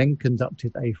Empire Wing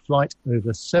conducted a flight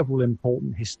over several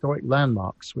important historic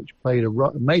landmarks which played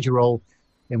a major role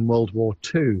in World War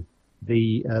II.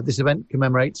 This event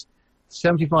commemorates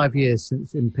 75 years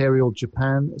since Imperial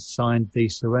Japan signed the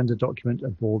surrender document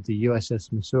aboard the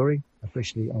USS Missouri,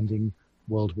 officially ending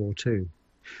World War II.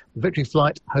 The Victory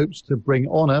Flight hopes to bring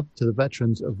honour to the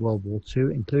veterans of World War II,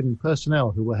 including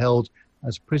personnel who were held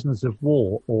as prisoners of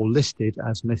war or listed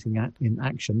as missing in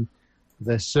action for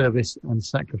their service and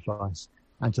sacrifice,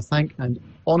 and to thank and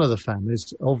honour the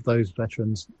families of those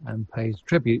veterans and pay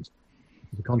tribute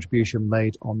to the contribution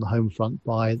made on the home front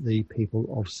by the people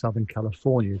of Southern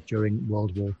California during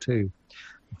World War II.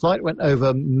 The flight went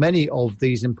over many of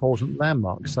these important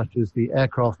landmarks, such as the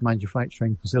aircraft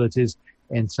manufacturing facilities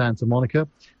in Santa Monica,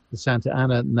 the Santa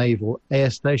Ana Naval Air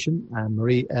Station, and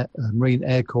Marine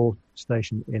Air Corps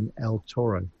Station in El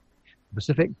Toro. The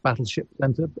Pacific Battleship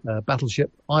Center,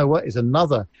 Battleship Iowa, is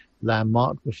another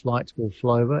landmark the flight will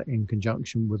fly over in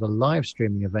conjunction with a live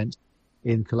streaming event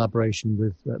in collaboration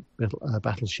with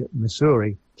Battleship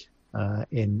Missouri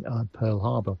in Pearl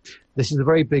Harbor. This is a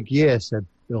very big year, said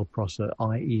Bill Prosser,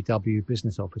 IEW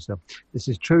Business Officer. This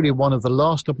is truly one of the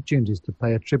last opportunities to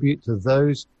pay a tribute to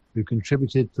those who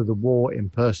contributed to the war in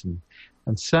person.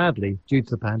 And sadly, due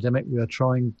to the pandemic, we are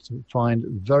trying to find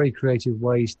very creative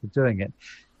ways to doing it.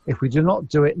 If we do not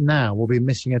do it now, we'll be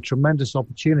missing a tremendous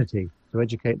opportunity to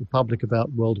educate the public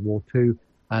about World War II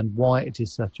and why it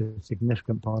is such a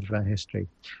significant part of our history.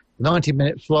 The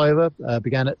 90-minute flyover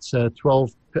began at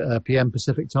 12 p.m.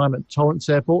 Pacific time at Torrance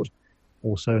Airport,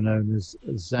 also known as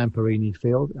Zamperini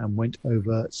Field, and went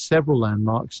over several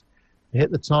landmarks to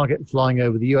hit the target flying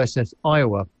over the USS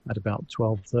Iowa at about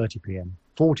 12:30 p.m.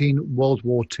 14 World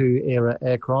War II era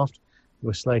aircraft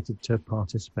were slated to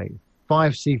participate.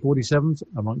 5 C-47s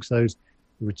amongst those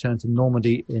who returned to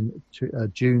Normandy in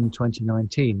June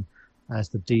 2019 as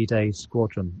the D-Day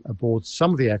squadron. Aboard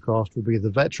some of the aircraft will be the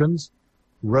veterans,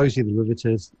 Rosie the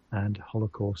Riveters, and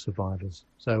Holocaust survivors.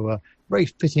 So very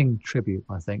fitting tribute,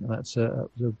 I think. And that's a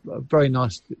very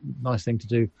nice thing to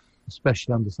do,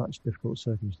 especially under such difficult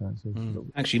circumstances.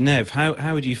 Actually, Nev,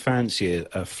 how would you fancy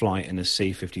a flight in a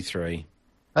C-53?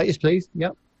 Yes, please.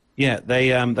 Yep. Yeah,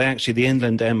 they actually, the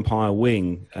Inland Empire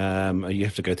Wing, you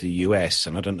have to go to the US,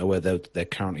 and I don't know whether they're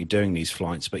currently doing these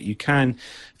flights, but you can,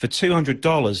 for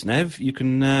 $200, Nev, you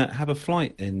can have a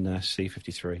flight in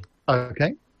C-53.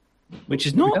 Okay. Which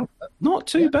is not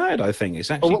too bad, I think.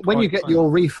 It's actually when you get your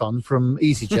refund from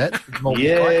EasyJet,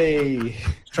 yay!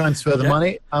 Transfer the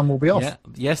money, and we'll be off. Yeah.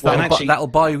 Yes, that'll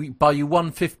buy you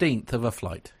 1/15 of a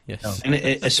flight. Yes, and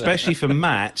especially for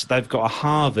Matt, they've got a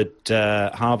Harvard 2,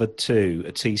 a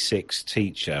T6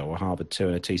 teacher, or Harvard 2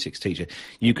 and a T6 teacher.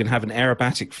 You can have an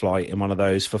aerobatic flight in one of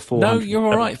those for $400. No, you're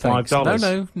all right, thanks.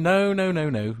 $5.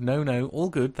 No. All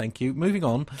good, thank you. Moving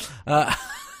on.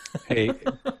 Hey,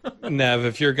 Nev,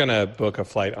 if you're going to book a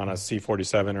flight on a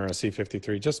C-47 or a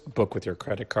C-53, just book with your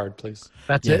credit card, please.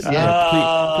 That's it.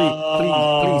 Yeah.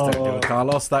 Please don't do it,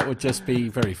 Carlos. That would just be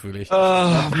very foolish.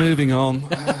 Moving on.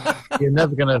 You're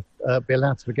never going to be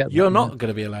allowed to forget that. You're not going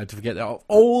to be allowed to forget that. Of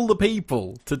all the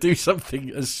people to do something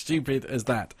as stupid as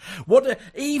that.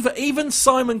 Even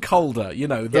Simon Calder,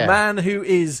 the man who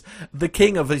is the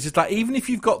king of this, is like, even if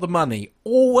you've got the money,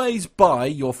 always buy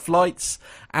your flights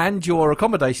and your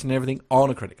accommodation and everything on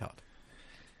a credit card.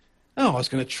 Oh, I was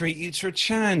going to treat you to a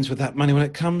chance with that money when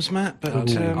it comes, Matt. But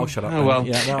I'll shut up. Oh well.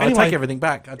 Yeah, no, anyway. I take everything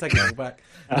back.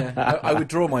 Yeah, I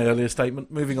withdraw my earlier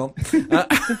statement. Moving on.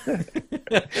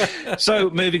 So,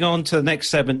 moving on to the next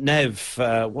segment, Nev,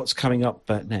 what's coming up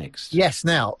next? Yes,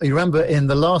 now, you remember in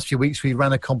the last few weeks we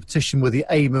ran a competition with the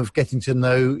aim of getting to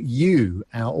know you,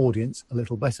 our audience, a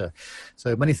little better.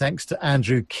 So many thanks to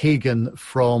Andrew Keegan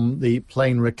from the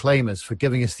Plane Reclaimers for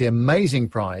giving us the amazing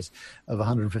prize of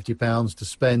 £150 to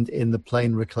spend in the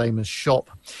Plane Reclaimers shop.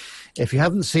 If you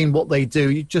haven't seen what they do,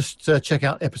 you just check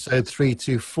out episode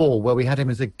 324, where we had him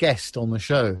as a guest on the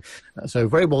show. So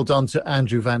very well done to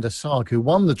Andrew van der Sarg, who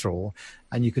won the draw,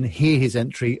 and you can hear his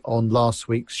entry on last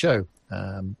week's show.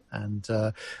 On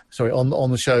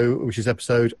the show, which is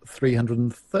episode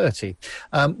 330.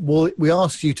 We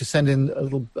asked you to send in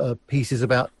little pieces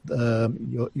about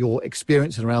your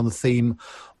experience around the theme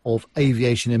of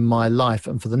aviation in my life.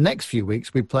 And for the next few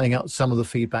weeks, we're playing out some of the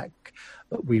feedback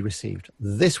that we received.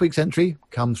 This week's entry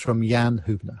comes from Jan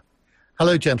Hubner.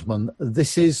 Hello, gentlemen.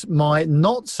 This is my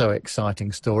not so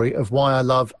exciting story of why I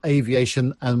love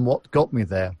aviation and what got me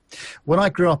there. When I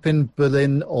grew up in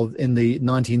Berlin in the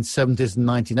 1970s and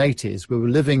 1980s, we were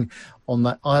living on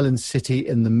that island city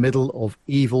in the middle of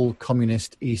evil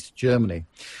communist East Germany.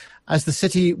 As the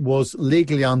city was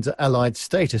legally under Allied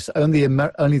status, only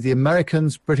the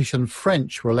Americans, British and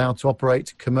French were allowed to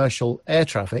operate commercial air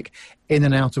traffic in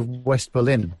and out of West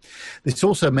Berlin. This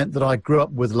also meant that I grew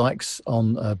up with likes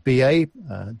on BA,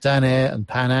 Dan Air and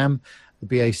Pan Am, the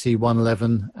BAC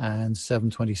 111 and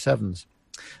 727s.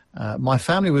 My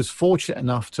family was fortunate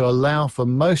enough to allow for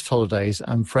most holidays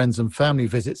and friends and family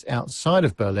visits outside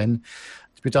of Berlin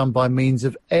to be done by means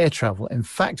of air travel. In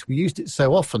fact, we used it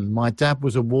so often, my dad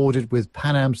was awarded with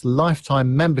Pan Am's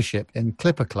lifetime membership in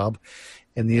Clipper Club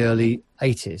in the early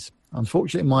 80s.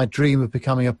 Unfortunately, my dream of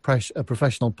becoming a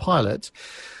professional pilot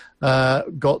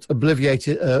got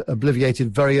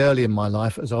obliviated very early in my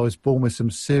life, as I was born with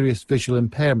some serious visual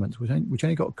impairments, which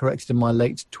only got corrected in my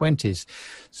late 20s.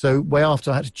 So way after,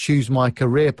 I had to choose my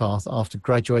career path after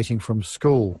graduating from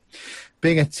school.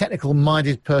 Being a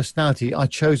technical-minded personality, I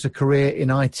chose a career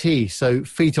in IT, so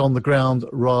feet on the ground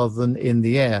rather than in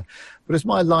the air. But as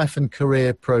my life and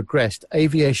career progressed,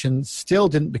 aviation still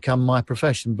didn't become my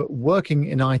profession, but working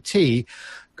in IT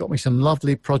got me some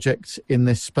lovely projects in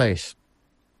this space.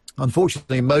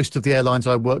 Unfortunately, most of the airlines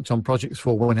I worked on projects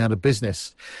for went out of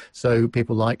business. So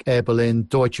people like Air Berlin,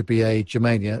 Deutsche BA,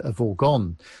 Germania have all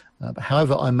gone.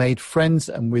 However, I made friends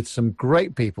and with some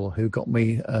great people who got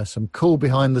me some cool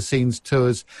behind-the-scenes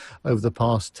tours over the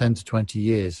past 10 to 20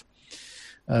 years.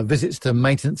 Visits to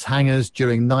maintenance hangars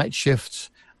during night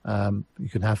shifts. You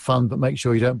can have fun, but make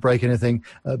sure you don't break anything.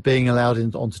 Being allowed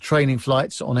onto training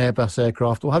flights on Airbus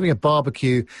aircraft, or having a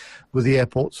barbecue with the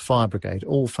airport's fire brigade.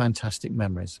 All fantastic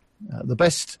memories. The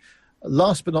best,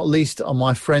 last but not least, are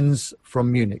my friends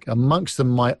from Munich. Amongst them,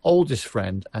 my oldest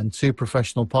friend and 2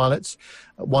 professional pilots,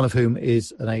 one of whom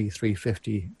is an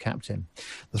A350 captain.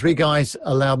 The 3 guys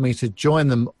allowed me to join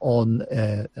them in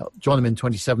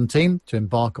 2017 to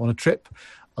embark on a trip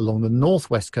along the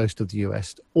northwest coast of the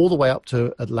US, all the way up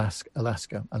to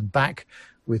Alaska and back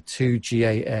with 2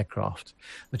 GA aircraft.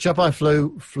 The chap I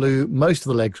flew most of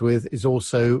the legs with is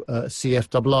also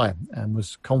CFII and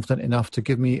was confident enough to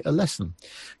give me a lesson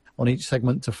on each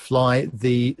segment to fly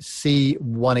the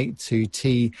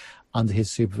C-182T under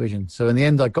his supervision. So in the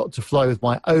end, I got to fly with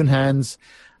my own hands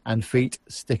and feet,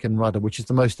 stick and rudder, which is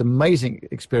the most amazing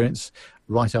experience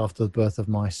right after the birth of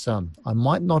my son. I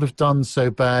might not have done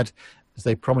so bad, as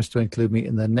they promised to include me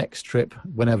in their next trip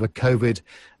whenever COVID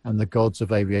and the gods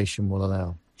of aviation will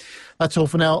allow. That's all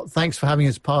for now. Thanks for having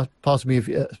us part of me.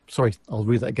 Sorry, I'll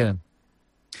read that again.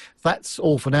 That's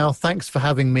all for now. Thanks for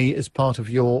having me as part of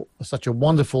your such a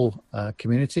wonderful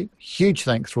community. Huge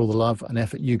thanks for all the love and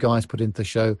effort you guys put into the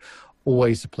show.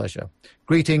 Always a pleasure.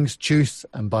 Greetings, tschüss,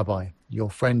 and bye-bye. Your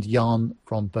friend Jan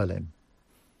from Berlin.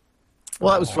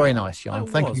 Well, that was very nice, Jan.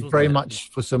 Thank you very much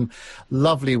for some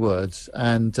lovely words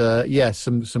and,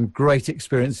 some great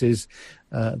experiences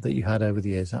that you had over the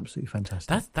years. Absolutely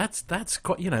fantastic. That's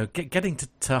quite, getting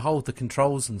to hold the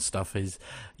controls and stuff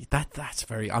that's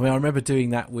very. I mean, I remember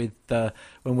doing that with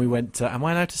when we went. Am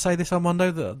I allowed to say this, Armando,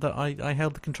 that I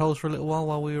held the controls for a little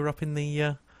while we were up in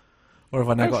the. Or have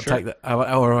I now got to take that?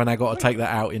 Or have I now got to take that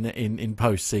out in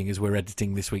post, seeing as we're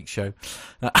editing this week's show?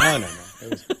 No. It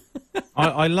was...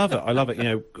 I love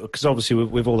it. Because obviously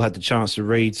we've all had the chance to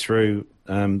read through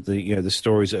the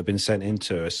stories that have been sent in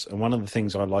to us. And one of the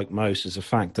things I like most is the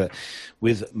fact that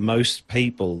with most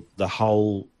people, the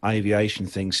whole aviation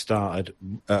thing started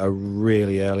at a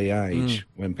really early age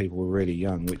when people were really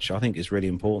young, which I think is really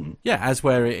important. Yeah, as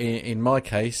where in my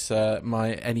case,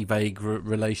 my any vague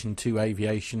relation to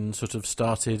aviation sort of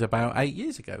started about 8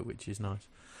 years ago, which is nice.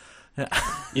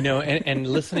 And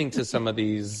listening to some of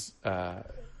these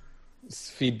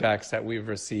feedbacks that we've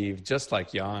received, just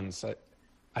like Jan's,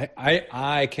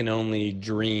 I can only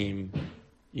dream,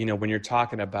 when you're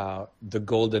talking about the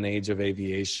golden age of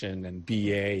aviation and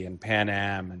BA and Pan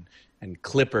Am and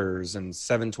Clippers and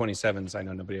 727s. I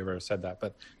know nobody ever said that,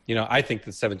 but, I think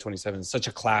the 727 is such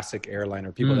a classic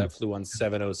airliner. People that flew on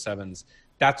 707s,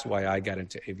 that's why I got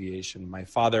into aviation. My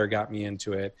father got me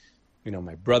into it.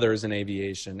 My brother's in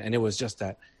aviation, and it was just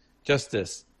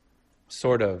this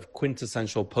sort of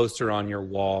quintessential poster on your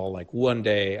wall, like one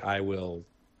day I will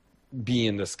be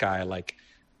in the sky like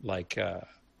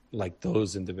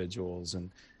those individuals.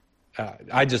 And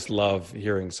I just love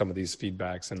hearing some of these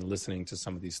feedbacks and listening to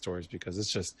some of these stories, because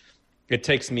it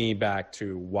takes me back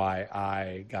to why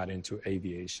I got into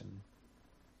aviation.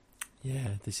 Yeah,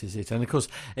 this is it. And of course,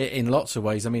 in lots of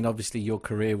ways, I mean, obviously your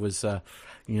career was, sort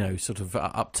of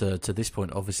up to this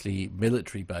point, obviously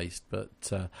military based. But,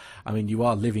 I mean, you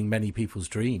are living many people's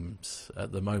dreams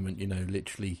at the moment,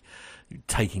 literally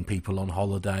taking people on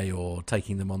holiday or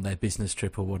taking them on their business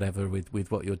trip or whatever with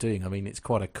what you're doing. I mean, it's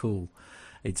quite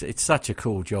it's such a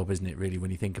cool job, isn't it, really, when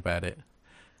you think about it?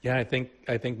 Yeah, I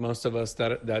think most of us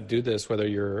that do this, whether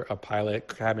you're a pilot,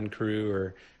 cabin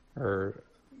crew, or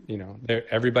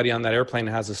everybody on that airplane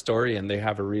has a story and they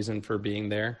have a reason for being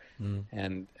there.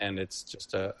 And it's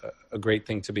just a great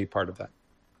thing to be part of that.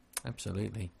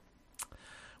 Absolutely.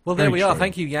 Well, there we are.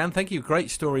 Thank you, Jan. Thank you. Great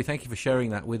story. Thank you for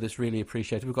sharing that with us. Really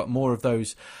appreciate it. We've got more of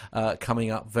those coming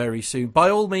up very soon.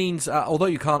 By all means, although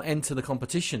you can't enter the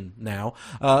competition now,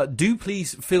 do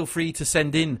please feel free to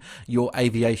send in your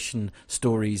aviation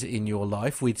stories in your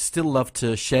life. We'd still love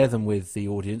to share them with the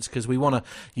audience, because we want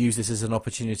to use this as an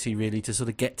opportunity really to sort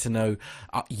of get to know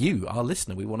you, our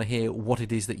listener. We want to hear what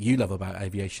it is that you love about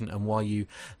aviation and why you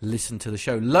listen to the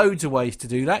show. Loads of ways to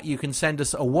do that. You can send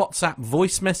us a WhatsApp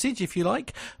voice message if you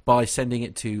like. by sending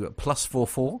it to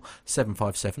 +44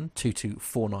 757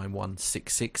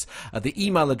 2249166. The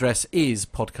email address is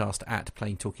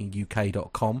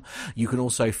podcast@planetalkinguk.com. You can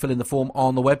also fill in the form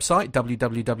on the website,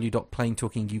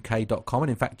 www.planetalkinguk.com. And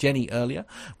in fact, Jenny earlier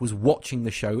was watching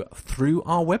the show through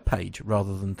our webpage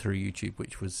rather than through YouTube,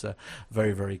 which was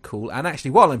very, very cool. And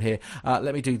actually, while I'm here,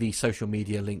 let me do the social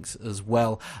media links as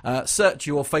well. Search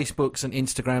your Facebooks and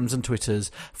Instagrams and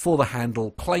Twitters for the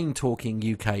handle Plane Talking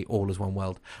UK, all as one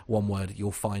word.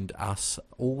 You'll find us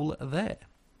all there.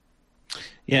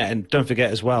 Yeah, and don't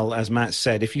forget as well, as Matt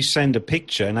said, if you send a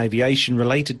picture, an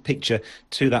aviation-related picture,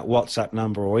 to that WhatsApp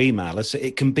number or email us,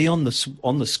 it can be on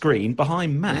the screen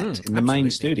behind Matt in the main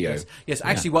studio. Yes.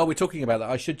 Actually, while we're talking about that,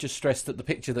 I should just stress that the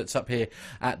picture that's up here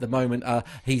at the moment,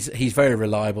 he's very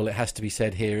reliable. It has to be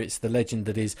said here. It's the legend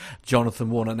that is Jonathan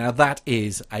Warner. Now, that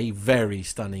is a very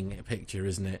stunning picture,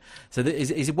 isn't it? So,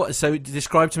 is it what? So,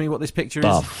 describe to me what this picture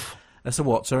is. That's a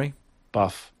what? Sorry.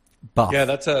 Buff. Yeah,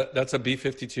 that's a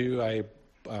B-52.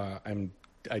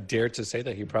 I dare to say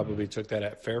that he probably took that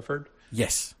at Fairford.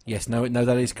 Yes, no,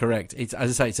 that is correct. It's,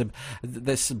 as I say,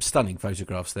 there's some stunning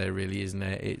photographs there, really, isn't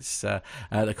there? It's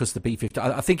because the B-50.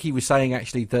 I think he was saying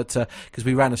actually that because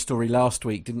we ran a story last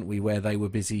week, didn't we, where they were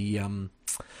busy.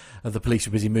 The police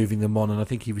were busy moving them on, and I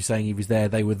think he was saying he was there.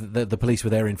 They were the police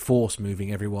were there in force,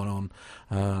 moving everyone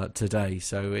on today.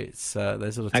 So it's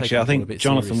there's sort of actually, I think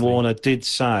Jonathan seriously. Warner did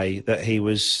say that he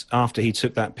was, after he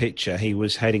took that picture, he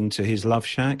was heading to his love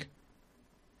shack.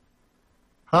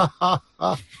 Ha ha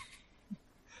ha!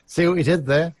 See what he did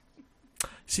there?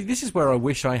 See, this is where I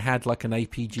wish I had like an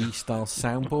APG style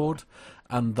soundboard.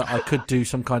 And that I could do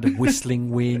some kind of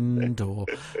whistling wind, or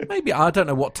maybe I don't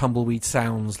know what Tumbleweed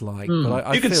sounds like. But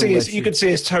I you could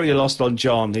see us totally lost on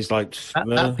John. He's like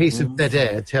that piece of dead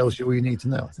air tells you all you need to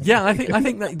know. I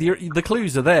think that the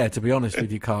clues are there. To be honest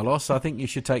with you, Carlos, I think you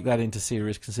should take that into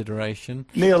serious consideration.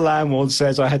 Neil Lamworth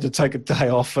says I had to take a day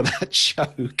off for that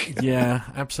joke. Yeah,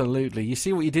 absolutely. You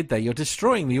see what you did there? You're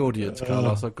destroying the audience,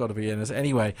 Carlos. I've got to be honest.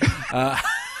 Anyway.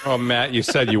 Oh, Matt, you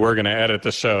said you were going to edit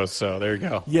the show, so there you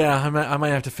go. Yeah, I may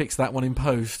have to fix that one in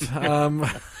post.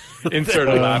 Insert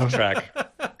a laugh track.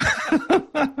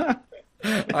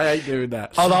 I hate doing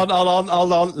that. Hold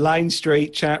on. Lane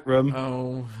Street chat room.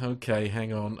 Oh, okay.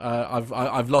 Hang on.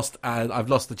 I've lost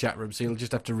the chat room, so you'll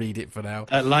just have to read it for now.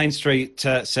 Lane Street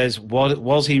says,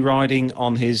 was he riding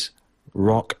on his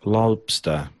Rock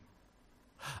Lobster?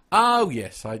 Oh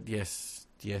yes,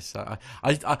 Yes,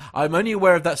 I'm only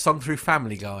aware of that song through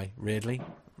Family Guy, weirdly,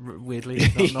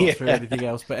 not through anything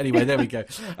else. But anyway, there we go.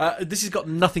 This has got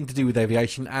nothing to do with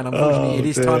aviation, and unfortunately, it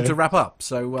is time to wrap up.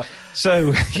 So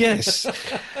yes,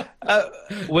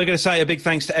 we're going to say a big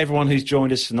thanks to everyone who's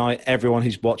joined us tonight, everyone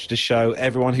who's watched the show,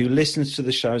 everyone who listens to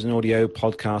the show as an audio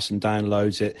podcast and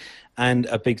downloads it, and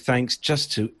a big thanks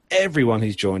just to everyone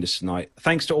who's joined us tonight.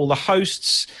 Thanks to all the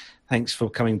hosts. Thanks for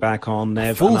coming back on,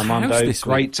 Nev and Armando.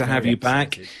 Great to have you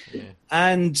back. Yeah.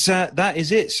 And that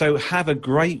is it. So have a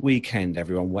great weekend,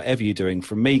 everyone, whatever you're doing.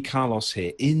 From me, Carlos,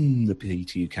 here in the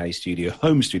PTUK studio,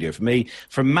 home studio for me.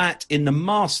 From Matt in the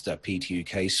master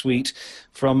PTUK suite.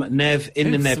 From Nev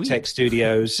in the NevTech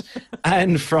studios.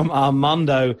 And from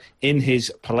Armando in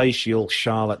his palatial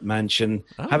Charlotte mansion.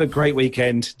 Have a great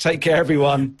weekend. Take care,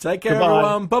 everyone. Take care,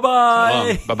 everyone.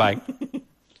 Bye-bye. Bye-bye.